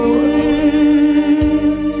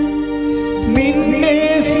നിന്നെ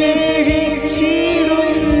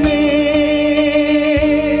സ്നേഹിച്ചിടുന്നേ,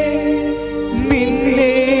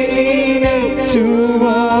 നിന്നെ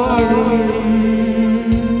നിനച്ചുവാഴും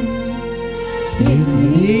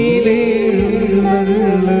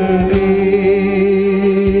എന്നിലെഴുന്നള്ളണേ.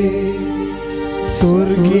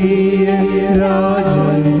 സ്വർഗീയ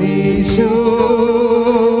രാജനീശോ,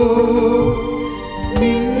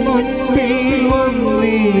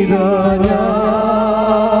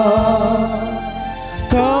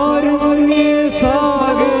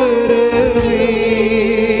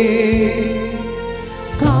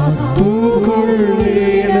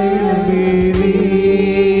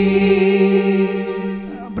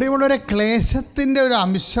 ക്ലേശത്തിൻ്റെ ഒരു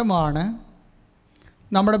അംശമാണ്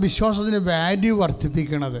നമ്മുടെ വിശ്വാസത്തിന് വാല്യൂ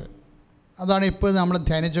വർദ്ധിപ്പിക്കുന്നത്. അതാണ് ഇപ്പോൾ നമ്മൾ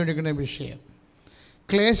ധ്യാനിച്ചുകൊണ്ടിരിക്കുന്ന വിഷയം.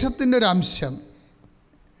 ക്ലേശത്തിൻ്റെ ഒരു അംശം.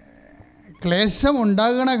 ക്ലേശം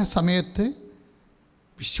ഉണ്ടാകുന്ന സമയത്ത്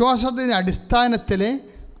വിശ്വാസത്തിൻ്റെ അടിസ്ഥാനത്തിൽ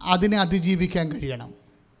അതിനെ അതിജീവിക്കാൻ കഴിയണം.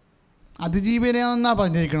 അതിജീവനമെന്നാണ്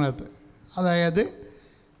പറഞ്ഞിരിക്കുന്നത്. അതായത്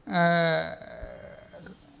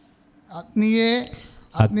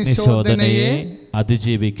അഗ്നിശോധനയെ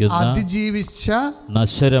അതിജീവിച്ച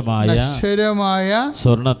നശ്വരമായ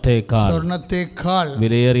സ്വർണത്തേക്കാൾ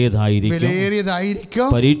വിലയേറിയതായിരിക്കും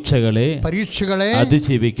പരീക്ഷകളെ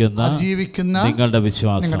അതിജീവിക്കുന്ന നിങ്ങളുടെ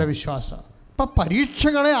വിശ്വാസം. അപ്പം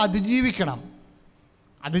പരീക്ഷകളെ അതിജീവിക്കണം.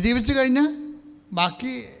 അതിജീവിച്ചു കഴിഞ്ഞാൽ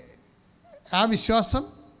ബാക്കി ആ വിശ്വാസം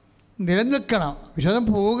നിലനിൽക്കണം. വിശ്വാസം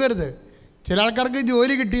പോകരുത്. ചില ആൾക്കാർക്ക്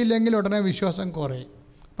ജോലി കിട്ടിയില്ലെങ്കിൽ ഉടനെ വിശ്വാസം കുറയും.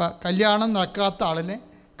 ഇപ്പം കല്യാണം നടക്കാത്ത ആളിനെ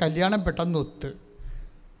കല്യാണം പെട്ടെന്ന് ഒത്ത്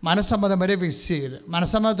മനസ്സമ്മതം വരെ ഫിക്സ് ചെയ്ത്,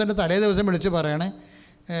 മനസ്സമ്മതത്തിൻ്റെ തലേ ദിവസം വിളിച്ച് പറയണേ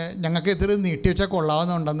ഞങ്ങൾക്ക് ഇത്ര നീട്ടി വെച്ചാൽ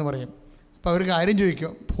കൊള്ളാവുന്നുണ്ടെന്ന് പറയും. അപ്പോൾ അവർ കാര്യം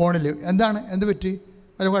ചോദിക്കും ഫോണിൽ, എന്ത് പറ്റി,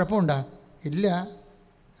 വല്ല കുഴപ്പമുണ്ടോ? ഇല്ല.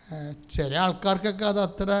 ചില ആൾക്കാർക്കൊക്കെ അത്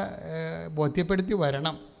അത്ര ബോധ്യപ്പെടുത്തി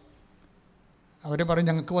വരണം. അവർ പറയും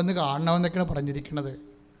ഞങ്ങൾക്ക് വന്ന് കാണണമെന്നൊക്കെയാണ് പറഞ്ഞിരിക്കുന്നത്.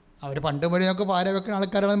 അവർ പണ്ട് വരെയൊക്കെ പാര വെക്കുന്ന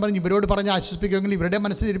ആൾക്കാരാണെന്ന് പറഞ്ഞ് ഇവരോട് പറഞ്ഞ് ആശ്വസിപ്പിക്കുമെങ്കിൽ ഇവരുടെ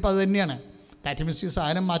മനസ്സിലിരിപ്പോൾ അത് തന്നെയാണ്. ദാറ്റ് മീൻസ് ഈ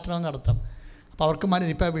സാധനം മാറ്റണമെന്ന് നടത്താം. അപ്പോൾ അവർക്ക്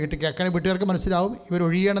ഇപ്പോൾ വീട്ടുകാർക്ക് മനസ്സിലാവും,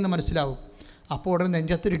 ഇവരൊഴിയണമെന്ന് മനസ്സിലാവും. അപ്പോൾ ഉടനെ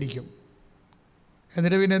നെഞ്ചത്തിലിടിക്കും.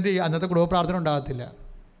 എന്നിട്ട് പിന്നെ എന്ത് ചെയ്യും? അന്നത്തെ കുടുംബ പ്രാർത്ഥന ഉണ്ടാകത്തില്ല.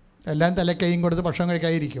 എല്ലാം തലക്കൈയും കൊടുത്ത് ഭക്ഷണം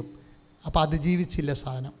കഴിക്കാതിരിക്കും. അപ്പോൾ അതിജീവിച്ചില്ല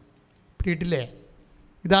സാധനം. പിടിയിട്ടില്ലേ?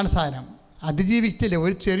 ഇതാണ് സാധനം. അതിജീവിച്ചില്ല.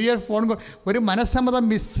 ഒരു ചെറിയ ഒരു മനസ്സമ്മതം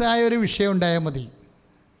മിസ്സായ ഒരു വിഷയം ഉണ്ടായാൽ മതി.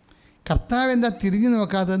 കർത്താവ് എന്താ തിരിഞ്ഞു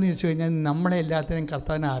നോക്കാത്തതെന്ന് ചോദിച്ചു കഴിഞ്ഞാൽ നമ്മളെ എല്ലാത്തിനും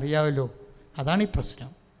കർത്താവിനെ അറിയാമല്ലോ. അതാണ് ഈ പ്രശ്നം.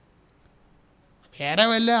 വേറെ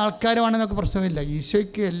വല്ല ആൾക്കാരുമാണെന്നൊക്കെ പ്രശ്നമില്ല.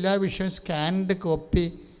 ഈശോയ്ക്ക് എല്ലാ വിഷയവും സ്കാൻഡ് കോപ്പി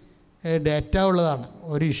ഡേറ്റ ഉള്ളതാണ്.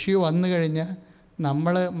 ഒരു ഇഷ്യൂ വന്നു കഴിഞ്ഞാൽ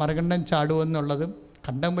നമ്മൾ മറുകണ്ഠം ചാടുമെന്നുള്ളതും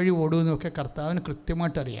കണ്ടം വഴി ഓടുമെന്നൊക്കെ കർത്താവിന്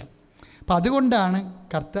കൃത്യമായിട്ട് അറിയാം. അപ്പം അതുകൊണ്ടാണ്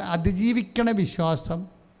അതിജീവിക്കണ വിശ്വാസം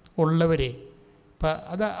ഉള്ളവരെ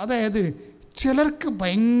അതായത് ചിലർക്ക്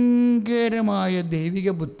ഭയങ്കരമായ ദൈവിക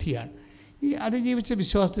ബുദ്ധിയാണ്. ഈ അതിജീവിച്ച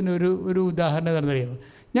വിശ്വാസത്തിന് ഒരു ഉദാഹരണം എന്താണെന്നറിയാമോ?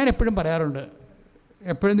 ഞാൻ എപ്പോഴും പറയാറുണ്ട്,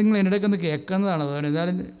 എപ്പോഴും നിങ്ങൾ എൻ്റെ അടുത്ത് ഒന്ന് കേൾക്കുന്നതാണ്.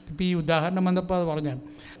 എന്നാലും ഇപ്പോൾ ഈ ഉദാഹരണം വന്നപ്പോൾ അത് പറഞ്ഞാണ്.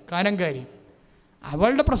 കാനങ്കാരി,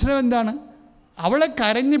 അവളുടെ പ്രശ്നം എന്താണ്? അവളെ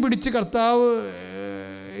കരഞ്ഞു പിടിച്ച് കർത്താവ്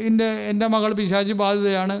എൻ്റെ മകൾ പിശാചി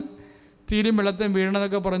ബാധിതയാണ്, തീരും വെള്ളത്തും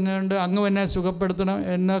വീഴണമെന്നൊക്കെ പറഞ്ഞുകൊണ്ട് അങ്ങ് എന്നെ സുഖപ്പെടുത്തണം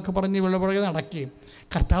എന്നൊക്കെ പറഞ്ഞ് ഇവളുടെ പുറകെ നടക്കുകയും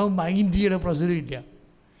കർത്താവ് മൈൻഡ് ചെയ്യുടെ പ്രശ്നമില്ല.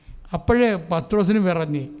 അപ്പോഴേ പത്രോസിന്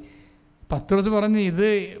പത്രോസ് പറഞ്ഞ് ഇത്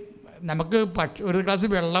നമുക്ക് ഒരു ഗ്ലാസ്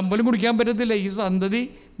വെള്ളം പോലും കുടിക്കാൻ പറ്റത്തില്ല, ഈ സന്തതി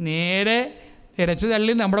നേരെ ഇരച്ച്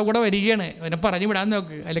തള്ളി നമ്മുടെ കൂടെ വരികയാണ്, അവനെ പറഞ്ഞു വിടാൻ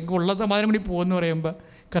നോക്ക്, അല്ലെങ്കിൽ ഉള്ള സമാധാനം കൂടി പോകുമെന്ന് പറയുമ്പോൾ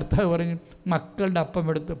കർത്താവ് പറഞ്ഞു മക്കളുടെ അപ്പം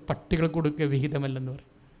എടുത്ത് പട്ടികൾ കൊടുക്കുക വിഹിതമല്ലെന്ന് പറയും.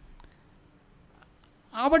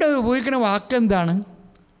 അവിടെ ഉപയോഗിക്കുന്ന വാക്കെന്താണ്?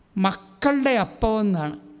 മക്കളുടെ അപ്പം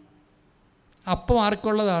എന്നാണ്. അപ്പം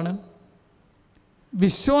ആർക്കുള്ളതാണ്?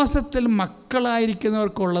 വിശ്വാസത്തിൽ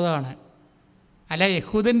മക്കളായിരിക്കുന്നവർക്കുള്ളതാണ്. അല്ല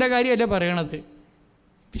യഹൂദൻ്റെ കാര്യമല്ല പറയണത്.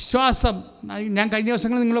 വിശ്വാസം, ഞാൻ കഴിഞ്ഞ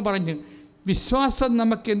ദിവസങ്ങളിൽ നിങ്ങൾ പറഞ്ഞു, വിശ്വാസം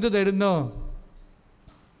നമുക്ക് എന്തു തരുന്നോ?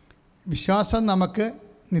 വിശ്വാസം നമുക്ക്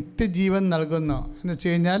നിത്യജീവൻ നൽകുന്നു എന്ന്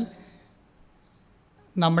വെച്ച് കഴിഞ്ഞാൽ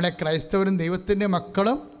നമ്മളെ ക്രൈസ്തവരും ദൈവത്തിൻ്റെ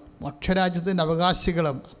മക്കളും മോക്ഷരാജ്യത്തിൻ്റെ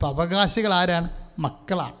അവകാശികളും. അപ്പോൾ അവകാശികൾ ആരാണ്?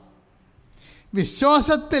 മക്കളാണ്.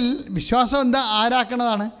 വിശ്വാസം എന്താ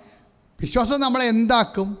ആരാക്കണതാണ്? വിശ്വാസം നമ്മളെ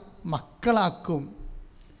എന്താക്കും? മക്കളാക്കും.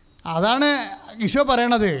 അതാണ് ഈശോ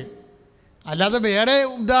പറയണത്. അല്ലാതെ വേറെ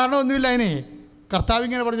ഉദാഹരണമൊന്നുമില്ല അതിന്. കർത്താവ്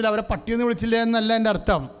ഇങ്ങനെ പറഞ്ഞില്ല, അവരെ പട്ടിയെന്ന് വിളിച്ചില്ല എന്നല്ല എൻ്റെ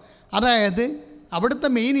അർത്ഥം. അതായത് അവിടുത്തെ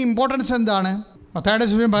മെയിൻ ഇമ്പോർട്ടൻസ് എന്താണ്? മത്തായിയുടെ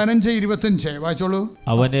സുവിശേഷം 15:25 വായിച്ചോളൂ.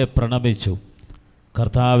 അവനെ പ്രണമിച്ചു,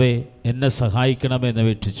 കർത്താവെ എന്നെ സഹായിക്കണമെന്ന്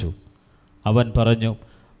അപേക്ഷിച്ചു. അവൻ പറഞ്ഞു,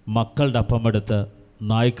 മക്കളുടെ അപ്പമെടുത്ത്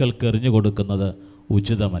നായ്ക്കൾക്ക് എറിഞ്ഞു കൊടുക്കുന്നത്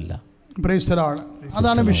ഉചിതമല്ല. Price the Lord.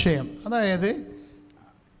 അതാണ് വിഷയം. അതായത്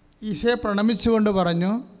ഈശോയെ പ്രണമിച്ചുകൊണ്ട്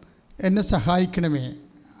പറഞ്ഞു എന്നെ സഹായിക്കണമേ.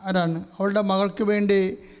 ആരാണ്? അവളുടെ മകൾക്ക് വേണ്ടി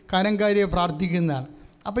കാനങ്കാരിയെ പ്രാർത്ഥിക്കുന്നതാണ്.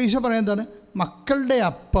 അപ്പോൾ ഈശോ പറയുന്നതാണ് മക്കളുടെ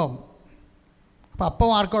അപ്പം. അപ്പം അപ്പം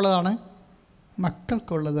ആർക്കുള്ളതാണ്?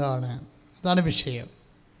 മക്കൾക്കുള്ളതാണ്. അതാണ് വിഷയം.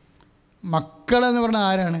 മക്കളെന്ന് പറഞ്ഞാൽ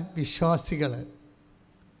ആരാണ്? വിശ്വാസികൾ.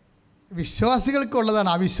 വിശ്വാസികൾക്കുള്ളതാണ്,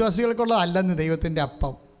 അവിശ്വാസികൾക്കുള്ളതല്ലെന്ന് ദൈവത്തിൻ്റെ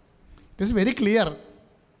അപ്പം. It is very clear.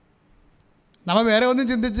 നമ്മൾ വേറെ ഒന്നും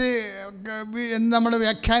ചിന്തിച്ച് നമ്മൾ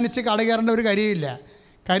വ്യാഖ്യാനിച്ച് കടകയറേണ്ട ഒരു കാര്യമില്ല.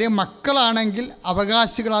 കാര്യം മക്കളാണെങ്കിൽ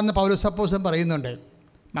അവകാശികളാണെന്ന് പൗലോസ് അപ്പോസ്തലൻ പറയുന്നുണ്ട്.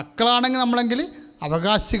 മക്കളാണെങ്കിൽ നമ്മളെങ്കിൽ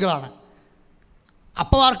അവകാശികളാണ്.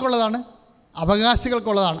 അപ്പം ആർക്കുള്ളതാണ്?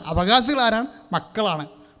 അവകാശികൾക്കുള്ളതാണ്. അവകാശികൾ ആരാണ്? മക്കളാണ്.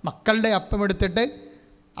 മക്കളുടെ അപ്പം എടുത്തിട്ട്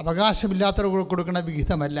അവകാശമില്ലാത്തവർക്ക് കൊടുക്കുന്ന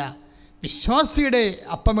വിഹിതമല്ല. വിശ്വാസിയുടെ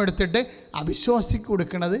അപ്പം എടുത്തിട്ട് അവിശ്വാസിക്ക്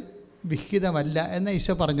കൊടുക്കുന്നത് വിഹിതമല്ല എന്ന്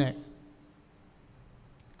ഈശോ പറഞ്ഞു.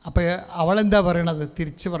 അപ്പോൾ അവളെന്താ പറയണത്?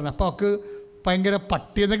 തിരിച്ച് പറഞ്ഞു. അപ്പോൾ അവൾക്ക് ഭയങ്കര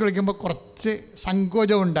പട്ടിയെന്നൊക്കെ വിളിക്കുമ്പോൾ കുറച്ച്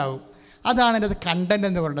സങ്കോചം ഉണ്ടാവും. അതാണ് എൻ്റെ കണ്ടൻറ്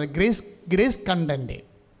എന്ന് പറയുന്നത്. Grace content.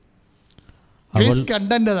 ഗ്രേസ്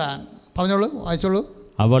കണ്ടൻറ് അതാണ്. പറഞ്ഞോളൂ, വായിച്ചോളൂ.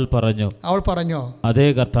 അവൾ പറഞ്ഞു, അതേ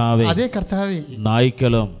കർത്താവേ,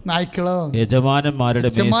 നായ്ക്കളും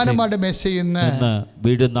യജമാനന്മാരുടെ മേശയിൽ നിന്ന്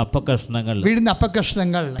വീഴുന്ന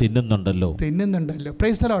അപ്പക്കഷ്ണങ്ങൾ തിന്നുന്നുണ്ടല്ലോ.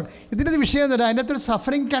 Praise the lord. ഇതിൻ്റെ വിഷയം എന്താ? അതിനകത്തൊരു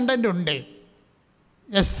സഫറിങ് കണ്ടന്റ് ഉണ്ട്.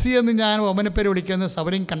 SC എന്ന് ഞാൻ ഓമനപ്പേര് വിളിക്കുന്ന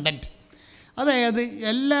സഫറിങ് കണ്ടന്റ്. അതായത്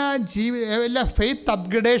എല്ലാ ഫെയ്ത്ത്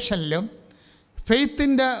അപ്ഗ്രഡേഷനിലും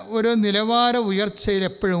ഫെയ്ത്തിൻ്റെ ഒരു നിലവാര ഉയർച്ചയിൽ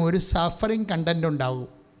എപ്പോഴും ഒരു സഫറിങ് കണ്ടന്റ് ഉണ്ടാവും.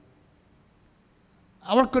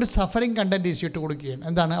 അവൾക്കൊരു സഫറിങ് കണ്ടൻറ്റ് ഈശോയിട്ട് കൊടുക്കുകയാണ്.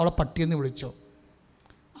 എന്താണ്? അവളെ പട്ടിയെന്ന് വിളിച്ചോ.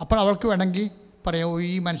 അപ്പോൾ അവൾക്ക് വേണമെങ്കിൽ പറയാം,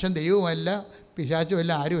 ഈ മനുഷ്യൻ ദൈവവുമല്ല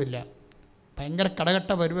പിശാചുമല്ല ആരുമല്ല, ഭയങ്കര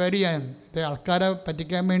കടകട്ട പരിപാടിയാണ്, ഇത് ആൾക്കാരെ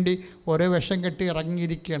പറ്റിക്കാൻ വേണ്ടി ഓരോ വിഷം കെട്ടി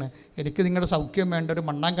ഇറങ്ങിയിരിക്കുകയാണ്, എനിക്ക് നിങ്ങളുടെ സൗഖ്യം വേണ്ട, ഒരു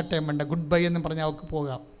മണ്ണാങ്കട്ടയും വേണ്ട, ഗുഡ് ബൈ എന്ന് പറഞ്ഞാൽ അവൾക്ക്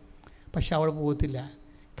പോകാം. പക്ഷെ അവൾ പോകത്തില്ല.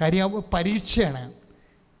 കാര്യം അവൾ പരീക്ഷയാണ്.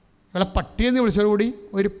 ഇവളെ പട്ടിയെന്ന് വിളിച്ചതോടുകൂടി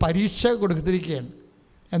ഒരു പരീക്ഷ കൊടുത്തിരിക്കുകയാണ്.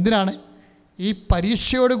 എന്തിനാണ്? ഈ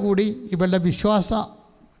പരീക്ഷയോടുകൂടി ഇവളുടെ വിശ്വാസം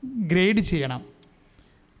ഗ്രേഡ് ചെയ്യണം.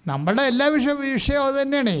 നമ്മളുടെ എല്ലാ വിഷയവും അത്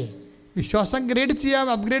തന്നെയാണ്. വിശ്വാസം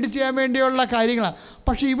അപ്ഗ്രേഡ് ചെയ്യാൻ വേണ്ടിയുള്ള കാര്യങ്ങളാണ്.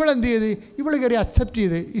 പക്ഷേ ഇവളെന്ത് ചെയ്ത്? ഇവൾ കയറി അക്സെപ്റ്റ്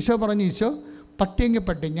ചെയ്ത്. ഈശോ പറഞ്ഞു, ഈശോ പട്ടിയെങ്കിൽ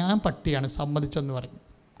പട്ടി, ഞാൻ പട്ടിയാണ്, സമ്മതിച്ചെന്ന് പറഞ്ഞു.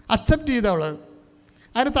 അക്സെപ്റ്റ് ചെയ്ത് അവൾ.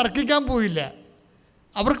 അതിന് തർക്കിക്കാൻ പോയില്ല.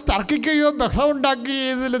 അവർക്ക് തർക്കിക്കുകയോ ബഹളം ഉണ്ടാക്കുകയോ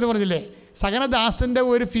ചെയ്തില്ലെന്ന് പറഞ്ഞില്ലേ? സകലദാസൻ്റെ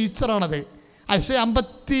ഒരു ഫീച്ചറാണത്. ഐസയ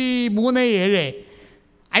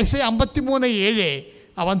 53:7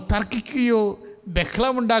 അവൻ തർക്കിക്കുകയോ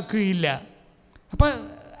ബഹളമുണ്ടാക്കുകയില്ല. അപ്പം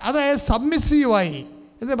അതായത് സബ്മിസീവായി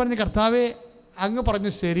എന്ന് പറഞ്ഞ്, കർത്താവെ അങ്ങ്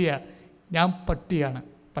പറഞ്ഞു ശരിയാ, ഞാൻ പട്ടിയാണ്.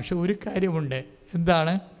 പക്ഷെ ഒരു കാര്യമുണ്ട്.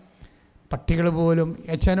 എന്താണ്? പട്ടികൾ പോലും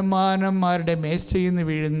യജമാനന്മാരുടെ മേശയിൽ നിന്ന്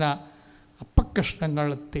വീഴുന്ന അപ്പക്കഷ്ണങ്ങൾ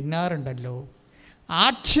തിന്നാറുണ്ടല്ലോ.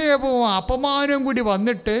 ആക്ഷേപവും അപമാനവും കൂടി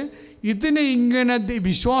വന്നിട്ട് ഇതിനെ ഇങ്ങനെ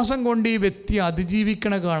വിശ്വാസം കൊണ്ട് ഈ വ്യക്തി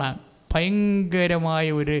അതിജീവിക്കണ കാണാൻ ഭയങ്കരമായ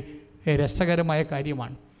ഒരു രസകരമായ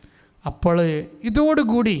കാര്യമാണ്. അപ്പോൾ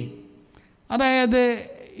ഇതോടുകൂടി, അതായത്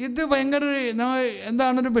ഇത് ഭയങ്കര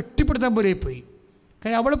എന്താണൊരു വെട്ടിപ്പെടുത്താൻ പോലെ പോയി.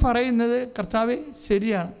 കാര്യം അവൾ പറയുന്നത്, കർത്താവേ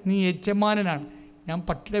ശരിയാണ്, നീ യജമാനനാണ്, ഞാൻ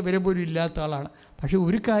പട്ടിയുടെ വില പോലും ഇല്ലാത്ത ആളാണ്. പക്ഷേ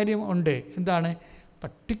ഒരു കാര്യം ഉണ്ട്, എന്താണ്?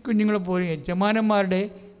 പട്ടിക്കുഞ്ഞുങ്ങൾ പോലും യജമാനന്മാരുടെ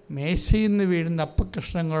മേശയിൽ നിന്ന് വീഴുന്ന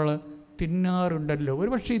അപ്പക്കഷ്ണങ്ങൾ തിന്നാറുണ്ടല്ലോ. ഒരു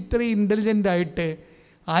പക്ഷേ ഇത്രയും ഇൻ്റലിജൻ്റായിട്ട്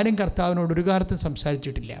ആരും കർത്താവിനോട് ഒരു കാലത്തും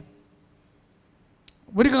സംസാരിച്ചിട്ടില്ല.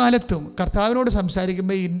 ഒരു കാലത്തും കർത്താവിനോട്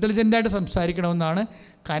സംസാരിക്കുമ്പോൾ ഇൻ്റലിജൻ്റായിട്ട് സംസാരിക്കണമെന്നാണ്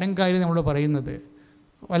കനംകാരി നമ്മൾ പറയുന്നത്.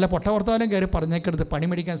 വല്ല പൊട്ടവർത്താനം കയറി പറഞ്ഞേക്കെടുത്ത് പണി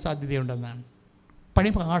മേടിക്കാൻ സാധ്യതയുണ്ടെന്നാണ്. പണി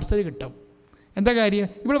പാഴ്സൽ കിട്ടും. എന്താ കാര്യം?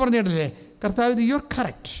 ഇവിടെ പറഞ്ഞു കേട്ടില്ലേ, കർത്താവ് you are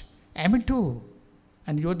correct, I am too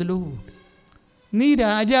and you are the lord. നീ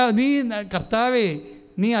രാജാവ്, നീ കർത്താവേ,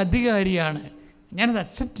 നീ അധികാരിയാണ്, ഞാനത്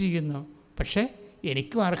അക്സെപ്റ്റ് ചെയ്യുന്നു. പക്ഷേ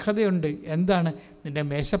എനിക്കും അർഹതയുണ്ട്. എന്താണ്? നിൻ്റെ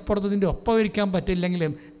മേശപ്പുറത്ത് നിൻ്റെ ഒപ്പം ഇരിക്കാൻ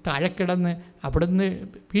പറ്റില്ലെങ്കിലും താഴെ കിടന്ന് അവിടുന്ന്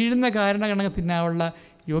വീഴുന്ന കാരണങ്ങൾ തിന്നാനുള്ള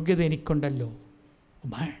യോഗ്യത എനിക്കുണ്ടല്ലോ.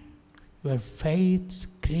 Your faith is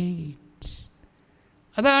great.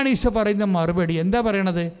 അതാണ് ഈശോ പറയുന്ന മറുപടി. എന്താ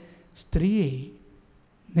പറയണത്? സ്ത്രീയെ,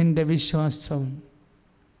 നിൻ്റെ വിശ്വാസം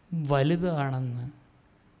വലുതാണെന്ന്.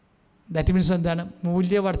 ദാറ്റ് മീൻസ് എന്താണ്?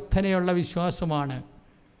 മൂല്യവർദ്ധനയുള്ള വിശ്വാസമാണ്,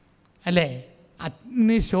 അല്ലേ?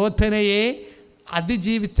 അഗ്നിശോധനയെ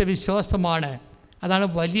അതിജീവിച്ച വിശ്വാസമാണ്. അതാണ്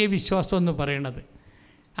വലിയ വിശ്വാസം എന്ന് പറയുന്നത്.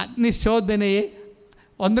 അഗ്നിശോധനയെ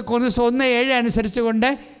 1 അനുസരിച്ചുകൊണ്ട്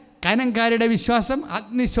കനംകാരുടെ വിശ്വാസം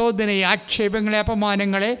അഗ്നിശോധനയെ, ആക്ഷേപങ്ങളെ,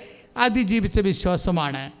 അപമാനങ്ങളെ അതിജീവിച്ച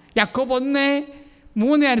വിശ്വാസമാണ്. യാക്കോബ്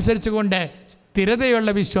 1:3 അനുസരിച്ചുകൊണ്ട് സ്ഥിരതയുള്ള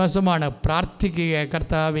വിശ്വാസമാണ്. പ്രാർത്ഥിക്കുക,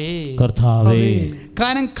 കർത്താവേ,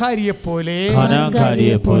 കാനംകാരിയെപ്പോലെ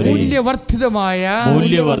മൂല്യവർദ്ധിതമായ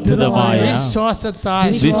വിശ്വാസത്താൽ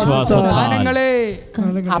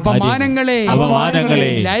അപമാനങ്ങളെ,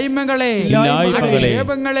 ലൈമകളെ,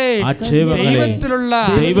 ആക്ഷേപങ്ങളെ ദൈവത്തിലുള്ള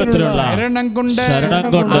ശരണം കൊണ്ട്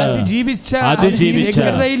അതിജീവിച്ച,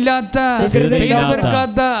 വ്യഗ്രതയില്ലാത്ത,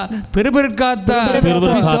 പിറുപിറുക്കാത്ത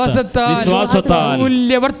വിശ്വാസത്താൽ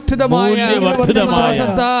മൂല്യവർദ്ധിതമായ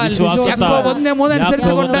വിശ്വാസത്താൽ, യാക്കോബ് 1:3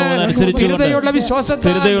 അനുസരിച്ചുകൊണ്ട്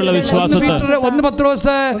സ്ഥിരതയുള്ള വിശ്വാസത്താൽ, 1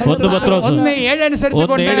 പത്രോസ് 1:7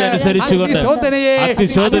 അനുസരിച്ചുകൊണ്ട് അഗ്നിശോധനയെ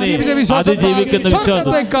അതിജീവിച്ച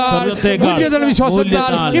വിശ്വാസത്താൽ, മൂല്യതയുള്ള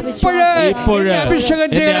വിശ്വാസത്താൽ ഇപ്പോഴേ അഭിഷേകം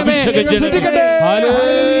ചെയ്യണമേ. ശ്രദ്ധിക്കട്ടെ.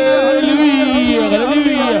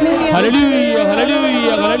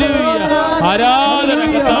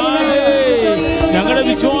 ഞങ്ങളുടെ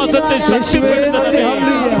വിശ്വാസത്തെ ശക്തിപ്പെടുത്തണമേ.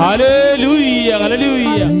 Hallelujah,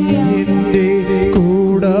 hallelujah. എൻ്റെ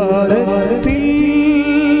കൂടാരത്തിൽ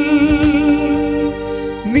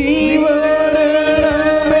നീ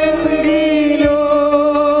വരണമെങ്കിലോ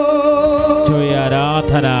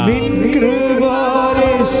ആരാധന നിൻ കൃപാരശ്മിയാലേ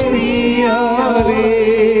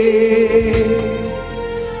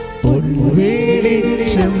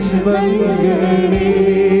പൊൻവെളിച്ചം നൽകണേ.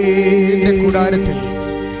 എൻ്റെ കൂടാരത്തിൽ,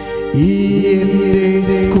 ഈ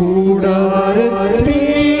എൻ്റെ കൂടാരത്തിൽ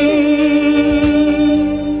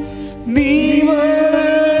നീ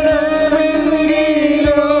വരണമെങ്കിലോ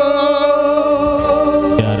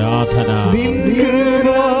ആരാധന നിൻ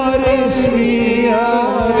കൃപാരശ്മിയാലേ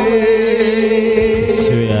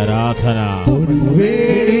ആരാധന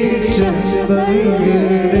പൊൻവെളിച്ചം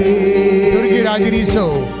നൽകണേ. സ്വർഗീയ രാജനീശോ,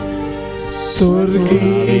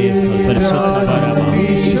 സ്വർഗീയ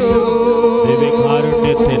രാജനീശോ,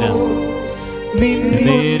 ദിവ്യകാരുണ്യത്തിന്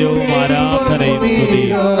നേരവും ആരാധനയും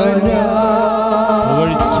സ്തുതിയും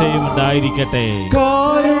പുകഴ്ചയും ഉണ്ടായിരിക്കട്ടെ.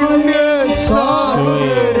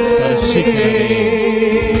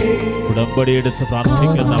 ഉടമ്പടി എടുത്ത്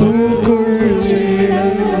പ്രാർത്ഥിക്കുന്ന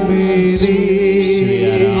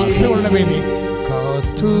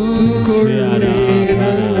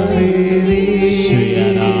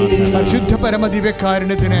പരിശുദ്ധ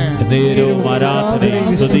പരമദിവ്യകാരുണ്യത്തിന് നേരവും ആരാധനയും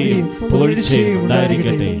സ്തുതിയും പുകഴ്ചയും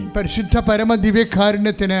ഉണ്ടായിരിക്കട്ടെ. പരിശുദ്ധ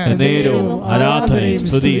പരമദിവ്യകാരുണ്യത്തിന് നേരവും ആരാധനയും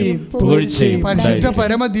സ്തുതിയും പുകഴ്ചയും പരിശുദ്ധ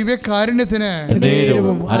പരമദിവ്യകാരുണ്യത്തിന്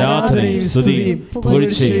നേരവും ആരാധനയും സ്തുതിയും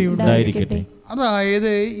പുകഴ്ചയും ഉണ്ടായിരിക്കട്ടെ.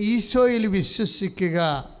 അതായത് ഈശോയിൽ വിശ്വസിക്കുക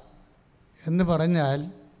എന്ന് പറഞ്ഞാൽ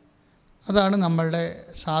അതാണ് നമ്മളുടെ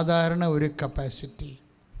സാധാരണ ഒരു കപ്പാസിറ്റി.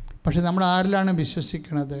 പക്ഷെ നമ്മൾ ആരിലാണ്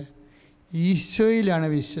വിശ്വസിക്കുന്നത്? ഈശോയിലാണ്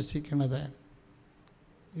വിശ്വസിക്കുന്നത്.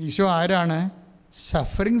 ഈശോ ആരാണ്?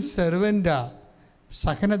 സഫറിങ് സെർവൻ്റാ,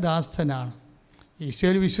 സഹനദാസനാണ്.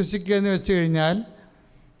 ഈശോയിൽ വിശ്വസിക്കുക എന്ന് വെച്ച് കഴിഞ്ഞാൽ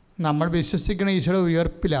നമ്മൾ വിശ്വസിക്കണ ഈശോയുടെ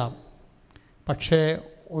ഉയർപ്പിലാണ്. പക്ഷേ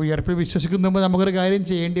ഉയർപ്പിൽ വിശ്വസിക്കുമ്പോൾ നമുക്കൊരു കാര്യം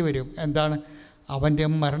ചെയ്യേണ്ടി വരും. എന്താണ്? അവൻ്റെ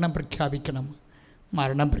മരണം പ്രഖ്യാപിക്കണം.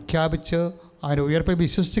 മരണം പ്രഖ്യാപിച്ച് അവൻ്റെ ഉയർപ്പിൽ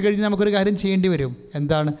വിശ്വസിച്ച് കഴിഞ്ഞ് നമുക്കൊരു കാര്യം ചെയ്യേണ്ടി വരും.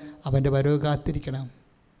 എന്താണ്? അവൻ്റെ വരവ് കാത്തിരിക്കണം.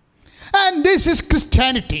 And this is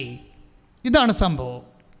Christianity. ഇതാണ് സംഭവം.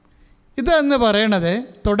 ഇതെന്ന് പറയണത്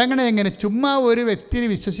തുടങ്ങണത് എങ്ങനെ? ചുമ്മാ ഒരു വ്യക്തിയെ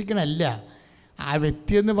വിശ്വസിക്കണമല്ല. ആ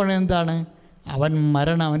വ്യക്തി എന്ന് പറയുന്നത് എന്താണ്? അവൻ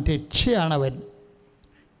മരണം, അവൻ രക്ഷയാണ്. അവൻ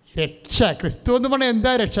രക്ഷ. ക്രിസ്തു എന്ന് പറഞ്ഞാൽ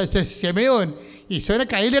എന്താ രക്ഷ? ശമയോൻ ഈശോനെ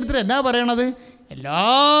കയ്യിലെടുത്തിട്ട് എന്നാ പറയണത്? എല്ലാ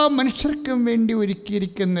മനുഷ്യർക്കും വേണ്ടി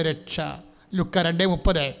ഒരുക്കിയിരിക്കുന്ന രക്ഷ. ലുക്ക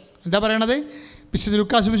 2:30 എന്താ പറയണത്? വിശുദ്ധ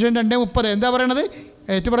ലൂക്കാ സുവിശേഷം 2:30 എന്താ പറയണത്?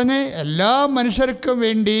 ഏറ്റു പറഞ്ഞ് എല്ലാ മനുഷ്യർക്കും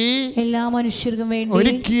വേണ്ടി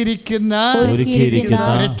ഒരുക്കിയിരിക്കുന്ന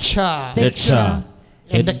രക്ഷ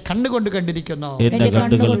എൻ്റെ കണ്ണുകൊണ്ട് കണ്ടിരിക്കുന്നു.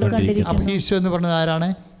 അപ്പം ഈശോ എന്ന് പറഞ്ഞത് ആരാണ്?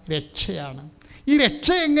 രക്ഷയാണ്. ഈ രക്ഷ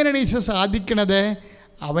എങ്ങനെയാണ് ഈശോ സാധിക്കണത്?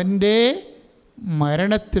 അവൻ്റെ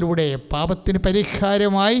മരണത്തിലൂടെ, പാപത്തിന്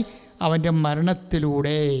പരിഹാരമായി അവൻ്റെ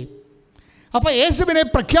മരണത്തിലൂടെ. അപ്പോൾ യേശുവിനെ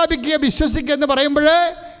പ്രഖ്യാപിക്കുക, വിശ്വസിക്കുക എന്ന് പറയുമ്പോൾ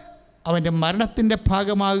അവൻ്റെ മരണത്തിൻ്റെ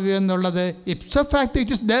ഭാഗമാകുക എന്നുള്ളത് it's A fact,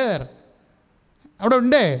 it is there, അവിടെ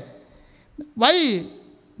ഉണ്ട്. Y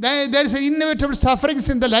there is ഇന്നവേറ്റബിൾ sufferings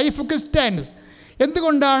in the life of Christians.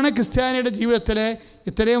 എന്തുകൊണ്ടാണ് ക്രിസ്ത്യാനിയുടെ ജീവിതത്തിൽ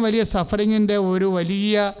ഇത്രയും വലിയ സഫറിങ്ങിൻ്റെ ഒരു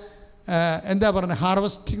വലിയ എന്താ പറയുക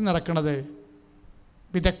ഹാർവസ്റ്റിംഗ് നടക്കുന്നത്?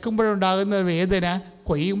 വിതക്കുമ്പോഴുണ്ടാകുന്ന വേദന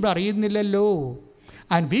കൊയ്യുമ്പോൾ അറിയുന്നില്ലല്ലോ.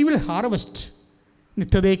 And we will harvest.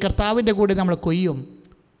 നിത്യതയെ കർത്താവിൻ്റെ കൂടെ നമ്മൾ കൊയ്യും,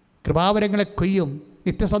 കൃപാവരങ്ങളെ കൊയ്യും,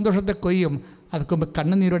 നിത്യസന്തോഷത്തെ കൊയ്യും. അതൊക്കെ മുമ്പ്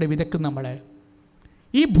കണ്ണുനീരോടെ വിതക്കും. നമ്മൾ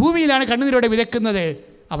ഈ ഭൂമിയിലാണ് കണ്ണുനീരോടെ വിതക്കുന്നത്.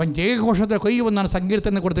 അവൻ ജയഘോഷത്തെ കൊയ്യുമെന്നാണ്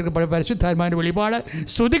സങ്കീർത്തനം കൊടുത്തിട്ട് പരിശുദ്ധാത്മാവിന്റെ വെളിപാട്.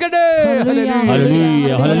 സ്തുതിക്കട്ടെ.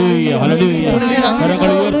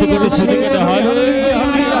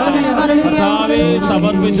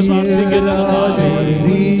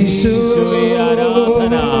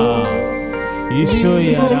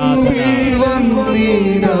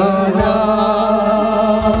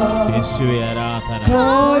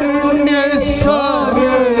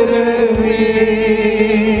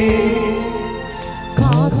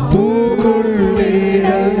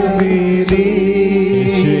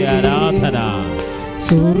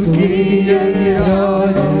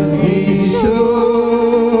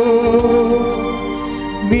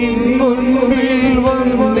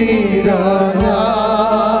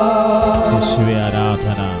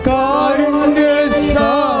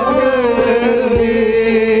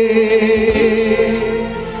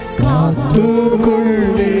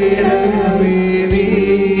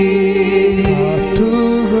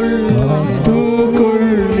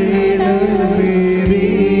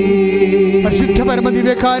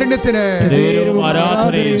 പരമദിവ്യകാരുണ്യത്തിന്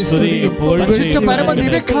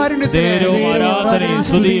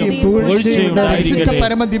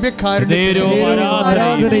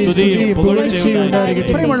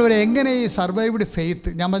പ്രിയമുള്ളവരെ, എങ്ങനെ ഈ സർവൈവ്ഡ് ഫെയ്ത്ത്?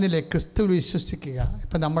 ഞാൻ പറഞ്ഞില്ലേ, ക്രിസ്തു വിശ്വസിക്കുക.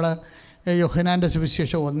 ഇപ്പം നമ്മൾ യോഹന്നാൻ്റെ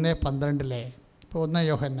സുവിശേഷം 1:12 ഇപ്പോൾ 1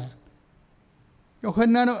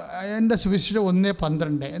 യോഹന്നാൻ എൻ്റെ സുവിശേഷം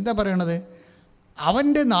 1:12 എന്താ പറയണത്?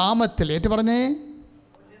 അവൻ്റെ നാമത്തിൽ, ഏറ്റു പറഞ്ഞേ,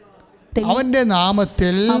 അവന്റെ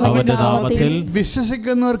നാമത്തിൽ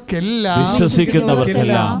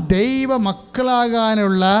വിശ്വസിക്കുന്നവർക്കെല്ലാം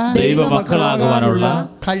ദൈവമക്കളാകാനുള്ള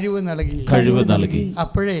കഴിവ് നൽകി.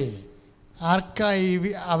 അപ്പോഴേ ആർക്കായി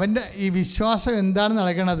അവൻ്റെ ഈ വിശ്വാസം എന്താണ്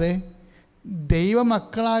നൽകണത്?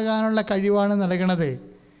 ദൈവമക്കളാകാനുള്ള കഴിവാണ് നൽകണത്.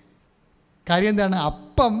 കാര്യം എന്താണ്?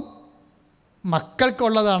 അപ്പം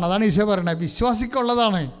മക്കൾക്കുള്ളതാണ്. അതാണ് ഈശോ പറയുന്നത്,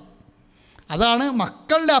 വിശ്വാസിക്കുള്ളതാണ്. അതാണ്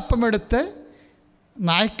മക്കളുടെ അപ്പം എടുത്ത്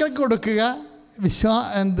നായ്ക്കൾക്ക് കൊടുക്കുക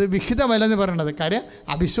വിഹിതമല്ലെന്ന് പറയുന്നത്. കാര്യം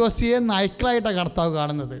അവിശ്വാസിയെ നായ്ക്കളായിട്ടാണ് കർത്താവ്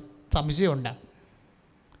കാണുന്നത്. സംശയമുണ്ട്.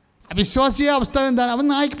 അവിശ്വാസിയ അവസ്ഥ എന്താണ്? അവൻ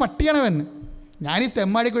നായ്ക്ക് പട്ടിയാണവൻ. ഞാനീ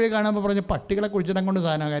തെമ്മാടിക്കുഴി കാണുമ്പോൾ പറഞ്ഞ് പട്ടികളെ കുഴിച്ചിടം കൊണ്ട്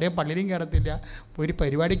സാധനം. കാര്യം പള്ളിയിലും കയറത്തില്ല, ഒരു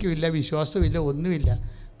പരിപാടിക്കും ഇല്ല, വിശ്വാസമില്ല, ഒന്നുമില്ല.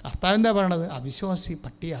 കർത്താവ് എന്താ പറയണത്? അവിശ്വാസി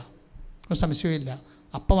പട്ടിയാ, സംശയമില്ല.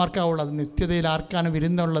 അപ്പം ആർക്കാവുള്ളത്? നിത്യതയിൽ ആർക്കാണ്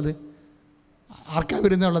വിരുന്നുള്ളത്?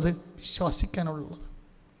 വിശ്വാസിക്കാനുള്ളത്.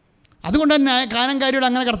 അതുകൊണ്ട് തന്നെ കാനംകാരിയോട്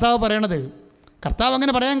അങ്ങനെ കർത്താവ് പറയണത്. കർത്താവ്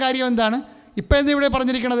അങ്ങനെ പറയാൻ കാര്യം എന്താണ്? ഇപ്പം എന്താ ഇവിടെ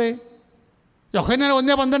പറഞ്ഞിരിക്കണത്? യോഹന്നാൻ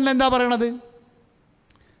 1:12 എന്താ പറയണത്?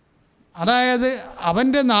 അതായത്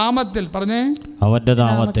അവൻ്റെ നാമത്തിൽ പറഞ്ഞേ, അവൻ്റെ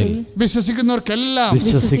നാമത്തിൽ വിശ്വസിക്കുന്നവർക്കെല്ലാം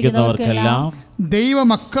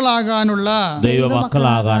ദൈവമക്കളാകാനുള്ള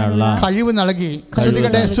കഴിവ് നൽകി.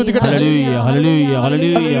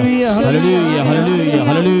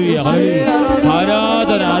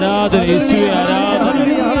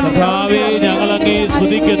 ഞങ്ങളങ്ങേ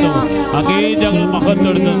സ്തുതിക്കുന്നു, അങ്ങേ ഞങ്ങൾ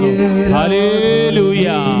മഹത്വപ്പെടുത്തുന്നു. ഹല്ലേലൂയ,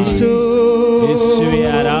 യേശുവേ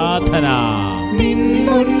ആരാധന.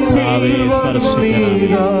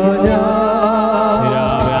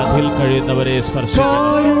 നിരാവ്യാധിയിൽ കഴിയുന്നവരെ സ്പർശിക്കണം.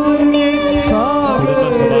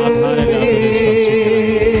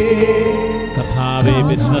 കർത്താവേ,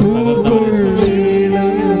 ബിസിനസ് തകർന്നവരെ സ്പർശിക്കണം.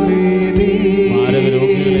 മാരക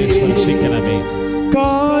രോഗികളെ സ്പർശിക്കണമേ.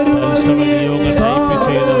 നിയോഗങ്ങൾ ടൈപ്പ്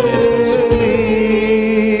ചെയ്തവരെ സ്പർശിക്കണമേ.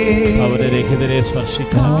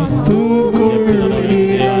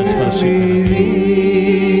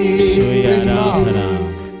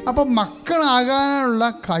 അപ്പം മക്കളാകാനുള്ള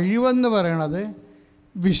കഴിവെന്ന് പറയണത്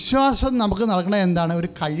വിശ്വാസം നമുക്ക് നൽകണ എന്താണ്? ഒരു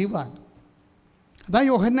കഴിവാണ്. അതാ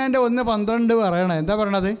യോഹന്നാൻ്റെ 1:12 പറയണത്. എന്താ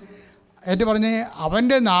പറയണത്? ഏറ്റു പറഞ്ഞ്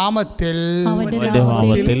അവൻ്റെ നാമത്തിൽ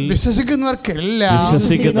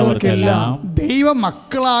വിശ്വസിക്കുന്നവർക്കെല്ലാം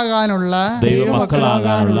ദൈവമക്കളാകാനുള്ള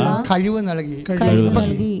കഴിവ് നൽകി.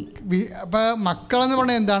 അപ്പം മക്കളെന്ന്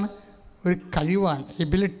പറഞ്ഞാൽ എന്താണ്? ഒരു കഴിവാണ്,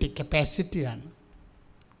 എബിലിറ്റി, കപ്പാസിറ്റിയാണ്.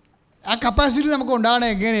 ആ കപ്പാസിറ്റി നമുക്ക്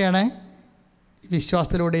ഉണ്ടാകണത് എങ്ങനെയാണ്?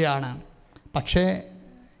 വിശ്വാസത്തിലൂടെയാണ്. പക്ഷേ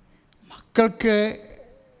മക്കൾക്ക്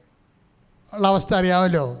ഉള്ള അവസ്ഥ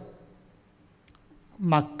അറിയാമല്ലോ.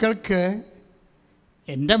 മക്കൾക്ക്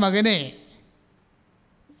എൻ്റെ മകനെ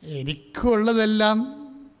എനിക്കുള്ളതെല്ലാം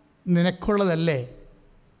നിനക്കുള്ളതല്ലേ,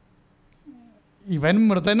 ഇവൻ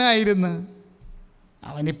മൃതനായിരുന്നു,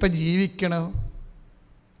 അവനിപ്പോൾ ജീവിക്കണോ,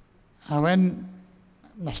 അവൻ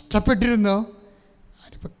നഷ്ടപ്പെട്ടിരുന്നോ,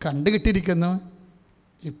 അവനിപ്പോൾ കണ്ടുകിട്ടിയിരിക്കുന്നു,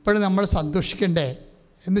 ഇപ്പോഴും നമ്മൾ സന്തോഷിക്കണ്ടേ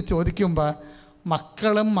എന്ന് ചോദിക്കുമ്പോൾ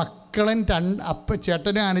മക്കളും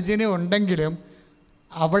ചേട്ടനും അനുജനും ഉണ്ടെങ്കിലും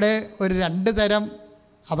അവിടെ ഒരു 2 തരം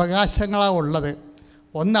അവകാശങ്ങളാണ് ഉള്ളത്.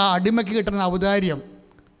 ഒന്ന് അടിമയ്ക്ക് കിട്ടുന്ന ഔദാര്യം,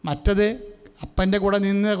 മറ്റത് അപ്പൻ്റെ കൂടെ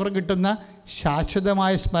നിന്ന് കിട്ടുന്ന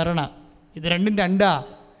ശാശ്വതമായ സ്മരണ. ഇത് രണ്ടാ.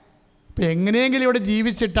 ഇപ്പം എങ്ങനെയെങ്കിലും ഇവിടെ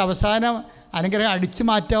ജീവിച്ചിട്ട് അവസാനം അനുഗ്രഹം അടിച്ചു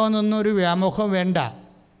മാറ്റാമെന്നൊന്നും ഒരു വ്യാമോഹം വേണ്ട.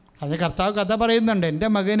 അതിന് കർത്താവ് കഥ പറയുന്നുണ്ട്. എൻ്റെ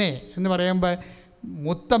മകനെ എന്ന് പറയുമ്പോൾ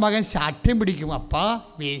മൂത്ത മകൻ ശാഠ്യം പിടിക്കും. അപ്പാ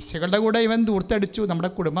വേശ്യകളുടെ കൂടെ ഇവൻ ദൂർത്തടിച്ചു, നമ്മുടെ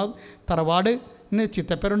കുടുംബം തറവാടിന്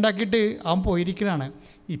ചിത്തപ്പേരുണ്ടാക്കിയിട്ട് അവൻ പോയിരിക്കണാണ്.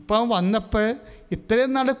 ഇപ്പം അവൻ വന്നപ്പോൾ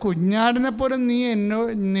ഇത്രയും നാൾ കുഞ്ഞാടിനെ പോലെ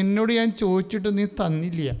നിന്നോട് ഞാൻ ചോദിച്ചിട്ട് നീ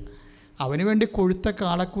തന്നില്ല. അവന് വേണ്ടി കൊഴുത്ത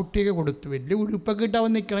കാളക്കുട്ടിയൊക്കെ കൊടുത്തു, വലിയ ഉടുപ്പൊക്കെ ഇട്ട്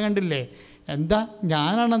അവൻ നിൽക്കണം, കണ്ടില്ലേ? എന്താ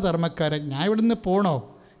ഞാനാണ് ധർമ്മക്കാരൻ, ഞാൻ ഇവിടെ നിന്ന് പോണോ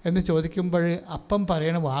എന്ന് ചോദിക്കുമ്പോൾ അപ്പം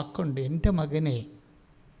പറയണ വാക്കുണ്ട്,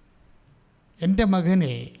 എൻ്റെ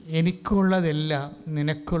മകനെ എനിക്കുള്ളതെല്ലാം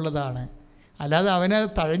നിനക്കുള്ളതാണ്. അല്ലാതെ അവനെ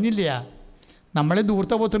തഴഞ്ഞില്ല. നമ്മളെ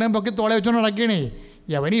ദൂർത്ത പൊത്തണേം പൊക്കി തോളെ വെച്ചോണ്ട് നടക്കണേ.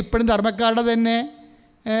 അവന് ഇപ്പോഴും ധർമ്മക്കാരുടെ തന്നെ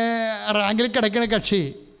റാങ്കിൽ കിടക്കണ കക്ഷി.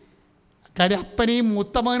 കാര്യം അപ്പനീ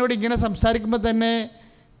മൂത്ത മകനോട് ഇങ്ങനെ സംസാരിക്കുമ്പോൾ തന്നെ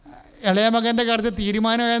ഇളയ മകൻ്റെ കാര്യത്തിൽ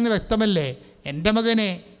തീരുമാനമായെന്ന് വ്യക്തമല്ലേ? എൻ്റെ മകനെ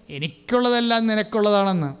എനിക്കുള്ളതെല്ലാം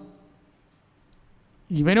നിനക്കുള്ളതാണെന്ന്.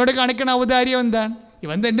 ഇവനോട് കാണിക്കണ ഔദാര്യം എന്താണ്?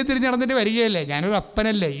 ഇവൻ തന്നെ തിരിഞ്ഞ് നടന്നിട്ട് വരികയല്ലേ, ഞാനൊരു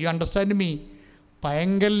അപ്പനല്ലേ, യു അണ്ടർസ്റ്റാൻഡ് മീ.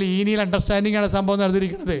 ഭയങ്കര ലീനിയൽ അണ്ടർസ്റ്റാൻഡിങ്ങാണ് സംഭവം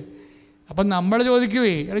നടന്നിരിക്കുന്നത്. അപ്പം നമ്മൾ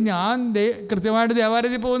ചോദിക്കുകയെ, ഞാൻ കൃത്യമായിട്ട്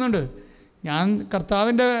ദേവാലയത്തിൽ പോകുന്നുണ്ട്, ഞാൻ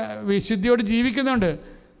കർത്താവിൻ്റെ വിശുദ്ധിയോട് ജീവിക്കുന്നുണ്ട്,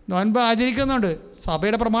 നോൻപ് ആചരിക്കുന്നുണ്ട്,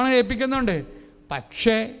 സഭയുടെ പ്രമാണം ഏൽപ്പിക്കുന്നുണ്ട്,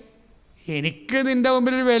 പക്ഷേ എനിക്ക് നിൻ്റെ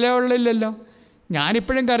മുമ്പിലൊരു വില ഉള്ളില്ലല്ലോ,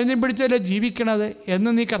 ഞാനിപ്പോഴും കരഞ്ഞും പിടിച്ചല്ലേ ജീവിക്കണത് എന്ന്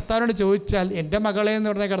നീ കർത്താവിനോട് ചോദിച്ചാൽ എൻ്റെ മകളെ എന്ന്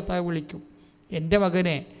പറഞ്ഞാൽ കർത്താവ് വിളിക്കും, എൻ്റെ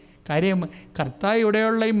മകനെ. കാര്യം കർത്താവ്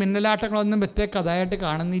ഇവിടെയുള്ള ഈ മിന്നലാട്ടങ്ങളൊന്നും വ്യക്തം കഥയായിട്ട്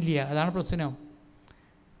കാണുന്നില്ല. അതാണ് പ്രശ്നം.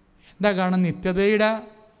 എന്താ കാണുന്നത്?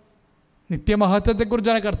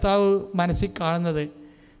 നിത്യമഹത്വത്തെക്കുറിച്ചാണ് കർത്താവ് മനസ്സിൽ കാണുന്നത്.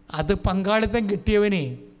 അത് പങ്കാളിത്തം കിട്ടിയവനെ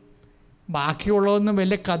ബാക്കിയുള്ളതൊന്നും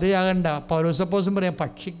വലിയ കഥയാകണ്ട. പൗലോസപ്പോസും പറയാം,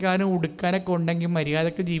 ഭക്ഷിക്കാനും ഉടുക്കാനൊക്കെ ഉണ്ടെങ്കിൽ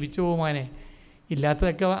മര്യാദക്ക് ജീവിച്ചു പോകുവാനേ,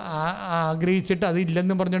 ഇല്ലാത്തതൊക്കെ ആഗ്രഹിച്ചിട്ട്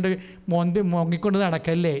അതില്ലെന്നും പറഞ്ഞുകൊണ്ട് മോങ്ങിക്കൊണ്ട്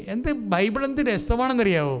നടക്കല്ലേ. ബൈബിൾ എന്ത്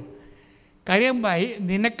രസമാണെന്നറിയാവോ? കാര്യം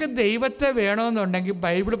നിനക്ക് ദൈവത്തെ വേണമെന്നുണ്ടെങ്കിൽ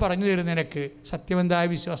ബൈബിൾ പറഞ്ഞു തരും നിനക്ക് സത്യമെന്തായ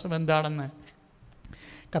വിശ്വാസം എന്താണെന്ന്.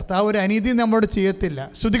 കർത്താവ് ഒരു അനീതി നമ്മളോട് ചെയ്യത്തില്ല.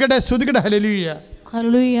 ശ്രുതികട ഹല്ലേലൂയ.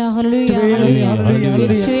 ഹല്ലേലൂയ ഹല്ലേലൂയ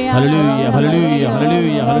ഹല്ലേലൂയ ഹല്ലേലൂയ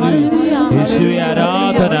ഹല്ലേലൂയ യേശുവേ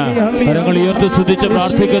ആരാധന. കരങ്ങൾ ഉയർത്തി സ്തുതിച്ച്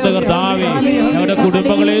പ്രാർത്ഥിക്കുന്ന കർത്താവേ, ഞങ്ങളുടെ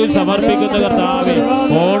കുടുംബങ്ങളെ സമർപ്പിക്കുന്ന കർത്താവേ,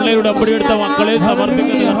 ഓൺലൈൻ ഉടമ്പടിയെടുത്ത മക്കളെ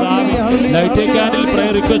സമർപ്പിക്കുന്ന കർത്താവേ, ലൈറ്റ് ക്യാൻഡിൽ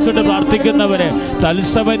പ്രയർ റിക്വസ്റ്റ് പ്രാർത്ഥിക്കുന്നവരെ,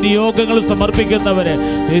 തത്സമയ നിയോഗങ്ങൾ സമർപ്പിക്കുന്നവരെ,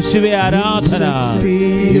 യേശുവേ ആരാധന,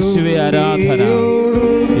 യേശുവേ ആരാധന,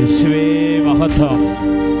 യേശുവേ മഹത്വം,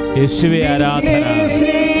 യേശുവേ ആരാധന.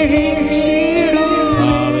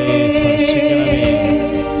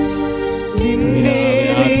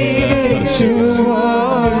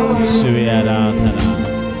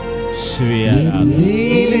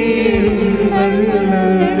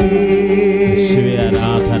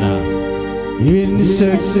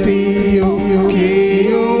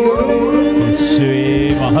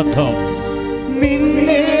 മഹത്വം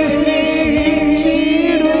നിന്നെ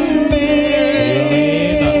സ്നേഹിച്ചിടുന്നേ,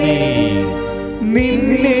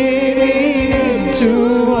 നിന്നെ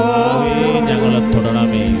ഞങ്ങളെ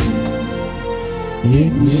തൊടണമേ,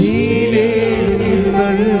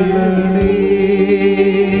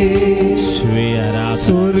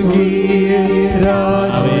 സ്വർഗീയ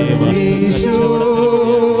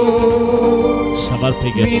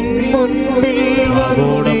സമർപ്പിക്കുന്നു.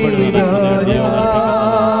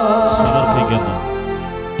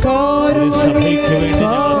 സഭയ്ക്ക്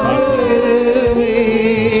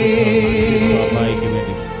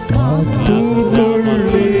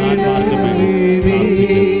വേണ്ടി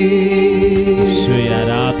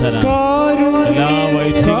ആരാധന എല്ലാ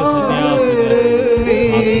വൈദിക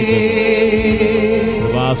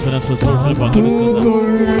പ്രവാസന ശുശ്രൂഷയിൽ പങ്കെടുക്കുന്ന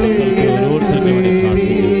ഓരോരുത്തർക്കും വേണ്ടി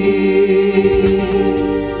പ്രാർത്ഥിക്കുന്നു.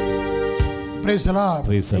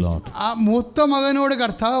 ആ മൂത്ത മകനോട്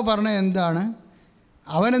കർത്താവ് പറഞ്ഞ എന്താണ്?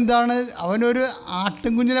 അവനൊരു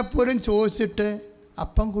ആട്ടിൻകുഞ്ഞിനെ പോലും ചോദിച്ചിട്ട്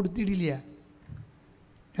അപ്പം കൊടുത്തിട്ടില്ല.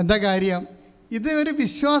 എന്താ കാര്യം? ഇത് ഒരു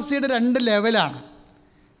വിശ്വാസിയുടെ 2 ലെവലാണ്.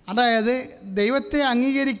 അതായത് ദൈവത്തെ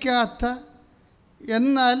അംഗീകരിക്കാത്ത,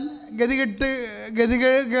 എന്നാൽ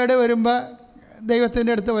ഗതികേട് വരുമ്പോൾ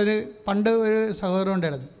ദൈവത്തിൻ്റെ അടുത്ത് പണ്ട് ഒരു സഹോദരൻ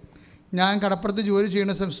ഉണ്ടായിരുന്നു. ഞാൻ കടപ്പുറത്ത് ജോലി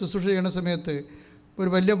ശുശ്രൂഷ ചെയ്യുന്ന സമയത്ത് ഒരു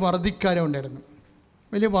വലിയ വറുതിക്കാലം ഉണ്ടായിരുന്നു.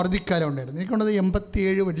 എനിക്കുള്ളത്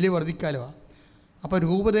 87 വലിയ വറുതിക്കാലമാണ്. അപ്പോൾ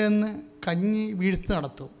രൂപതയിൽ നിന്ന് കഞ്ഞി വീഴ്ത്ത്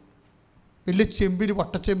നടത്തും. വലിയ ചെമ്പിൽ,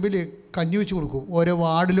 വട്ടച്ചെമ്പിൽ കഞ്ഞി വെച്ച് കൊടുക്കും. ഓരോ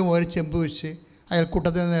വാർഡിലും ഓരോ ചെമ്പ് വെച്ച്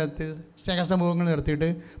അയൽക്കൂട്ടത്തിൽ നേരത്തെ സ്നേഹസമൂഹങ്ങൾ നടത്തിയിട്ട്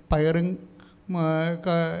പയറും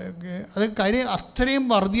അത് കാര്യം അത്രയും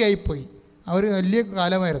വറുതിയായിപ്പോയി. അവർ വലിയ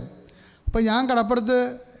കാലമായിരുന്നു. അപ്പോൾ ഞാൻ കടപ്പുറത്ത്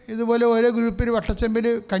ഇതുപോലെ ഓരോ ഗ്രൂപ്പിൽ വട്ടച്ചെമ്പിൽ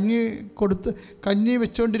കഞ്ഞി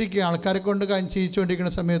വെച്ചുകൊണ്ടിരിക്കുക, ആൾക്കാരെ കൊണ്ട്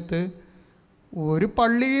ചെയ്യിച്ചുകൊണ്ടിരിക്കുന്ന സമയത്ത് ഒരു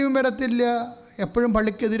പള്ളിയും വരത്തില്ല. എപ്പോഴും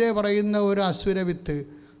പള്ളിക്കെതിരെ പറയുന്ന ഒരു അസുര വിത്ത്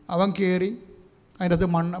അവൻ കയറി അതിൻ്റെ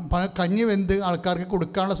അകത്ത് കഞ്ഞി വെന്ത് ആൾക്കാർക്ക്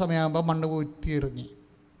കൊടുക്കാനുള്ള സമയമാകുമ്പോൾ മണ്ണ് ഊറ്റി ഇറങ്ങി.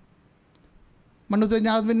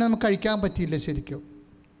 ഞാൻ പിന്നെ നമുക്ക് കഴിക്കാൻ പറ്റിയില്ല. ശരിക്കും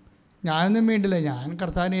ഞാനൊന്നും വേണ്ടില്ല, ഞാൻ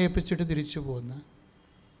കർത്താവിനെ ഏൽപ്പിച്ചിട്ട് തിരിച്ചു പോകുന്നു.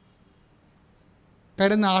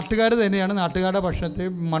 കാര്യം നാട്ടുകാർ തന്നെയാണ് നാട്ടുകാരുടെ ഭക്ഷണത്തെ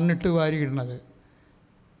മണ്ണിട്ട് വാരി ഇടുന്നത്.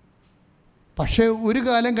 പക്ഷേ ഒരു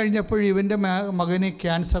കാലം കഴിഞ്ഞപ്പോൾ ഇവൻ്റെ മകന്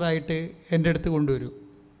ക്യാൻസറായിട്ട് എൻ്റെ അടുത്ത് കൊണ്ടുവരും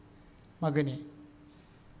മകനെ.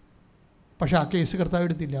 പക്ഷെ ആ കേസ് കർത്താവ്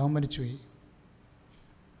എടുത്തില്ല, അവൻ മരിച്ചുപോയി.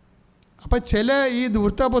 അപ്പം ചില ഈ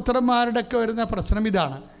ധൂർത്തപുത്രന്മാരുടെയൊക്കെ വരുന്ന പ്രശ്നം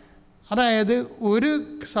ഇതാണ്. അതായത് ഒരു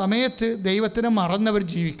സമയത്ത് ദൈവത്തിനെ മറന്നവർ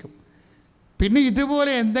ജീവിക്കും. പിന്നെ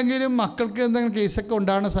ഇതുപോലെ എന്തെങ്കിലും മക്കൾക്ക് എന്തെങ്കിലും കേസൊക്കെ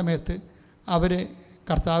ഉണ്ടാകുന്ന സമയത്ത് അവർ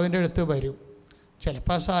കർത്താവിൻ്റെ അടുത്ത് വരും.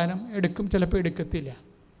 ചിലപ്പോൾ ആ സാധനം എടുക്കും, ചിലപ്പോൾ എടുക്കത്തില്ല.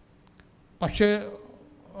 പക്ഷേ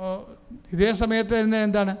ഇതേ സമയത്ത്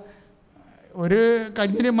എന്താണ്, ഒരു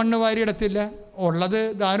കഞ്ഞിന് മണ്ണ് വാരിയിടത്തില്ല, ഉള്ളത്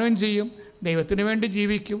ദാനവും ചെയ്യും, ദൈവത്തിന് വേണ്ടി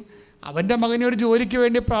ജീവിക്കും. അവൻ്റെ മകന് ഒരു ജോലിക്ക്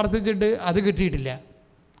വേണ്ടി പ്രാർത്ഥിച്ചിട്ട് അത് കിട്ടിയിട്ടില്ല.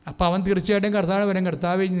 അപ്പോൾ അവൻ തീർച്ചയായിട്ടും കർത്താവ് വരും,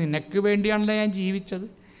 കർത്താവ് നിനക്ക് വേണ്ടിയാണല്ലോ ഞാൻ ജീവിച്ചത്,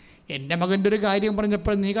 എൻ്റെ മകൻ്റെ ഒരു കാര്യം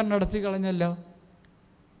പറഞ്ഞപ്പോൾ നീ കണ്ണടച്ച് കളഞ്ഞല്ലോ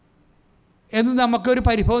എന്ന് നമുക്കൊരു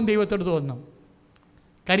പരിഭവം ദൈവത്തോട് തോന്നും.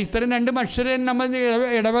 കാര്യം ഇത്തരം 2 മനുഷ്യരെ നമ്മൾ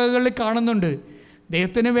ഇടവകകളിൽ കാണുന്നുണ്ട്.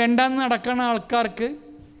 ദൈവത്തിന് വേണ്ടാന്ന് നടക്കുന്ന ആൾക്കാർക്ക്,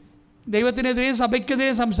 ദൈവത്തിനെതിരെയും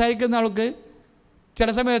സഭയ്ക്കെതിരെയും സംസാരിക്കുന്ന ആൾക്ക് ചില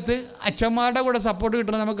സമയത്ത് അച്ഛന്മാരുടെ കൂടെ സപ്പോർട്ട്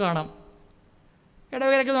കിട്ടണം നമുക്ക് കാണാം.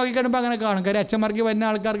 ഇടവകയിലൊക്കെ നോക്കിക്കഴിയുമ്പോൾ അങ്ങനെ കാണും. കാര്യം അച്ഛന്മാർക്ക് വരുന്ന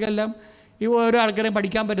ആൾക്കാർക്കെല്ലാം ഈ ഓരോ ആൾക്കാരെയും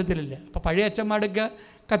പഠിക്കാൻ പറ്റത്തില്ല. അപ്പോൾ പഴയ അച്ഛന്മാരൊക്കെ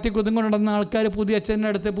കത്തിക്കുതും കൊണ്ടുവന്ന ആൾക്കാർ പുതിയ അച്ഛൻ്റെ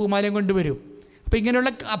അടുത്ത് പൂമാലയും കൊണ്ടുവരും. അപ്പോൾ ഇങ്ങനെയുള്ള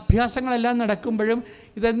അഭ്യാസങ്ങളെല്ലാം നടക്കുമ്പോഴും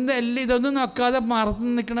ഇതൊന്നും നോക്കാതെ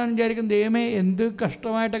മറന്ന് നിൽക്കണമെന്ന് വിചാരിക്കും. ദൈവമേ എന്ത്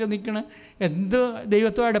കഷ്ടമായിട്ടൊക്കെ നിൽക്കണം, എന്ത്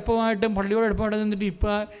ദൈവത്തോട് അടുപ്പമായിട്ടും പള്ളിയോട് അടുപ്പമായിട്ടും നിന്നിട്ട്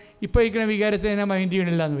ഇപ്പോൾ ഇരിക്കണ വികാരത്തെ ഞാൻ മൈൻഡ്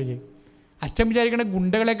ചെയ്യണില്ല എന്ന് വിചാരിക്കും. അച്ഛൻ വിചാരിക്കണ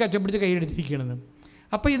ഗുണ്ടകളെയൊക്കെ അച്ഛൻ പിടിച്ച് കയ്യിലെടുത്തിരിക്കണമെന്ന്.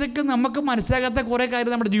 അപ്പോൾ ഇതൊക്കെ നമുക്ക് മനസ്സിലാകാത്ത കുറേ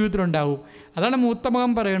കാര്യം നമ്മുടെ ജീവിതത്തിലുണ്ടാവും. അതാണ് മൂത്ത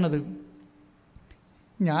മകൻ പറയണത്.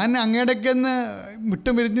 ഞാൻ അങ്ങയുടെയൊക്കെന്ന്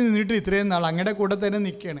വിട്ടുമിരിഞ്ഞ് നിന്നിട്ട് ഇത്രയും നാൾ അങ്ങയുടെ കൂടെ തന്നെ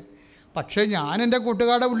നിൽക്കുകയാണ്. പക്ഷേ ഞാൻ എൻ്റെ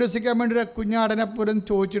കൂട്ടുകാരെ ഉല്ലസിക്കാൻ വേണ്ടി ഒരു കുഞ്ഞാടനെ പോലും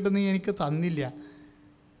ചോദിച്ചിട്ട് നീ എനിക്ക് തന്നില്ല.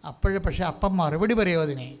 പക്ഷേ അപ്പം മറുപടി പറയുമോ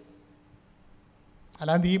അതിനെ?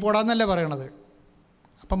 അല്ലാതെ നീ പോടാന്നല്ല പറയണത്.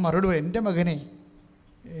 അപ്പം മറുപടി പറയും, എൻ്റെ മകനെ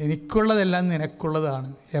എനിക്കുള്ളതെല്ലാം നിനക്കുള്ളതാണ്.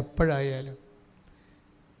 എപ്പോഴായാലും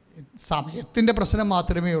സമയത്തിൻ്റെ പ്രശ്നം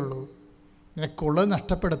മാത്രമേ ഉള്ളൂ, നിനക്കുള്ളത്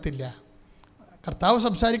നഷ്ടപ്പെടത്തില്ല. കർത്താവ്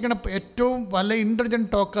സംസാരിക്കണ ഏറ്റവും നല്ല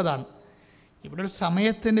ഇൻ്റലിജൻറ്റ് ടോക്ക് അതാണ്. ഇവിടെ ഒരു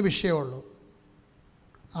സമയത്തിൻ്റെ വിഷയമുള്ളൂ.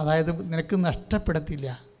 അതായത് നിനക്ക് നഷ്ടപ്പെടത്തില്ല.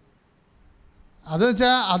 അതെന്ന്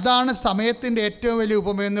വെച്ചാൽ അതാണ് സമയത്തിൻ്റെ ഏറ്റവും വലിയ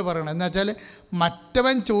ഉപമയെന്ന് പറയണത്. എന്ന് വെച്ചാൽ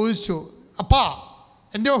മറ്റവൻ ചോദിച്ചു, അപ്പാ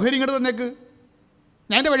എൻ്റെ ഓഹരി ഇങ്ങോട്ട് തന്നേക്ക്,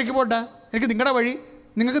 ഞാൻ എൻ്റെ വഴിക്ക് പോട്ടെ, എനിക്ക് നിങ്ങളുടെ വഴി,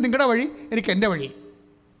 നിങ്ങൾക്ക് നിങ്ങളുടെ വഴി, എനിക്ക് എൻ്റെ വഴി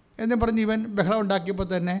എന്നും പറഞ്ഞ് ഇവൻ ബഹളം ഉണ്ടാക്കിയപ്പോൾ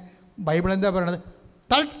തന്നെ ബൈബിൾ എന്താ പറയണത്?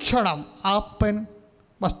 തൽക്ഷണം ആപ്പൻ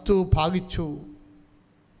വസ്തു ഭാഗിച്ചു,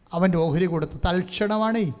 അവൻ്റെ ഓഹരി കൊടുത്ത്.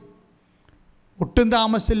 തൽക്ഷണമാണ്, ഒട്ടും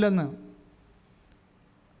താമസിച്ചില്ലെന്ന്.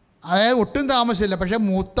 അതായത് ഒട്ടും താമസമില്ല. പക്ഷേ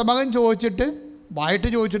മൂത്ത മകൻ ചോദിച്ചിട്ട് വായിട്ട്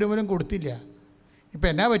ചോദിച്ചിട്ട് പോലും കൊടുത്തില്ല. ഇപ്പം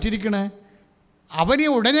എന്നാ പറ്റിയിരിക്കണേ? അവന്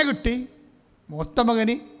ഉടനെ കിട്ടി, മൂത്ത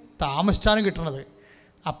മകന് താമസിച്ചാണ് കിട്ടണത്.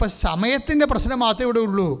 അപ്പം സമയത്തിൻ്റെ പ്രശ്നം മാത്രമേ ഇവിടെ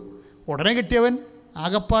ഉള്ളൂ. ഉടനെ കിട്ടിയവൻ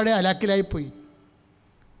ആകപ്പാടെ അലാക്കിലായിപ്പോയി.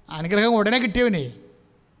 അനുഗ്രഹം ഉടനെ കിട്ടിയവനെ,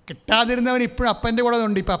 കിട്ടാതിരുന്നവൻ ഇപ്പോഴും അപ്പൻ്റെ കൂടെ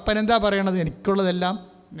ഉണ്ട്. ഇപ്പം അപ്പൻ എന്താ പറയണത്? എനിക്കുള്ളതെല്ലാം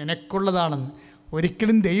നിനക്കുള്ളതാണെന്ന്.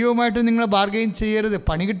 ഒരിക്കലും ദൈവമായിട്ട് നിങ്ങൾ ബാർഗെയിൻ ചെയ്യരുത്,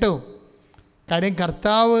 പണി കിട്ടും. കാര്യം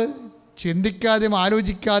കർത്താവ് ചിന്തിക്കാതെയും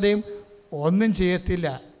ആലോചിക്കാതെയും ഒന്നും ചെയ്യത്തില്ല.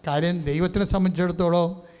 കാര്യം ദൈവത്തിനെ സംബന്ധിച്ചിടത്തോളം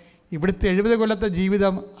ഇവിടുത്തെ 70 കൊല്ലത്തെ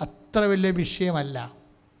ജീവിതം അത്ര വലിയ വിഷയമല്ല.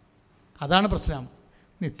 അതാണ് പ്രശ്നം.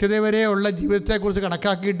 നിത്യത വരെയുള്ള ജീവിതത്തെക്കുറിച്ച്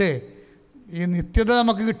കണക്കാക്കിയിട്ട് ഈ നിത്യത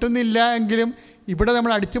നമുക്ക് കിട്ടുന്നില്ല എങ്കിലും ഇവിടെ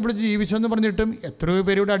നമ്മൾ അടിച്ചു പൊളിച്ച് ജീവിച്ചെന്ന് പറഞ്ഞിട്ടും എത്രയോ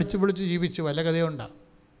പേര് ഇവിടെ അടിച്ചു പൊളിച്ച് ജീവിച്ചു, വല്ല കഥയുണ്ടാകും.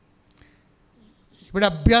 ഇവിടെ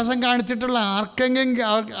അഭ്യാസം കാണിച്ചിട്ടുള്ള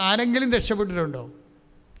ആരെങ്കിലും രക്ഷപ്പെട്ടിട്ടുണ്ടോ?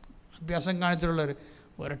 അഭ്യാസം കാണിച്ചിട്ടുള്ളവർ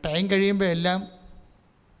ഒരു ടൈം കഴിയുമ്പോൾ എല്ലാം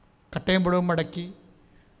കട്ടയും പുടവും മടക്കി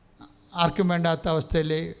ആർക്കും വേണ്ടാത്ത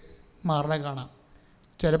അവസ്ഥയിൽ മാറണ കാണാം.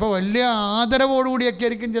 ചിലപ്പോൾ വലിയ ആദരവോടുകൂടിയൊക്കെ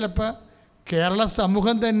ആയിരിക്കും ചിലപ്പോൾ കേരള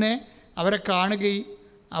സമൂഹം തന്നെ അവരെ കാണുകയും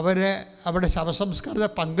അവരുടെ ശവസംസ്കാരത്തെ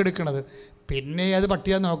പങ്കെടുക്കുന്നത്. പിന്നെ അത്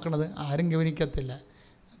പട്ടിയാൻ നോക്കണത് ആരും ഗവനിക്കത്തില്ല.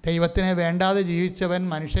 ദൈവത്തിനെ വേണ്ടാതെ ജീവിച്ചവൻ,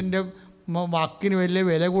 മനുഷ്യൻ്റെ വാക്കിന് വലിയ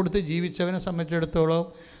വില കൊടുത്ത് ജീവിച്ചവനെ സംബന്ധിച്ചിടത്തോളം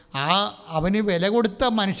അവന് വില കൊടുത്ത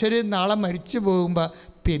മനുഷ്യർ നാളെ മരിച്ചു പോകുമ്പോൾ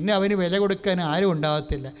പിന്നെ അവന് വില കൊടുക്കാൻ ആരും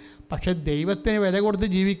ഉണ്ടാകത്തില്ല. പക്ഷേ ദൈവത്തിന് വില കൊടുത്ത്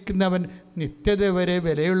ജീവിക്കുന്നവൻ നിത്യത വരെ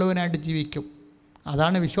വിലയുള്ളവനായിട്ട് ജീവിക്കും.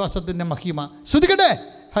 അതാണ് വിശ്വാസത്തിൻ്റെ മഹിമ. ശ്രദ്ധിക്കട്ടെ.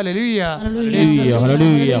 ഹല്ലേലൂയ, ഹല്ലേലൂയ,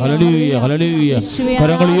 ഹല്ലേലൂയ, ഹല്ലേലൂയ, ഹല്ലേലൂയ.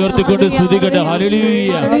 കരങ്ങൾ ഉയർത്തിക്കൊണ്ട് സ്തുതിക്കട്ടെ.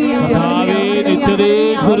 ഹല്ലേലൂയ. കർത്താവേ,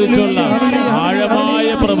 നിത്യതയെക്കുറിച്ചുള്ള ആഴമായ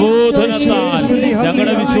പ്രബോധനത്താൽ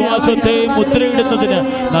ഞങ്ങളുടെ വിശ്വാസത്തെ മുദ്രയിടുന്നതിന്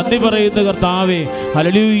നന്ദി പറയുന്നു കർത്താവേ.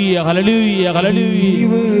 ഹല്ലേലൂയ, ഹല്ലേലൂയ, ഹല്ലേലൂയ.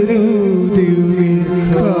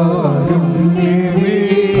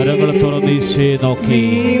 കരങ്ങൾ തുറന്ന് ഈശോയെ നോക്കി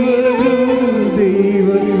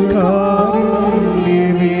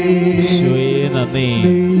ഈശോയെ നന്ദി.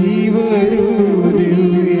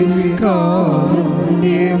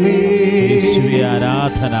 ഈശോയെ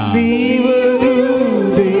ആരാധന.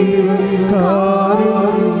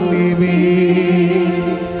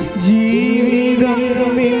 ജീവിതം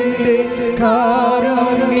നിന്റെ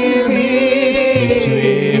കാരുണ്യമേ,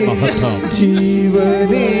 ഈശോയെ മഹത്വം.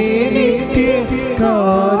 ജീവനേ നിത്യ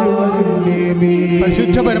കാരുണ്യമേ.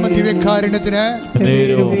 പരിശുദ്ധ പരമ ദിവ്യകാരുണ്യത്തിന്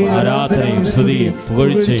നേരവും ആരാധനയും സ്തുതിയും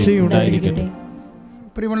പുകഴ്ചയും ഉണ്ടായിരിക്കട്ടെ.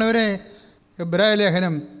 പ്രിയമുള്ളവരെ, എബ്രായ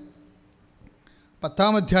ലേഖനം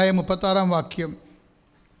 10-ാം അധ്യായം 36-ാം വാക്യം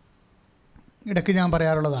ഇടയ്ക്ക് ഞാൻ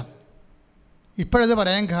പറയാറുള്ളതാണ്. ഇപ്പോഴത്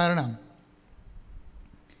പറയാൻ കാരണം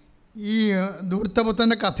ഈ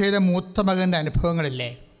ധൂർത്തപുത്രൻ്റെ കഥയിലെ മൂത്ത മകൻ്റെ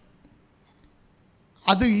അനുഭവങ്ങളില്ലേ,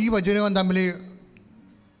 അത് ഈ വചനവും തമ്മിൽ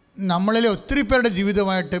നമ്മളിലെ ഒത്തിരി പേരുടെ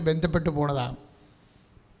ജീവിതവുമായിട്ട് ബന്ധപ്പെട്ട് പോണതാണ്.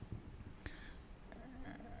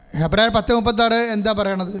 എബ്രായർ 10:36 എന്താ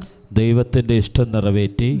പറയണത്? ദൈവത്തിന്റെ ഇഷ്ടം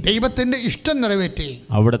നിറവേറ്റി, ദൈവത്തിന്റെ ഇഷ്ടം നിറവേറ്റി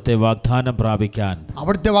അവിടുത്തെ വാഗ്ദാനം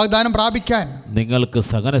പ്രാപിക്കാൻ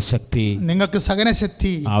നിങ്ങൾക്ക്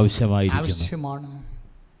സഹനശക്തി ആവശ്യമാണ്.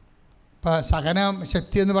 ഇപ്പം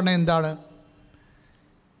സഹനശക്തി എന്ന് പറഞ്ഞാൽ എന്താണ്?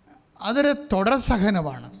 അതൊരു തുടർ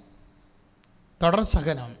സഹനമാണ്.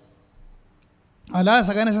 അല്ലാതെ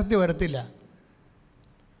സഹനശക്തി വരത്തില്ല.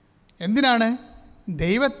 എന്തിനാണ്?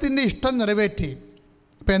 ദൈവത്തിൻ്റെ ഇഷ്ടം നിറവേറ്റി.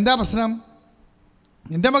 ഇപ്പം എന്താ പ്രശ്നം?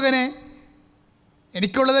 നിൻ്റെ മകനെ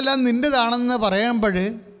എനിക്കുള്ളതെല്ലാം നിൻ്റെതാണെന്ന് പറയുമ്പോൾ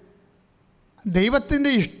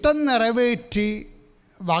ദൈവത്തിൻ്റെ ഇഷ്ടം നിറവേറ്റി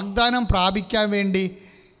വാഗ്ദാനം പ്രാപിക്കാൻ വേണ്ടി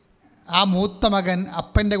ആ മൂത്ത മകൻ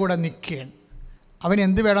അപ്പൻ്റെ കൂടെ നിൽക്കുകയാണ്. അവന്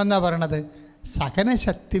എന്ത് വേണമെന്നാണ് പറയണത്?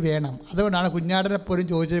 സഹനശക്തി വേണം. അതുകൊണ്ടാണ് കുഞ്ഞാടനെ പോലും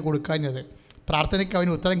ചോദിച്ചത് കൊടുക്കാഞ്ഞത്. പ്രാർത്ഥനയ്ക്ക്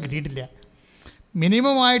അവന് ഉത്തരം കിട്ടിയിട്ടില്ല.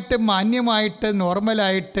 മിനിമമായിട്ട്, മാന്യമായിട്ട്,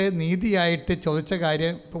 നോർമലായിട്ട്, നീതിയായിട്ട് ചോദിച്ച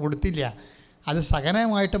കാര്യം കൊടുത്തില്ല. അത്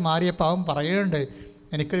സഹനമായിട്ട് മാറിയപ്പോൾ അവൻ പറയുന്നുണ്ട്,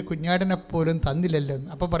 എനിക്കൊരു കുഞ്ഞാടിനെ പോലും തന്നില്ലല്ലോ.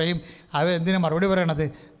 അപ്പോൾ പറയും, അവ എന്തിനാ മറുപടി പറയണത്?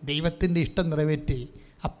 ദൈവത്തിൻ്റെ ഇഷ്ടം നിറവേറ്റി,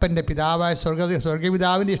 അപ്പൻ്റെ പിതാവായ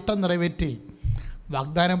സ്വർഗപിതാവിൻ്റെ ഇഷ്ടം നിറവേറ്റി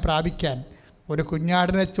വാഗ്ദാനം പ്രാപിക്കാൻ ഒരു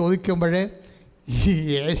കുഞ്ഞാടിനെ ചോദിക്കുമ്പോൾ ഈ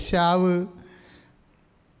ഏശാവ്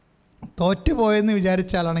തോറ്റുപോയെന്ന്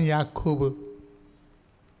വിചാരിച്ച ആളാണ് യാക്കോബ്.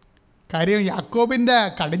 കാര്യം യാക്കോബിൻ്റെ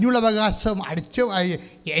കടിഞ്ഞുളവകാശം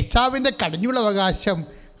ഏശാവിൻ്റെ കടിഞ്ഞുളവകാശം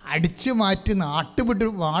അടിച്ചു മാറ്റി നാട്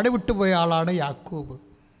വിട്ടുപോയ ആളാണ് യാക്കോബ്.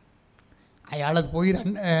 അയാൾ പോയി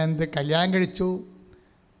കല്യാണം കഴിച്ചു.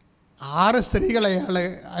 6 സ്ത്രീകൾ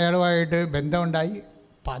അയാളുമായിട്ട് ബന്ധമുണ്ടായി.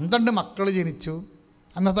 12 മക്കൾ ജനിച്ചു.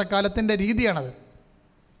 അന്നത്തെ കാലത്തിൻ്റെ രീതിയാണത്.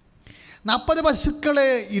 40 പശുക്കൾ,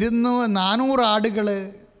 400 ആടുകൾ,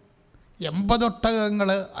 80 ഒട്ടകങ്ങൾ.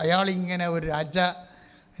 അയാളിങ്ങനെ ഒരു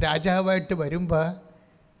രാജാവായിട്ട് വരുമ്പോൾ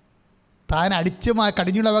താൻ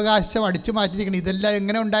കടിഞ്ഞുള്ള അവകാശം അടിച്ചു മാറ്റിയിരിക്കണം. ഇതെല്ലാം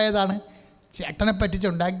എങ്ങനെ ഉണ്ടായതാണ്? ചേട്ടനെ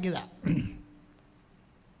പറ്റിച്ചുണ്ടാക്കിയതാണ്.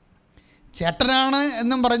 ചേട്ടനാണ്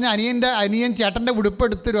എന്നും പറഞ്ഞ് അനിയൻ ചേട്ടൻ്റെ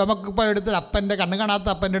ഉടുപ്പെടുത്ത് രോമക്കുപ്പം എടുത്ത് അപ്പൻ്റെ കണ്ണ് കാണാത്ത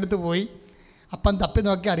അപ്പൻ്റെ അടുത്ത് പോയി. അപ്പൻ തപ്പി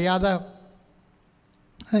നോക്കി അറിയാതെ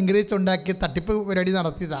അനുഗ്രഹിച്ചുണ്ടാക്കി തട്ടിപ്പ് പരിപാടി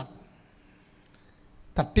നടത്തിയതാണ്.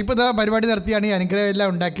 തട്ടിപ്പ് പരിപാടി നടത്തിയാണ് ഈ അനുഗ്രഹം എല്ലാം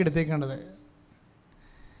ഉണ്ടാക്കിയെടുത്തേക്കുന്നത്.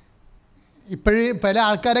 ഇപ്പോഴും പല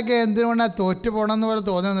ആൾക്കാരൊക്കെ എന്തുകൊണ്ടാണ് തോറ്റു പോകണമെന്ന് പോലെ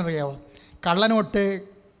തോന്നുന്നറിയാമോ? കള്ളനോട്ട്,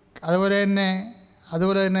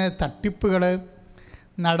 അതുപോലെ തന്നെ തട്ടിപ്പുകൾ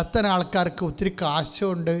നടത്തുന്ന ആൾക്കാർക്ക് ഒത്തിരി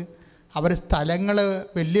കാശുണ്ട്. അവർ സ്ഥലങ്ങൾ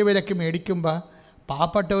വലിയ വിലയ്ക്ക് മേടിക്കുമ്പോൾ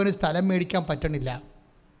പാവപ്പെട്ടവന് സ്ഥലം മേടിക്കാൻ പറ്റണില്ല.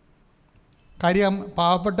 കാര്യം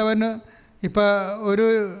പാവപ്പെട്ടവന് ഇപ്പോൾ ഒരു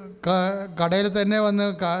കടയിൽ തന്നെ വന്ന്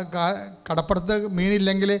കടപ്പുറത്ത്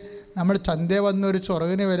മീനില്ലെങ്കിൽ നമ്മൾ ചന്തയിൽ വന്ന് ഒരു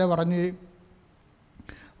ചൊറകിന് വില പറഞ്ഞ്,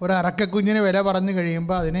 ഒരു അറക്കക്കുഞ്ഞിന് വില പറഞ്ഞു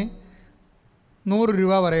കഴിയുമ്പോൾ അതിന് 100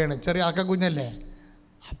 രൂപ പറയണം. ചെറിയ അറക്കക്കുഞ്ഞല്ലേ.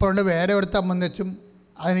 അപ്പോൾ വേറെ എടുത്ത് സംബന്ധിച്ചും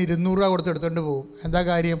അതിന് 200 രൂപ കൊടുത്ത് എടുത്തുകൊണ്ട് പോകും. എന്താ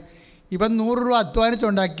കാര്യം? ഇവൻ 100 രൂപ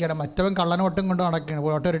അധ്വാനിച്ചുണ്ടാക്കിയാണ്, മറ്റവൻ കള്ളനോട്ടം കൊണ്ട് നടക്കുകയാണ്.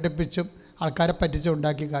 ഓട്ടം ഇരട്ടിപ്പിച്ചും ആൾക്കാരെ പറ്റിച്ചും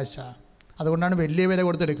ഉണ്ടാക്കിയ കാശാണ്. അതുകൊണ്ടാണ് വലിയ വില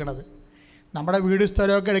കൊടുത്തെടുക്കുന്നത്. നമ്മുടെ വീട്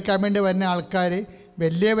സ്ഥലമൊക്കെ എടുക്കാൻ വേണ്ടി വരുന്ന ആൾക്കാർ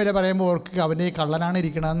വലിയ വില പറയുമ്പോൾ ഓർക്ക് അവൻ്റെ ഈ കള്ളനാണ്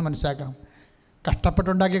ഇരിക്കണമെന്ന് മനസ്സിലാക്കണം.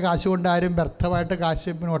 കഷ്ടപ്പെട്ടുണ്ടാക്കിയ കാശ് കൊണ്ട് ആരും വ്യർത്ഥമായിട്ട്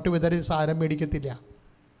കാശ് നോട്ട് വിതറി സാധനം മേടിക്കത്തില്ല.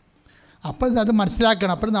 അപ്പം അത്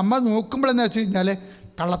മനസ്സിലാക്കണം. അപ്പോൾ നമ്മൾ നോക്കുമ്പോഴെന്ന് വെച്ച് കഴിഞ്ഞാൽ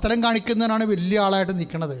കള്ളത്തരം കാണിക്കുന്നവനാണ് വലിയ ആളായിട്ട്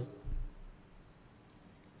നിൽക്കുന്നത്.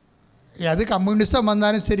 അത് കമ്മ്യൂണിസം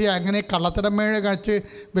വന്നാലും ശരി, അങ്ങനെ കള്ളത്തരം കാണിച്ച്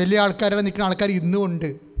വലിയ ആൾക്കാരാണ് നിൽക്കുന്ന ആൾക്കാർ ഇന്നും ഉണ്ട്.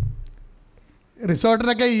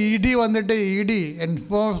 റിസോർട്ടിലൊക്കെ ED വന്നിട്ട്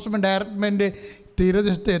എൻഫോഴ്സ്മെൻറ്റ് ഡയറക്ടറേറ്റ്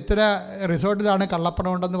തീരദേശത്ത് എത്ര റിസോർട്ടിലാണ്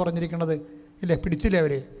കള്ളപ്പണം ഉണ്ടെന്ന് പറഞ്ഞിരിക്കുന്നത് ഇല്ലേ? പിടിച്ചില്ലേ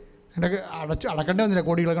അവർ? അതിൻ്റെ അടക്കേണ്ടി വന്നില്ല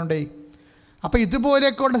കോടികളെ കൊണ്ടേ. അപ്പോൾ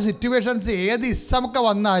ഇതുപോലെയൊക്കെയുള്ള സിറ്റുവേഷൻസ് ഏത് ഇസ്സമൊക്കെ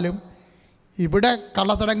വന്നാലും ഇവിടെ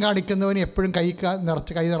കള്ളത്തരം കാണിക്കുന്നവന് എപ്പോഴും കൈ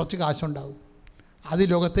നിറച്ച് കാശുണ്ടാവും. അത്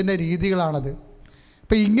ലോകത്തിൻ്റെ രീതികളാണത്.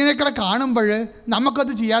 അപ്പോൾ ഇങ്ങനെയൊക്കെ കാണുമ്പോൾ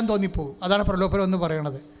നമുക്കത് ചെയ്യാൻ തോന്നിപ്പോകും. അതാണ് പ്രലോഭനം എന്ന്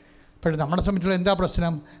പറയണത്. അപ്പോൾ നമ്മളെ സംബന്ധിച്ചുള്ള എന്താ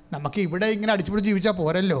പ്രശ്നം? നമുക്ക് ഇവിടെ ഇങ്ങനെ അടിച്ചുപിടിച്ച് ജീവിച്ചാൽ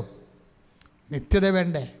പോരല്ലോ. നിത്യത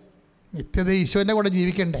വേണ്ടേ? നിത്യത ഈശോൻ്റെ കൂടെ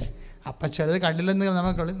ജീവിക്കണ്ടേ? അപ്പം ചിലത് കണ്ടില്ലെന്ന്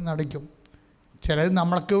നമ്മൾ നടിക്കും. ചിലത്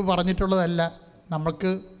നമ്മൾക്ക് പറഞ്ഞിട്ടുള്ളതല്ല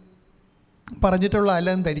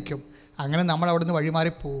എന്ന് ധരിക്കും. അങ്ങനെ നമ്മൾ അവിടെ നിന്ന്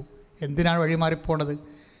വഴിമാറിപ്പോവും. എന്തിനാണ് വഴിമാറിപ്പോണത്?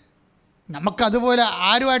 നമുക്കതുപോലെ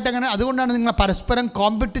ആരുമായിട്ടങ്ങനെ. അതുകൊണ്ടാണ് നിങ്ങൾ പരസ്പരം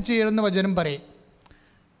കോമ്പറ്റ് ചെയ്യരുതെന്ന് വചനം പറയും.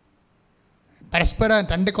 പരസ്പരം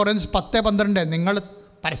 2 കൊറിന്ത്യർ 10:12 നിങ്ങൾ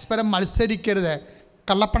പരസ്പരം മത്സരിക്കരുത്.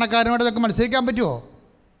 കള്ളപ്പണക്കാരനോട് ഇതൊക്കെ മത്സരിക്കാൻ പറ്റുമോ?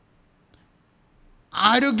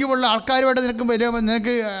 ആരോഗ്യമുള്ള ആൾക്കാരുമായിട്ട്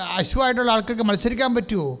നിനക്ക് അശുവായിട്ടുള്ള ആൾക്കാർക്ക് മത്സരിക്കാൻ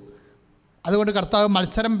പറ്റുമോ? അതുകൊണ്ട് കർത്താവ്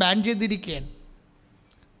മത്സരം ബാൻ ചെയ്തിരിക്കുകയാണ്.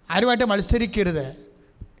 ആരുമായിട്ട് മത്സരിക്കരുത്.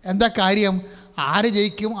 എന്താ കാര്യം? ആര്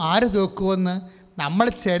ജയിക്കും ആര് തോക്കുമെന്ന് നമ്മൾ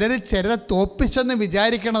ചിലരെ തോപ്പിച്ചെന്ന്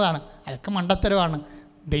വിചാരിക്കണതാണ്. അതൊക്കെ മണ്ടത്തരമാണ്.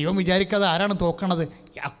 ദൈവം വിചാരിക്കാതെ ആരാണ് തോക്കണത്?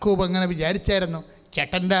 യാക്കോബ് അങ്ങനെ വിചാരിച്ചായിരുന്നു.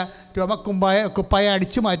 ചേട്ടൻ്റെ കുപ്പായ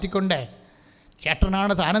അടിച്ചു മാറ്റിക്കൊണ്ടേ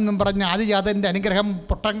ചേട്ടനാണ് താനെന്നും പറഞ്ഞ് ആദിജാതൻ്റെ അനുഗ്രഹം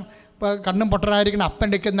കണ്ണും പൊട്ടനായിരിക്കണം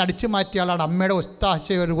അപ്പൻ്റെക്കെന്ന് അടിച്ചു മാറ്റിയ ആളാണ്. അമ്മയുടെ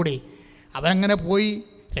ഒത്താശയോടുകൂടി അവനങ്ങനെ പോയി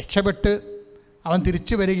രക്ഷപ്പെട്ട് അവൻ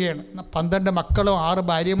തിരിച്ചു വരികയാണ്. 12 മക്കളും 6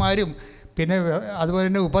 ഭാര്യമാരും പിന്നെ അതുപോലെ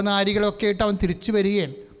തന്നെ ഉപനാരികളൊക്കെ ആയിട്ട് അവൻ തിരിച്ചു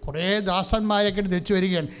വരികയാണ്. കുറേ ദാസന്മാരൊക്കെ തിരിച്ചു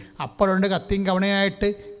വരികയാണ്. അപ്പോഴുണ്ട് കത്തിയും കവണയായിട്ട്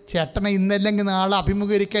ചേട്ടനെ ഇന്നല്ലെങ്കിൽ നാളെ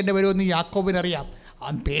അഭിമുഖീകരിക്കേണ്ടി വരുമെന്ന് യാക്കോബിനറിയാം.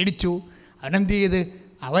 അവൻ പേടിച്ചു. അവനെന്ത് ചെയ്ത്?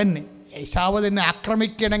 അവൻ ഏശാവ് തന്നെ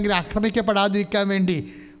ആക്രമിക്കണമെങ്കിൽ ആക്രമിക്കപ്പെടാതിരിക്കാൻ വേണ്ടി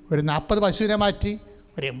ഒരു 40 പശുവിനെ മാറ്റി,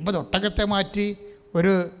 ഒരു 80 ഒട്ടകത്തെ മാറ്റി,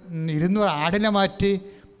 ഒരു 200 ആടിനെ മാറ്റി,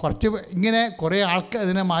 ഇങ്ങനെ കുറേ ആൾക്ക്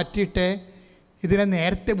ഇതിനെ മാറ്റിയിട്ട് ഇതിനെ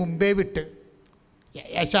നേരത്തെ മുമ്പേ വിട്ട്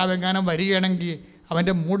ഏശാവെങ്ങാനും വരികയാണെങ്കിൽ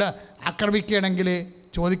അവൻ്റെ മൂട ആക്രമിക്കുകയാണെങ്കിൽ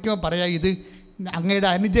ചോദിക്കുമ്പോൾ പറയാം ഇത് അങ്ങയുടെ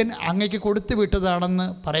അനുജൻ അങ്ങയ്ക്ക് കൊടുത്തു വിട്ടതാണെന്ന്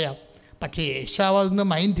പറയാം. പക്ഷേ ഏശാവ് അതൊന്നും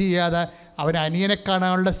മൈൻഡ് ചെയ്യാതെ അവൻ അനിയനെ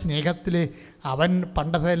കാണാനുള്ള സ്നേഹത്തിൽ അവൻ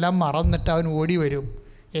പണ്ടതെല്ലാം മറന്നിട്ട് അവൻ ഓടി വരും.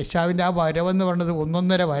 ഏശാവിൻ്റെ ആ വരവെന്ന് പറയുന്നത്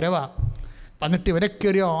 1.5 വരവാണ്. വന്നിട്ട് ഇവരൊക്കെ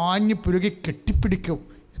ഒരു ആഞ്ഞു പുരുകി കെട്ടിപ്പിടിക്കും.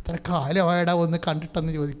 എത്ര കാലമായിടാ ഒന്ന്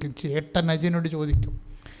കണ്ടിട്ടെന്ന് ചോദിക്കും. ചേട്ടൻ അജയനോട് ചോദിക്കും.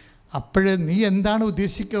 അപ്പോഴ് നീ എന്താണ്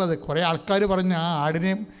ഉദ്ദേശിക്കുന്നത്? കുറേ ആൾക്കാർ പറഞ്ഞു ആ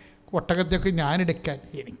ആടിനെയും ഒട്ടകത്തെയൊക്കെ ഞാനെടുക്കാൻ,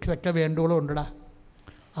 എനിക്കിതൊക്കെ വേണ്ടോളം ഉണ്ടടാ.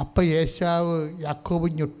 അപ്പം ഏശാവ് യാക്കോബ്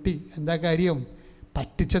ഞൊട്ടി. എന്താ കാര്യം?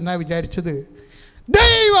 പറ്റിച്ചെന്നാ വിചാരിച്ചത്.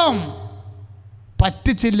 ദൈവം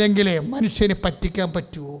പറ്റിച്ചില്ലെങ്കിൽ മനുഷ്യനെ പറ്റിക്കാൻ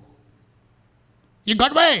പറ്റുമോ? ഈ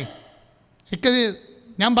ഗോഡ് വേ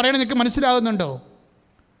ഞാൻ പറയണത് നിനക്ക് മനസ്സിലാകുന്നുണ്ടോ?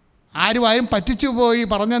 ആരും പറ്റിച്ചു പോയി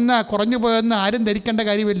പറഞ്ഞെന്ന് കുറഞ്ഞു പോയെന്ന് ആരും ധരിക്കേണ്ട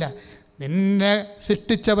കാര്യമില്ല. നിന്നെ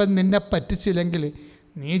സൃഷ്ടിച്ചവൻ നിന്നെ പറ്റിച്ചില്ലെങ്കിൽ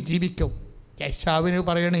നീ ജീവിക്കും. യേശാവിന്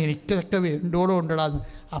പറയണേ എനിക്കിതൊക്കെ വേണ്ടോളം ഉണ്ടടാന്ന്.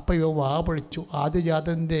 അപ്പോൾ ഇവ വാ പൊളിച്ചു.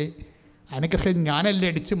 ആദ്യജാതൻ്റെ അനുഗ്രഹം ഞാനല്ലേ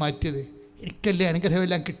അടിച്ചു മാറ്റിയത്, എനിക്കല്ലേ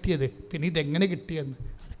അനുഗ്രഹമെല്ലാം കിട്ടിയത്, പിന്നെ ഇതെങ്ങനെ കിട്ടിയെന്ന്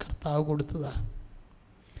അത് കർത്താവ് കൊടുത്തതാണ്.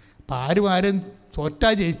 അപ്പം ആരും തോറ്റാ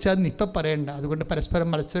ജയിച്ചാന്ന് ഇപ്പം പറയണ്ട. അതുകൊണ്ട് പരസ്പരം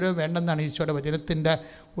മത്സരവും വേണ്ടെന്നാണ് ഈശോയുടെ വചനത്തിൻ്റെ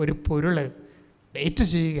ഒരു പൊരുൾ. വെയിറ്റ്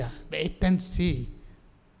ചെയ്യുക, wait and see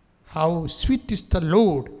how sweet is the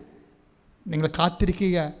load. നിങ്ങൾ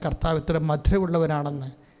കാത്തിരിക്കുക കർത്താവ് ഇത്ര മധുരമുള്ളവനാണെന്ന്.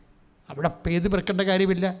 അവിടെ പെയ്ത് പെറുക്കേണ്ട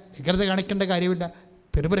കാര്യമില്ല, വ്യഗ്രത കാണിക്കേണ്ട കാര്യമില്ല,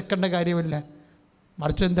 പെറുപിറുക്കേണ്ട കാര്യമില്ല.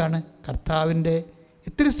 മറിച്ച് എന്താണ്, കർത്താവിൻ്റെ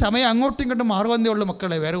ഇത്തിരി സമയം അങ്ങോട്ടും ഇങ്ങോട്ടും മാറുവന്നേ ഉള്ളൂ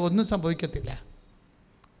മക്കളെ, വേറെ ഒന്നും സംഭവിക്കത്തില്ല.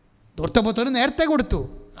 ദൂർത്തപുത്രന് നേരത്തെ കൊടുത്തു,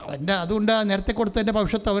 അതുകൊണ്ട് നേരത്തെ കൊടുത്തതിൻ്റെ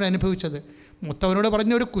ഭവിഷ്യത്ത് അവൻ അനുഭവിച്ചത്. മൂത്തവനോട്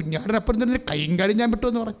പറഞ്ഞ ഒരു കുഞ്ഞാടിനപ്പുറം തന്നെ കൈയും കാര്യം ഞാൻ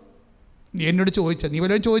വിട്ടുമെന്ന് പറഞ്ഞു. നീ എന്നോട് ചോദിച്ചത്, നീ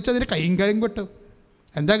വല്ലതും ചോദിച്ചത് അതിൻ്റെ കൈയും കാര്യം വിട്ടു.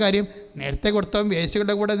 എന്താ കാര്യം? നേരത്തെ കൊടുത്തവൻ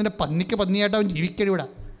വേശികളുടെ കൂടെ അതിൻ്റെ പന്നിയായിട്ട് അവൻ ജീവിക്കരുത്. ഇവിടെ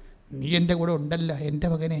നീ എൻ്റെ കൂടെ ഉണ്ടല്ലോ എൻ്റെ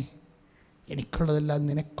മകനെ, എനിക്കുള്ളതല്ല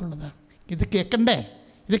നിനക്കുള്ളതാണ്. ഇത്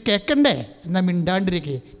കേൾക്കണ്ടേ എന്നാൽ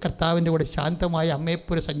മിണ്ടാണ്ടിരിക്കേ. കർത്താവിൻ്റെ കൂടെ ശാന്തമായ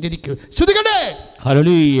അമ്മയെപ്പോലെ സഞ്ചരിക്കൂ. ശ്രുതിക്കട്ടെ.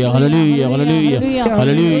 ഹല്ലേലൂയ ഹല്ലേലൂയ ഹല്ലേലൂയ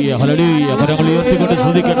ഹല്ലേലൂയ ഹല്ലേലൂയ. കരങ്ങൾ ഉയർത്തിക്കൊണ്ട്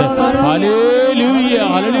ശ്രുതിക്കട്ടെ. ഹല്ലേലൂയ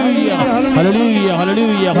ഹല്ലേലൂയ ഹല്ലേലൂയ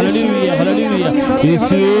ഹല്ലേലൂയ ഹല്ലേലൂയ ഹല്ലേലൂയ.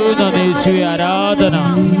 യേശുവേ നന്ദി, യേശുവേ ആരാധന,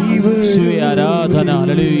 യേശുവേ ആരാധന.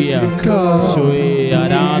 ഹല്ലേലൂയ, യേശുവേ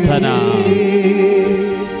ആരാധന.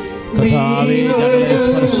 കർത്താവേ ഞങ്ങളെ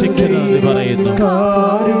സ്പർശിക്കണമെന്ന് പറയുന്നു.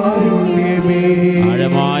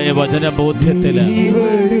 ആഴമായ വചനബോധ്യത്തില്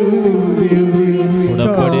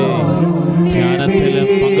ഉടമ്പടി ധ്യാനത്തില്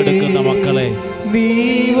പങ്കെടുക്കുന്ന മക്കളെ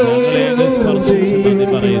ഞങ്ങളെ സ്പർശിച്ചെന്ന്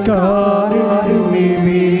പറയുന്നു.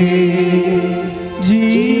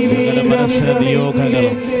 മനസ്സിലെ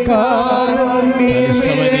നിയോഗങ്ങളും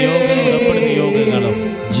ഉടമ്പടി നിയോഗങ്ങളും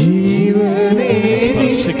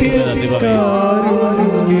സ്പർശിക്കുന്നതെന്ന് പറയുന്നു.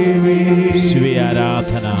 യേശുവേ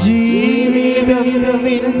ആരാധന.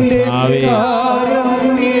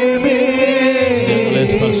 ഞങ്ങളെ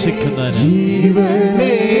സ്പർശിക്കുന്നതിന്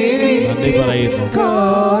നന്ദി പറയുന്നു.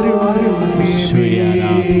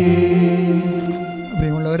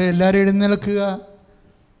 പ്രിയമുള്ളവരെ, എല്ലാവരും എഴുന്നേൽക്കുക.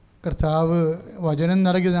 കർത്താവ് വചനം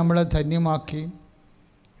നൽകി നമ്മളെ ധന്യമാക്കി.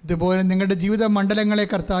 ഇതുപോലെ നിങ്ങളുടെ ജീവിത മണ്ഡലങ്ങളെ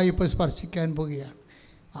കർത്താവ് ഇപ്പോൾ സ്പർശിക്കാൻ പോവുകയാണ്.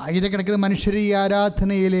 ആയിരക്കണക്കിന് മനുഷ്യർ ഈ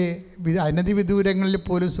ആരാധനയിലെ അനധി വിദൂരങ്ങളിൽ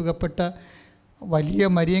പോലും സുഖപ്പെട്ട വലിയ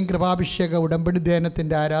മരിയൻ കൃപാഭിഷേക ഉടമ്പടി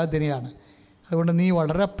ധ്യാനത്തിൻ്റെ ആരാധനയാണ്. അതുകൊണ്ട് നീ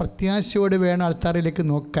വളരെ പ്രത്യാശയോട് വേണം ആൾത്താറിലേക്ക്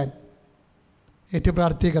നോക്കാൻ. ഏറ്റു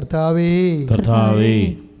പ്രാർത്ഥിക്കുക. കർത്താവേ,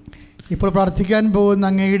 ഇപ്പോൾ പ്രാർത്ഥിക്കാൻ പോകുന്ന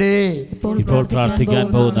അങ്ങയുടെ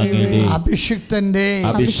അഭിഷിക്തന്റെ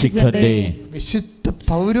വിശുദ്ധ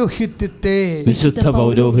പൗരോഹിത്യത്തെ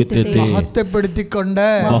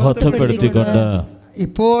മഹത്വപ്പെടുത്തിക്കൊണ്ട്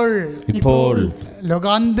ഇപ്പോൾ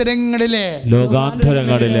ലോകാന്തരങ്ങളിലെ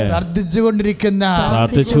പ്രാർത്ഥിച്ചുകൊണ്ടിരിക്കുന്ന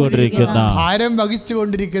ഭാരം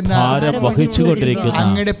വഹിച്ചുകൊണ്ടിരിക്കുന്ന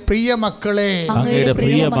അങ്ങയുടെ പ്രിയ മക്കളെ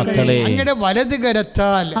അങ്ങയുടെ വലത്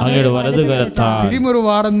കരത്താൽ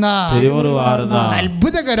തിരുമുറുവാറുന്ന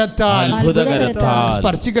അത്ഭുത കരത്താൽ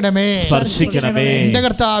സ്പർശിക്കണമേ. എന്റെ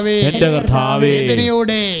കർത്താവേ,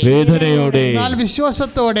 വേദനയോടെ എന്നാൽ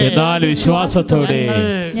വിശ്വാസത്തോടെ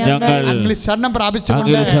ഞങ്ങൾ ശരണം പ്രാപിച്ചുകൊണ്ട്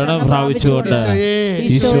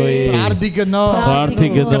പ്രാർത്ഥിക്കുന്നു.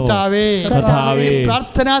 കർത്താവേ,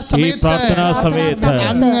 പ്രാർത്ഥനാ സമയത്ത്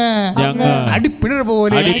അങ്ങ് അടിപ്പിണർ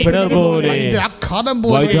പോലെ ആഘാതം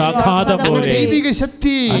പോലെ ദൈവിക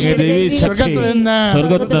ശക്തി സ്വർഗ്ഗത്തിൽ നിന്ന്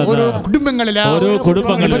ഓരോ കുടുംബങ്ങളിലെ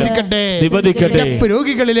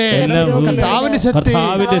രോഗികളിലെ കർത്താവിന്റെ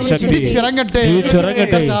ശക്തി ഇറങ്ങട്ടെ.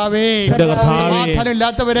 കർത്താവേ,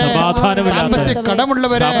 സമാധാനമില്ലാത്തവരെ, സാമ്പത്തിക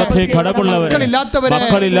കടമുള്ളവരെ,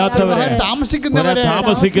 മക്കളില്ലാത്തവരെ, താമസിക്കുന്നവരെ,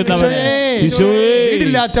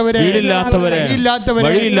 വീടില്ലാത്തവരെ,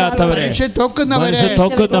 തോക്കുന്നവരെ,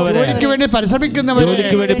 ജോലിക്ക് വേണ്ടി പരിശ്രമിക്കുന്നവരെ,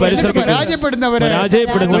 പരാജയപ്പെടുന്നവരെ,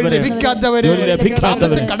 ലഭിക്കാത്തവരെ,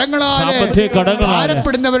 സാമ്പത്തിക കടങ്ങളാലെ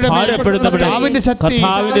ഭാരപ്പെടുന്നവരുടെ കർത്താവിന്റെ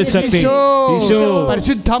ശക്തി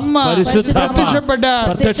പരിശുദ്ധമ്മ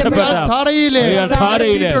പ്രത്യക്ഷപ്പെട്ട താറയിലെ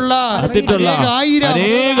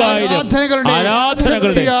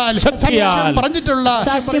ആരാധനകളുടെ പറഞ്ഞിട്ടുള്ള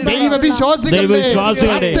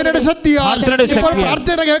ദൈവവിശ്വാസികളുടെ ശക്തിയാൽ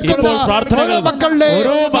പ്രാർത്ഥന കേൾക്കുന്ന മക്കളുടെ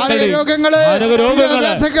രോഗങ്ങളെ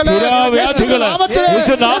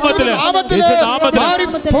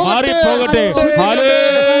മാറിപ്പോകട്ടെ.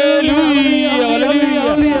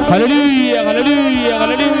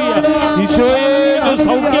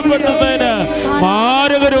 സൗഖ്യപ്പെടുന്നതിന്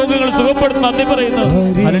മാരക രോഗങ്ങൾ സുഖപ്പെടുന്ന നന്ദി പറയുന്നു.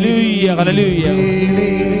 ഹല്ലേലൂയ ഹല്ലേലൂയ.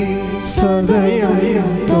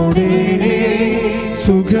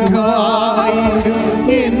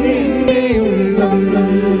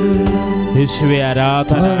 യേശുവേ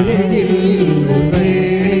ആരാധന.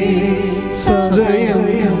 സദയം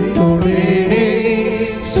തുടരണേ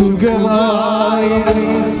സുഖമായി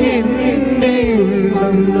എന്റെ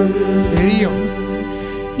ഉള്ളം.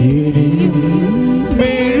 എരിയും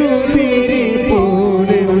മെഴുതിരി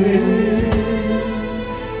പോലെ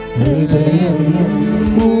ഹൃദയം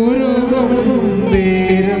ഉരുകും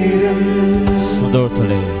നേരം.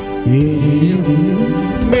 സന്തോഷത്തോടെ എരിയും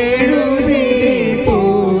മെഴുതിരി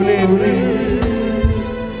പോലെ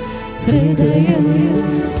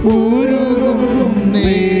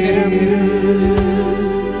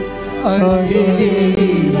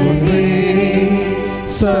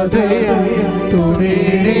സദയം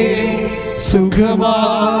തുടരണേ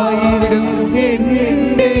സുഖമായിടും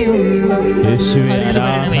എൻ്റെ ഉള്ളം. യേശുവേ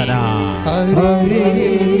ആരാധന.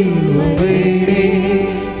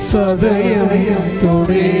 സദയം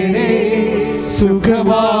തുടരണേ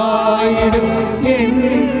സുഖമായിടും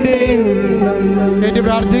എൻ്റെ ഉള്ളം. എന്ന്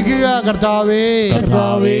പ്രാർത്ഥിക്കുക. കർത്താവേ,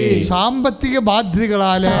 സാമ്പത്തിക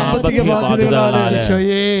ബാധ്യതകളാല്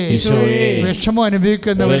വിഷമം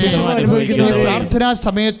അനുഭവിക്കുന്നവരെ പ്രാർത്ഥനാ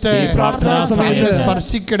സമയത്ത്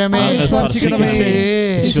സ്പർശിക്കണമേ.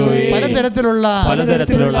 പലതരത്തിലുള്ള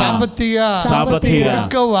സാമ്പത്തിക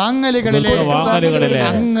വാങ്ങലുകളിലെ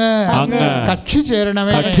അങ്ങ് കക്ഷി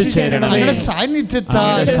ചേരണമേ. അങ്ങയുടെ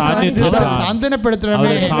സാന്നിധ്യത്താൽ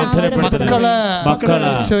സാന്ത്വനപ്പെടുത്തണമേ. മക്കള്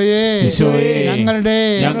ഞങ്ങളുടെ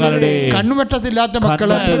കണ്ണുവെട്ടത്തില്ലാത്ത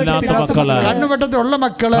മക്കള്, കണ്ണുവെട്ടത്തിലുള്ള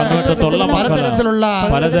മക്കള് പലതരത്തിലുള്ള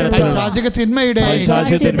പൈശാചിക തിന്മയുടെ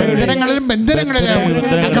ബന്ധനങ്ങളിലും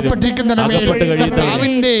അകപ്പെട്ടിരിക്കുന്നവരെ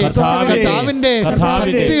കർത്താവിന്റെ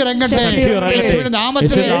ശക്തി ഇറങ്ങട്ടെ.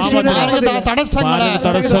 നാമത്തിൽ തടസ്സങ്ങള്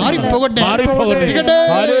മാറിപ്പോകട്ടെ.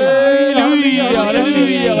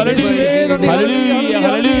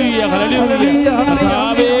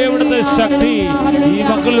 ശക്തി ഈ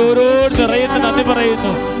മക്കൾ ഓരോട് നിറയുന്ന നന്ദി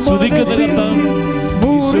പറയുന്നു. സ്തുതിക്കുന്ന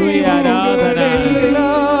ആരാധന.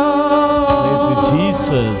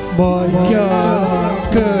 ജീസസ്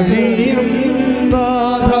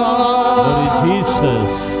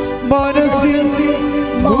ജീസസ് മനസ്സിൻ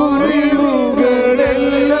മുറിവുകളെല്ലാം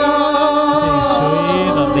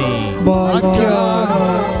മായ്ക്കാൻ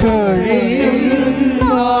കഴിയും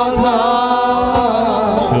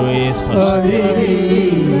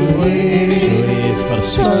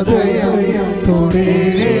സദയം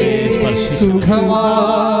തുടരണേ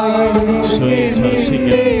സുഖമായിടും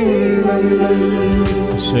എൻ്റെ ഉള്ളം.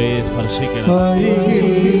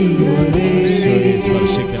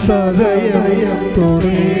 സദയം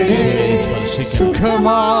തുടരണേ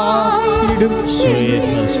സുഖമായിടും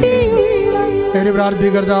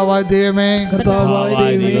പ്രാർത്ഥികർത്താവായ ദൈവമേ,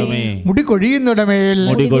 മുടി കൊഴിയുന്നവരുടെമേൽ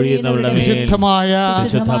വിശുദ്ധമായ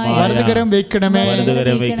വലതുകരം വയ്ക്കണമേ.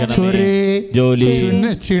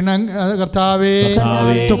 കർത്താവേ,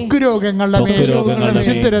 ത്വക്ക് രോഗങ്ങളുടെ മേൽ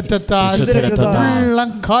വിശുദ്ധ രക്തത്താൽ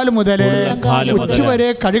കാല് മുതൽ ഉച്ചവരെ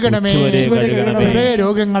കഴുകണമേ. ഹൃദയ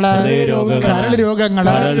രോഗങ്ങള്, കരൾ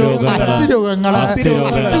രോഗങ്ങള്, അസ്ഥി രോഗങ്ങള്,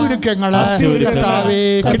 അസ്ഥിവരുക്കങ്ങള്, കർത്താവേ,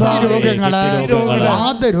 കിഡ്നി രോഗങ്ങള്,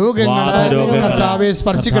 വാതരോഗങ്ങള് കർത്താവെ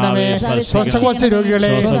സ്പർശിക്കണമേ. ശ്വാസകോശ രോഗികളെ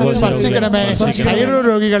സ്പർശിക്കണമേ. തൈറോയ്ഡ്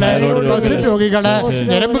രോഗികളെ, രോഗികളെ,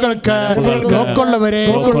 ഞരമ്പുകൾക്ക് രോഗമുള്ളവരെ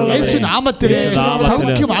യേശു നാമത്തിൽ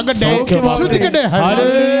സൗഖ്യമാകട്ടെ. ശ്രദ്ധിക്കട്ടെ.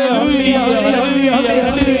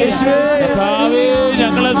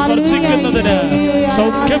 ഞങ്ങളെ സ്പർശിക്കുന്നതിന്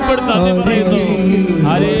സൗഖ്യപ്പെടുന്ന പറയുന്നു.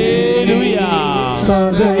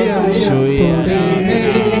 സദയം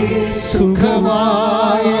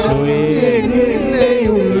സുഖമായ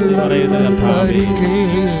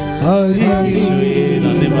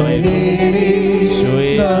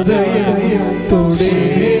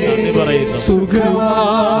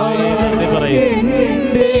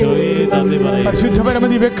പരിശുദ്ധ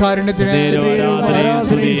പരമദിവ്യകാരുണ്യത്തിന്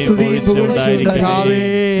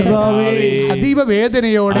അതീവ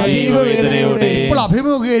വേദനയോടെ ഇപ്പോൾ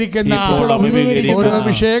അഭിമുഖീകരിക്കുന്ന ഓരോ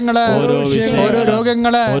വിഷയങ്ങള്, ഓരോ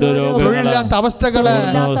രോഗങ്ങള്, തൊഴിലില്ലാത്ത അവസ്ഥകള്,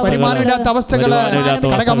 വരുമാനമില്ലാത്ത അവസ്ഥകള്,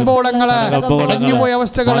 കടകമ്പോളങ്ങള്, അടഞ്ഞുപോയ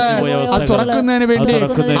അവസ്ഥകള്, അത് തുറക്കുന്നതിന് വേണ്ടി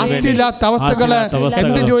ആസ്തിയില്ലാത്ത അവസ്ഥകള്,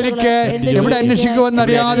 എന്ത് ജോലിക്ക് എവിടെ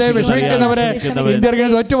അന്വേഷിക്കുമെന്നറിയാതെ വിഷമിക്കുന്നവര്, ഇന്റർവ്യൂ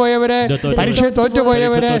തോറ്റുപോയവര്, പരീക്ഷ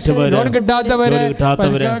തോറ്റുപോയവര്, ലോൺ കിട്ടാത്തവര്,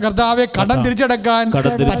 കർത്താവെ കടം തിരിച്ചടക്കാൻ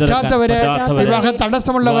പറ്റാത്തവര്, വിവാഹ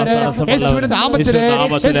തടസ്സമുള്ളവര്, യേശുവിന്റെ നാമത്തില്,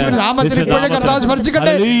 യേശുവിന്റെ നാമത്തിൽ ഇപ്പോഴേ കർത്താവ്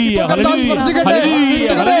സ്പർശിക്കട്ടെ. കർത്താവ് സ്പർശിക്കട്ടെ.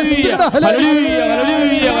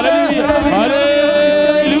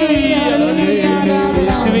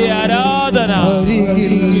 ആരാധന.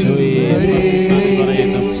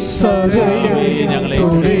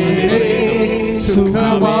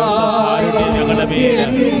 ഞങ്ങളുടെ മേൽ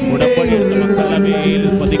ഉടമ്പടിയെടുത്ത് മക്കളുടെ മേൽ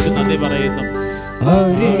പതിക്കുന്നതേ പറയുന്നു.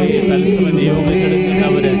 തത്സമയ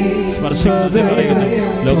നിയോഗങ്ങളെടുക്കുന്നവര് സ്പർശിക്കുന്നതേ പറയുന്നു.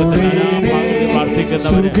 ലോകത്തിന്റെ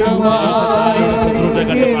പ്രാർത്ഥിക്കുന്നവര്, ശത്രുവിനെ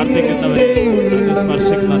കണ്ട് പ്രാർത്ഥിക്കുന്നവര്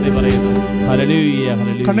സ്പർശിക്കുന്നതേ പറയുന്നു. ഹല്ലേലൂയ,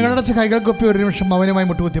 ഹല്ലേലൂയ. കണ്ണുകളടച്ച് കൈകൾക്കൊപ്പി ഒരു നിമിഷം മൗനമായി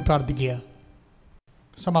മുട്ടുകുത്തി പ്രാർത്ഥിക്കുക.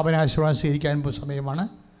 സമാപന ആശീർവാദം സ്വീകരിക്കാൻ സമയമാണ്.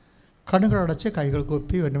 കണ്ണുകളടച്ച്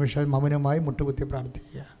കൈകൾക്കൊപ്പി ഒരു നിമിഷം മൗനമായി മുട്ടുകുത്തി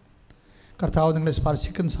പ്രാർത്ഥിക്കുക. കർത്താവ് നിങ്ങളെ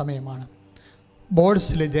സ്പർശിക്കുന്ന സമയമാണ്.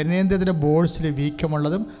 ബോൾസിൽ, ജനനേന്ദ്രത്തിൻ്റെ ബോൾസിൽ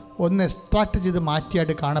വീക്കമുള്ളതും ഒന്ന് എക്സ്ട്രാക്ട് ചെയ്ത്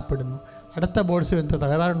മാറ്റിയായിട്ട് കാണപ്പെടുന്നു. അടുത്ത ബോൾസിൽ എന്ത്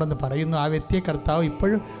തകരാറുണ്ടെന്ന് പറയുന്നു. ആ വ്യക്തിയെ കർത്താവ്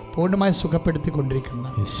ഇപ്പോഴും പൂർണ്ണമായി സുഖപ്പെടുത്തിക്കൊണ്ടിരിക്കുന്നു.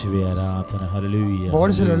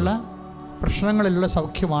 ബോൾസിലുള്ള പ്രശ്നങ്ങളിലുള്ള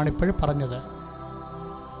സൗഖ്യമാണ് ഇപ്പോഴും പറഞ്ഞത്.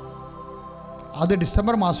 അത്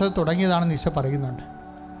ഡിസംബർ മാസത്തിൽ തുടങ്ങിയതാണെന്ന് ഈശോ പറയുന്നുണ്ട്.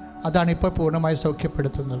 അതാണ് ഇപ്പോൾ പൂർണ്ണമായി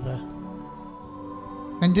സൗഖ്യപ്പെടുത്തുന്നത്.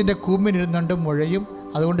 നെഞ്ചിൻ്റെ കൂമ്പിനിരുന്നുണ്ട് മുഴയും,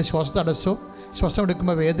 അതുകൊണ്ട് ശ്വാസതടസ്സവും ശ്വാസം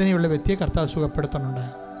എടുക്കുമ്പോൾ വേദനയുള്ള വ്യക്തിയെ കർത്താവ് സുഖപ്പെടുത്തുന്നുണ്ട്.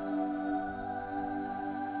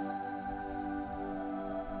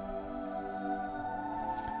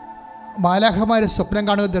 മാലാഖമാരെ സ്വപ്നം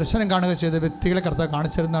കാണുക, ദർശനം കാണുക ചെയ്ത വ്യക്തികളെ കർത്താവ്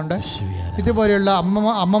കാണിച്ചു തരുന്നുണ്ട്. ഇതുപോലെയുള്ള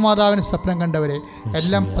അമ്മ മാതാവിന് സ്വപ്നം കണ്ടവരെ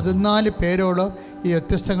എല്ലാം 14 പേരോളം ഈ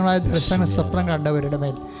വ്യത്യസ്തങ്ങളായ ദർശന സ്വപ്നം കണ്ടവരുടെ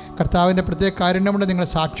മേൽ കർത്താവിൻ്റെ പ്രത്യേക കാരുണ്യമുണ്ട്. നിങ്ങൾ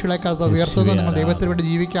സാക്ഷികളെ കർത്താവ് ഉയർത്തുന്നു. നിങ്ങൾ ദൈവത്തിന് വേണ്ടി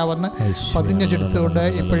ജീവിക്കാമെന്ന് പ്രതിജ്ഞ ചെലുത്തുകൊണ്ട്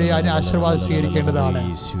ഇപ്പോഴേ അതിന് ആശീർവാദം സ്വീകരിക്കേണ്ടതാണ്.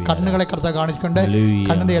 കണ്ണുകളെ കർത്താവ് കാണിച്ചുകൊണ്ട്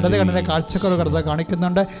കണ്ണിൻ്റെ ഇടത് കണ്ണിനെ കാഴ്ചക്കുറവ് കർത്താവ്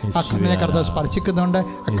കാണിക്കുന്നുണ്ട്. ആ കണ്ണിനെ കർത്താവ് സ്പർശിക്കുന്നുണ്ട്.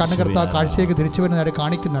 ആ കണ്ണ് കർത്താവ് കാഴ്ചയിലേക്ക് തിരിച്ചു വരുന്നതായിട്ട്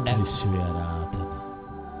കാണിക്കുന്നുണ്ട്.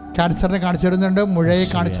 ക്യാൻസറിനെ കാണിച്ചു തരുന്നുണ്ട്, മുഴയെ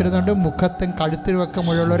കാണിച്ചു തരുന്നുണ്ട്, മുഖത്തും കഴുത്തിലുമൊക്കെ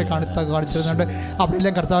മുഴയുള്ളവരെ കാണിച്ചു തരുന്നുണ്ട്.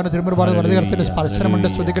 അവിടെയെല്ലാം കർത്താവിൻ്റെ തിരുമുറുപാട് വെറുതെ കർത്താവിൻ്റെ സ്പർശനമുണ്ട്.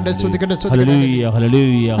 സ്തുതിക്കട്ടെ, സ്തുതിക്കട്ടെ,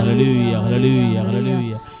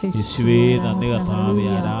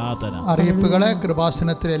 അറിയിപ്പുകളെ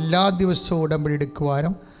കൃപാസനത്തിൽ എല്ലാ ദിവസവും ഉടമ്പടി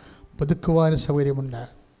എടുക്കുവാനും പുതുക്കുവാനും സൗകര്യമുണ്ട്.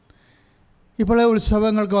 ഇപ്പോൾ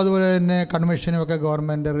ഉത്സവങ്ങൾക്കും അതുപോലെ തന്നെ കൺവെൻഷനും ഒക്കെ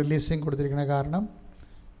ഗവൺമെൻറ് റിലീസിങ് കൊടുത്തിരിക്കുന്ന കാരണം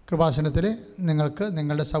കൃപാസനത്തിൽ നിങ്ങൾക്ക്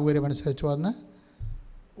നിങ്ങളുടെ സൗകര്യമനുസരിച്ച് വന്ന്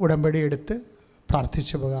ഉടമ്പടി എടുത്ത്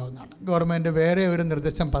പ്രാർത്ഥിച്ചു പോകാവുന്നതാണ്. ഗവൺമെൻറ് വേറെ ഒരു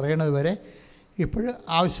നിർദ്ദേശം പറയണത് വരെ ഇപ്പോൾ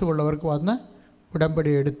ആവശ്യമുള്ളവർക്ക് വന്ന്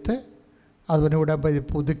ഉടമ്പടി എടുത്ത് അതുപോലെ ഉടമ്പടി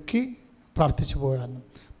പുതുക്കി പ്രാർത്ഥിച്ചു പോകാമെന്ന്.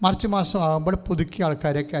 മാർച്ച് മാസം ആകുമ്പോൾ പുതുക്കിയ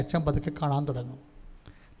ആൾക്കാരെയൊക്കെ അച്ഛൻ പതുക്കെ കാണാൻ തുടങ്ങും.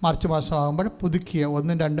 മാർച്ച് മാസം ആകുമ്പോൾ പുതുക്കിയ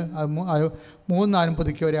 1, 2, 3, 4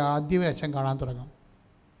 പുതുക്കിയവരെ ആദ്യമേ അച്ഛൻ കാണാൻ തുടങ്ങും.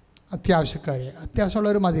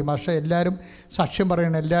 അത്യാവശ്യമുള്ളവർ മതി. പക്ഷേ എല്ലാവരും സാക്ഷ്യം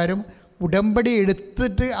പറയണം. എല്ലാവരും ഉടമ്പടി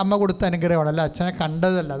എടുത്തിട്ട് അമ്മ കൊടുത്ത അനുഗ്രഹമാണല്ല, അച്ഛനെ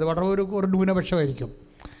കണ്ടതല്ല. അത് വളരെ ഒരു ന്യൂനപക്ഷമായിരിക്കും.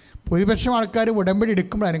 ഭൂരിപക്ഷം ആൾക്കാർ ഉടമ്പടി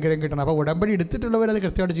എടുക്കുമ്പോൾ അനുഗ്രഹം കിട്ടണം. അപ്പോൾ ഉടമ്പടി എടുത്തിട്ടുള്ളവരത്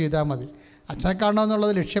കൃത്യമായിട്ട് ചെയ്താൽ മതി. അച്ഛനെ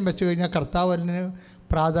കാണണമെന്നുള്ളത് ലക്ഷ്യം വെച്ച് കഴിഞ്ഞാൽ കർത്താവ് അതിന്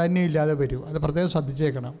പ്രാധാന്യം ഇല്ലാതെ വരും. അത് പ്രത്യേകം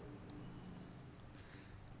ശ്രദ്ധിച്ചേക്കണം.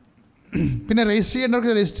 പിന്നെ രജിസ്റ്റർ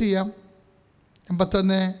ചെയ്യേണ്ടവർക്ക് രജിസ്റ്റർ ചെയ്യാം.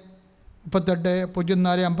 81 38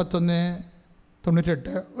 04 51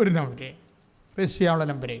 98 ഒരു നമ്പർ രജിസ്റ്റർ ചെയ്യാനുള്ള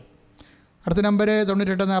നമ്പർ. അടുത്ത നമ്പർ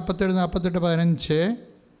 98 47 48 15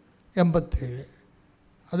 87.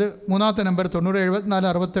 അത് മൂന്നാമത്തെ നമ്പർ. 90 74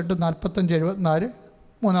 68 45 74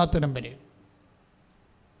 മൂന്നാമത്തെ നമ്പർ.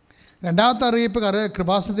 രണ്ടാമത്തെ അറിയിപ്പ്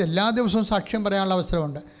കൃപാസനത്തിൽ എല്ലാ ദിവസവും സാക്ഷ്യം പറയാനുള്ള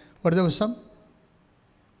അവസരമുണ്ട്. ഒരു ദിവസം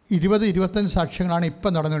 20-25 സാക്ഷ്യങ്ങളാണ്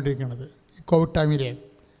ഇപ്പം നടന്നുകൊണ്ടിരിക്കുന്നത് കോവിഡ് ടൈമിൽ.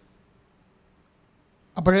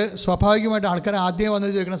 അപ്പോൾ സ്വാഭാവികമായിട്ട് ആൾക്കാർ ആദ്യം വന്ന്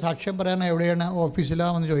ചോദിക്കണം സാക്ഷ്യം പറയാൻ എവിടെയാണ്,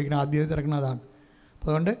 ഓഫീസിലാണ് വന്ന് ചോദിക്കണം. ആദ്യം തിരക്കുന്നതാണ്. അപ്പോൾ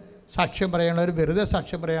അതുകൊണ്ട് സാക്ഷ്യം പറയാനുള്ളവർ വെറുതെ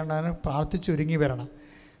സാക്ഷ്യം പറയാനുള്ളവർ പ്രാർത്ഥിച്ചൊരുങ്ങി വരണം.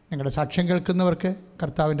 നിങ്ങളുടെ സാക്ഷ്യം കേൾക്കുന്നവർക്ക്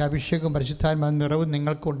കർത്താവിൻ്റെ അഭിഷേകവും പരിശുദ്ധാത്മാവിൻ്റെ നിറവും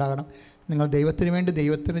നിങ്ങൾക്കും ഉണ്ടാകണം. നിങ്ങൾ ദൈവത്തിന് വേണ്ടി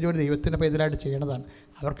ദൈവത്തിൻ്റെ ജോലി ദൈവത്തിൻ്റെ പൈതലായിട്ട് ചെയ്യേണ്ടതാണ്.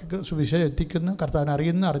 അവർക്ക് സുവിശേഷം എത്തിക്കുന്നു, കർത്താവിനെ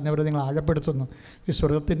അറിയുന്നു, അറിഞ്ഞവരെ നിങ്ങൾ ആഴപ്പെടുത്തുന്നു. ഈ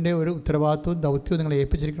സ്വർഗത്തിൻ്റെ ഒരു ഉത്തരവാദിത്വവും ദൗത്യവും നിങ്ങളെ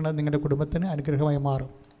ഏൽപ്പിച്ചിരിക്കുന്നത് നിങ്ങളുടെ കുടുംബത്തിന് അനുഗ്രഹമായി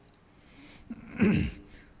മാറും.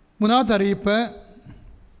 മൂന്നാമത്തെ അറിയിപ്പ്,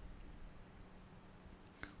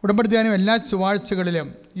 ഉടമ്പടി ധ്യാനം എല്ലാ ചൊവ്വാഴ്ചകളിലും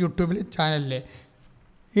യൂട്യൂബിൽ ചാനലിൽ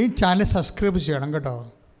ഈ ചാനൽ സബ്സ്ക്രൈബ് ചെയ്യണം കേട്ടോ.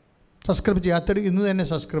 സബ്സ്ക്രൈബ് ചെയ്യാത്തവർ ഇന്ന് തന്നെ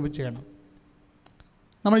സബ്സ്ക്രൈബ് ചെയ്യണം.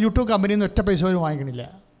 നമ്മൾ യൂട്യൂബ് കമ്പനിയിൽ നിന്ന് ഒറ്റ പൈസ പോലും വാങ്ങിക്കണില്ല.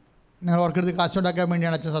 നിങ്ങൾ ഓർക്കെടുത്ത് കാശുണ്ടാക്കാൻ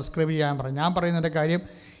വേണ്ടിയാണ് അച്ഛൻ സബ്സ്ക്രൈബ് ചെയ്യാൻ പറഞ്ഞത്. ഞാൻ പറയുന്നതിൻ്റെ കാര്യം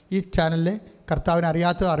ഈ ചാനലിൽ കർത്താവിനെ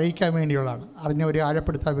അറിയാത്തത് അറിയിക്കാൻ വേണ്ടിയുള്ളതാണ്, അറിഞ്ഞവരെ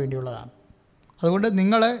ആഴപ്പെടുത്താൻ വേണ്ടിയുള്ളതാണ്. അതുകൊണ്ട്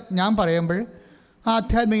നിങ്ങൾ ഞാൻ പറയുമ്പോൾ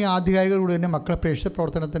ആധ്യാത്മിക ആധികാരികളോട് തന്നെ മക്കളെ പ്രേക്ഷിത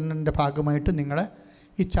പ്രവർത്തനത്തിൻ്റെ ഭാഗമായിട്ട് നിങ്ങൾ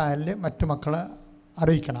ഈ ചാനലിൽ മറ്റു മക്കളെ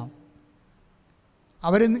അറിയിക്കണം.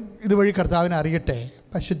 അവർ ഇതുവഴി കർത്താവിനെ അറിയട്ടെ.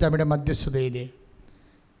 പരിശുദ്ധമ്മയുടെ മധ്യസ്ഥതയിൽ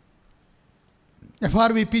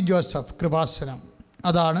FRVP ജോസഫ് കൃപാസനം,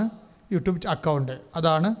 അതാണ് യൂട്യൂബ് അക്കൗണ്ട്.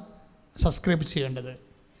 അതാണ് സബ്സ്ക്രൈബ് ചെയ്യേണ്ടത്.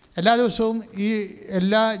 എല്ലാ ദിവസവും ഈ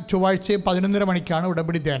എല്ലാ ചൊവ്വാഴ്ചയും 11:30 മണിക്കാണ്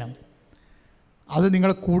ഉടമ്പടി ധ്യാനം. അത്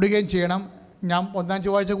നിങ്ങൾ കൂടുകയും ചെയ്യണം. ഞാൻ 1-ാം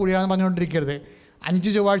ചൊവ്വാഴ്ച കൂടിയാണെന്ന് പറഞ്ഞുകൊണ്ടിരിക്കരുത്. 5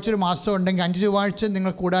 ചൊവ്വാഴ്ച ഒരു മാസം ഉണ്ടെങ്കിൽ 5 ചൊവ്വാഴ്ച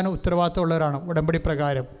നിങ്ങൾ കൂടാൻ ഉത്തരവാദിത്തമുള്ളവരാണ് ഉടമ്പടി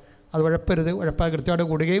പ്രകാരം. അത് ഉഴപ്പരുത്. ഉഴപ്പാതെ കൃത്യമായിട്ട്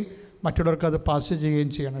കൂടുകയും മറ്റുള്ളവർക്ക് അത് പാസ് ചെയ്യുകയും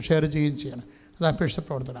ചെയ്യണം, ഷെയർ ചെയ്യുകയും ചെയ്യണം. അതാണ് പ്രേക്ഷിത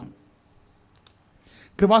പ്രവർത്തനം.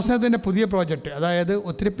 കൃപാസനത്തിൻ്റെ പുതിയ പ്രോജക്റ്റ്, അതായത്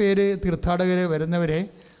ഒത്തിരി പേര് തീർത്ഥാടകർ വരുന്നവരെ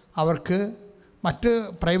അവർക്ക് മറ്റ്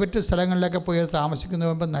പ്രൈവറ്റ് സ്ഥലങ്ങളിലൊക്കെ പോയി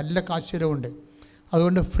താമസിക്കുന്നതിന് മുമ്പ് നല്ല കാശ് ചിലവുണ്ട്.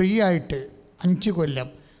 അതുകൊണ്ട് ഫ്രീ ആയിട്ട് 5 കൊല്ലം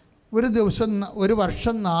ഒരു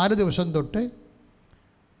വർഷം 4 ദിവസം തൊട്ട്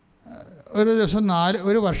ഒരു വർഷം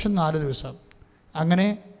 4 ദിവസം അങ്ങനെ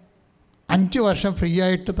 5 വർഷം ഫ്രീ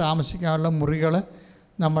ആയിട്ട് താമസിക്കാനുള്ള മുറികൾ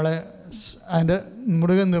നമ്മൾ അതിൻ്റെ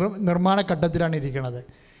നിർമ്മാണ ഘട്ടത്തിലാണ് ഇരിക്കുന്നത്.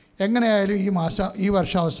 എങ്ങനെയായാലും ഈ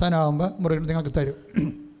വർഷം അവസാനമാകുമ്പോൾ മുറികൾ നിങ്ങൾക്ക് തരും.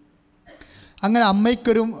 അങ്ങനെ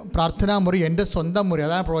അമ്മയ്ക്കൊരു പ്രാർത്ഥനാ മുറി, എൻ്റെ സ്വന്തം മുറി,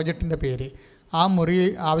 അതാണ് പ്രോജക്റ്റിൻ്റെ പേര്. ആ മുറി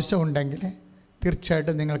ആവശ്യമുണ്ടെങ്കിൽ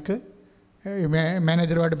തീർച്ചയായിട്ടും നിങ്ങൾക്ക്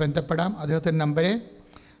മാനേജറുമായിട്ട് ബന്ധപ്പെടാം. അദ്ദേഹത്തിൻ്റെ നമ്പര്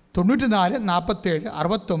 94 47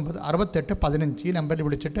 69 68 15. ഈ നമ്പറിൽ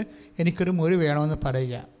വിളിച്ചിട്ട് എനിക്കൊരു മുറി വേണമെന്ന്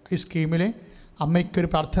പറയുക. ഈ സ്കീമിൽ അമ്മയ്ക്കൊരു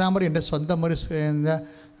പ്രാർത്ഥനാ മുറി, എൻ്റെ സ്വന്തം മുറി എന്ന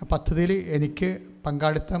പദ്ധതിയിൽ എനിക്ക്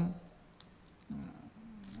പങ്കാളിത്തം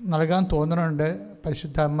നൽകാൻ തോന്നുന്നുണ്ട്,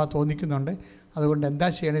 പരിശുദ്ധ അമ്മ തോന്നിക്കുന്നുണ്ട്. അതുകൊണ്ട് എന്താ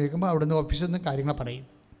ചെയ്യണമെന്ന് ചോദിക്കുമ്പോൾ അവിടുന്ന് ഓഫീസിൽ നിന്ന് കാര്യങ്ങൾ പറയും.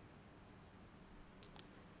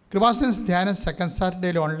 കൃപാസന ധ്യാനം സെക്കൻഡ്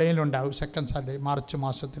സാറ്റർഡേയിൽ ഓൺലൈനിലുണ്ടാവും. സെക്കൻഡ് സാറ്റർഡേ മാർച്ച്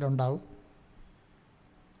മാസത്തിലുണ്ടാവും.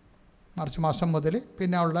 മാർച്ച് മാസം മുതൽ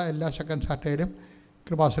പിന്നെ ഉള്ള എല്ലാ സെക്കൻഡ് സാറ്റർഡേയിലും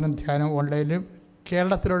കൃപാസനം ധ്യാനം ഓൺലൈനിലും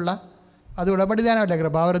കേരളത്തിലുള്ള, അത് ഉടമ്പടി ധ്യാനമല്ല,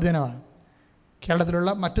 കൃപാവര ധ്യാനമാണ്. കേരളത്തിലുള്ള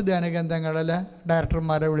മറ്റ് ധ്യാന കേന്ദ്രങ്ങളിലെ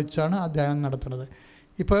ഡയറക്ടർമാരെ വിളിച്ചാണ് ആ ധ്യാനം നടത്തുന്നത്.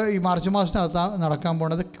 ഇപ്പോൾ ഈ മാർച്ച് മാസത്തിനകത്ത് നടക്കാൻ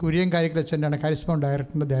പോകുന്നത് കുര്യൻ കാരിക്കലച്ചൻ്റെയാണ്, കരിസ്മ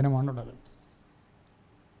ഡയറക്ടറിൻ്റെ ധ്യാനമാണുള്ളത്.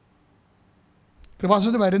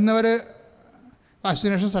 കൃപാസനത്തിൽ വരുന്നവർ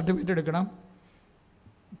വാക്സിനേഷൻ സർട്ടിഫിക്കറ്റ് എടുക്കണം,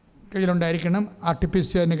 കയ്യിലുണ്ടായിരിക്കണം.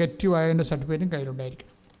 RT-PCR നെഗറ്റീവ് ആയതിൻ്റെ സർട്ടിഫിക്കറ്റും കയ്യിലുണ്ടായിരിക്കണം.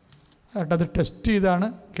 എന്നിട്ട് അത് ടെസ്റ്റ് ചെയ്താണ്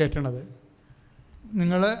കയറ്റണത്.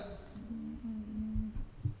 നിങ്ങൾ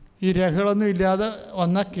ഈ രേഖകളൊന്നും ഇല്ലാതെ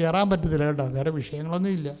വന്നാൽ കയറാൻ പറ്റത്തില്ല കേട്ടോ. വേറെ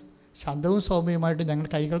വിഷയങ്ങളൊന്നും ഇല്ല. ശാന്തവും സൗമ്യമായിട്ട് ഞങ്ങൾ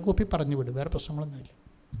കൈകൾ കൂപ്പി പറഞ്ഞു വിടും, വേറെ പ്രശ്നങ്ങളൊന്നുമില്ല.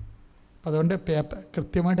 അപ്പം അതുകൊണ്ട്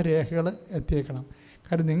കൃത്യമായിട്ട് രേഖകൾ എത്തിയേക്കണം.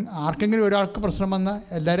 കാര്യം ആർക്കെങ്കിലും ഒരാൾക്ക് പ്രശ്നം വന്നാൽ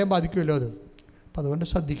എല്ലാവരെയും ബാധിക്കുമല്ലോ അത്. അപ്പം അതുകൊണ്ട്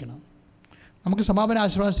ശ്രദ്ധിക്കണം. നമുക്ക് സമാപന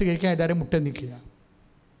ആശീർവാദം സ്വീകരിക്കാൻ എല്ലാവരും മുട്ട നിൽക്കുക,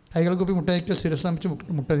 കൈകൾ കൂപ്പി മുട്ട നിൽക്കുക, ശിരസ് നമിച്ച്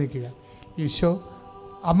മുട്ട നിൽക്കുക. ഈശോ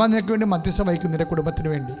അമ്മ നിനക്ക് വേണ്ടി മധ്യസ്ഥ വഹിക്കും, നിൻ്റെ കുടുംബത്തിന്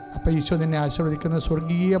വേണ്ടി. അപ്പോൾ ഈശോ നിന്നെ ആശീർവദിക്കുന്ന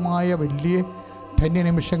സ്വർഗീയമായ വലിയ ധന്യ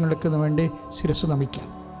നിമിഷങ്ങൾക്ക് വേണ്ടി ശിരസ് നമിക്കാം.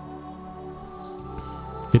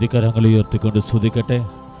 ഇരുകരങ്ങൾ ഉയർത്തിക്കൊണ്ട് സ്തുതിക്കട്ടെ.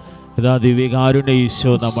 ഇതാ ദിവ്യകാരുണ്യ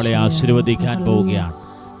ഈശോ നമ്മളെ ആശീർവദിക്കാൻ പോവുകയാണ്.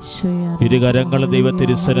 ഇരുകരങ്ങൾ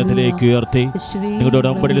ദൈവത്തിരുസനത്തിലേക്ക് ഉയർത്തി നിങ്ങളുടെ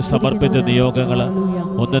ഉടമ്പടിയിൽ സമർപ്പിച്ച നിയോഗങ്ങൾ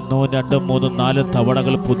 1, 2, 3, 4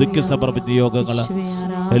 തവണകൾ പുതുക്കി സമർപ്പിച്ച നിയോഗങ്ങൾ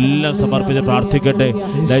എല്ലാം സമർപ്പിച്ച് പ്രാർത്ഥിക്കട്ടെ.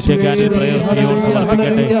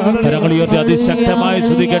 സമർപ്പിക്കട്ടെ. കരങ്ങൾ ഉയർത്തി അതിശക്തമായി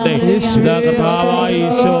സ്തുതിക്കട്ടെ. കർത്താവായ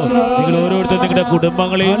ഈശോ നിങ്ങൾ ഓരോരുത്തരും നിങ്ങളുടെ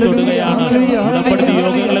കുടുംബങ്ങളെയും തൊടുകയാണ്, ഉടമ്പടി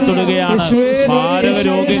നിയോഗങ്ങളെ തൊടുകയാണ്. മാരക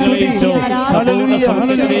രോഗികളെ ഈശോ സമ്പൂർണ്ണ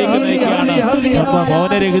സൗഖ്യത്തിലേക്ക് നയിക്കുകയാണ്.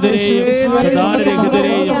 ഭവനരഹിതരെയും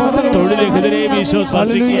സദാനരഹിതരെയും തൊഴിലരഹിതരെയും ഈശോ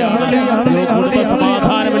സ്പർശിക്കുകയാണ്. കുടുംബ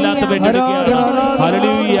സമാധാനമില്ലാത്ത വേണ്ടിയിരിക്കുകയാണ്.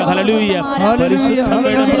 Hallelujah, hallelujah.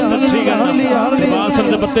 പരിശുദ്ധയുടെ പ്രത്യക്ഷീകരണം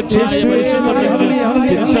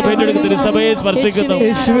തിരുസഭയെ സ്പർശിക്കുന്നു.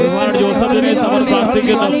 ജോസഫിനെ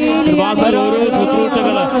പ്രാർത്ഥിക്കുന്നു. ഓരോ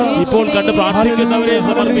ശുശ്രൂഷകൾ ഇപ്പോൾ കണ്ട് പ്രാർത്ഥിക്കുന്നവരെ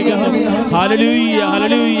സമർപ്പിക്കുന്നു. ഹല്ലേലൂയ,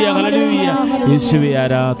 ഹല്ലേലൂയ, ഹല്ലേലൂയ. യേശുവേ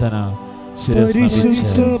ആരാധന.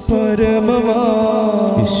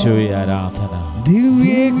 യേശുവേ ആരാധന.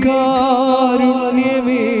 ദിവ്യകാരുണ്യമേ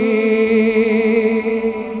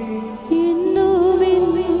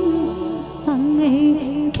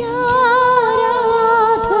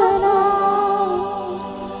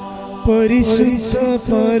പരിശുദ്ധ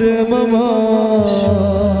പരമമാ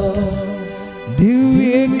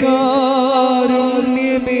ദിവ്യകാരുണ്യമേ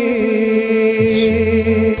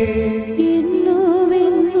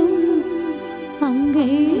എന്നുമെന്നും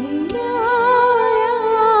അങ്ങേക്ക്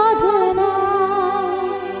ആരാധന.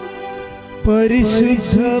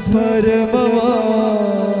 പരിശുദ്ധ പരമമാ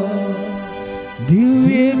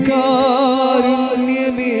ദിവ്യകാരുണ്യമേ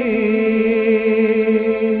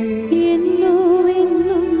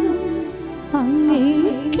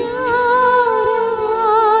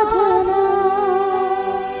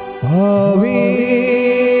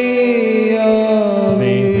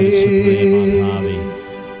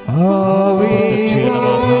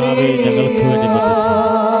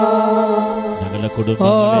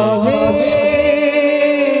കുടുംബങ്ങൾ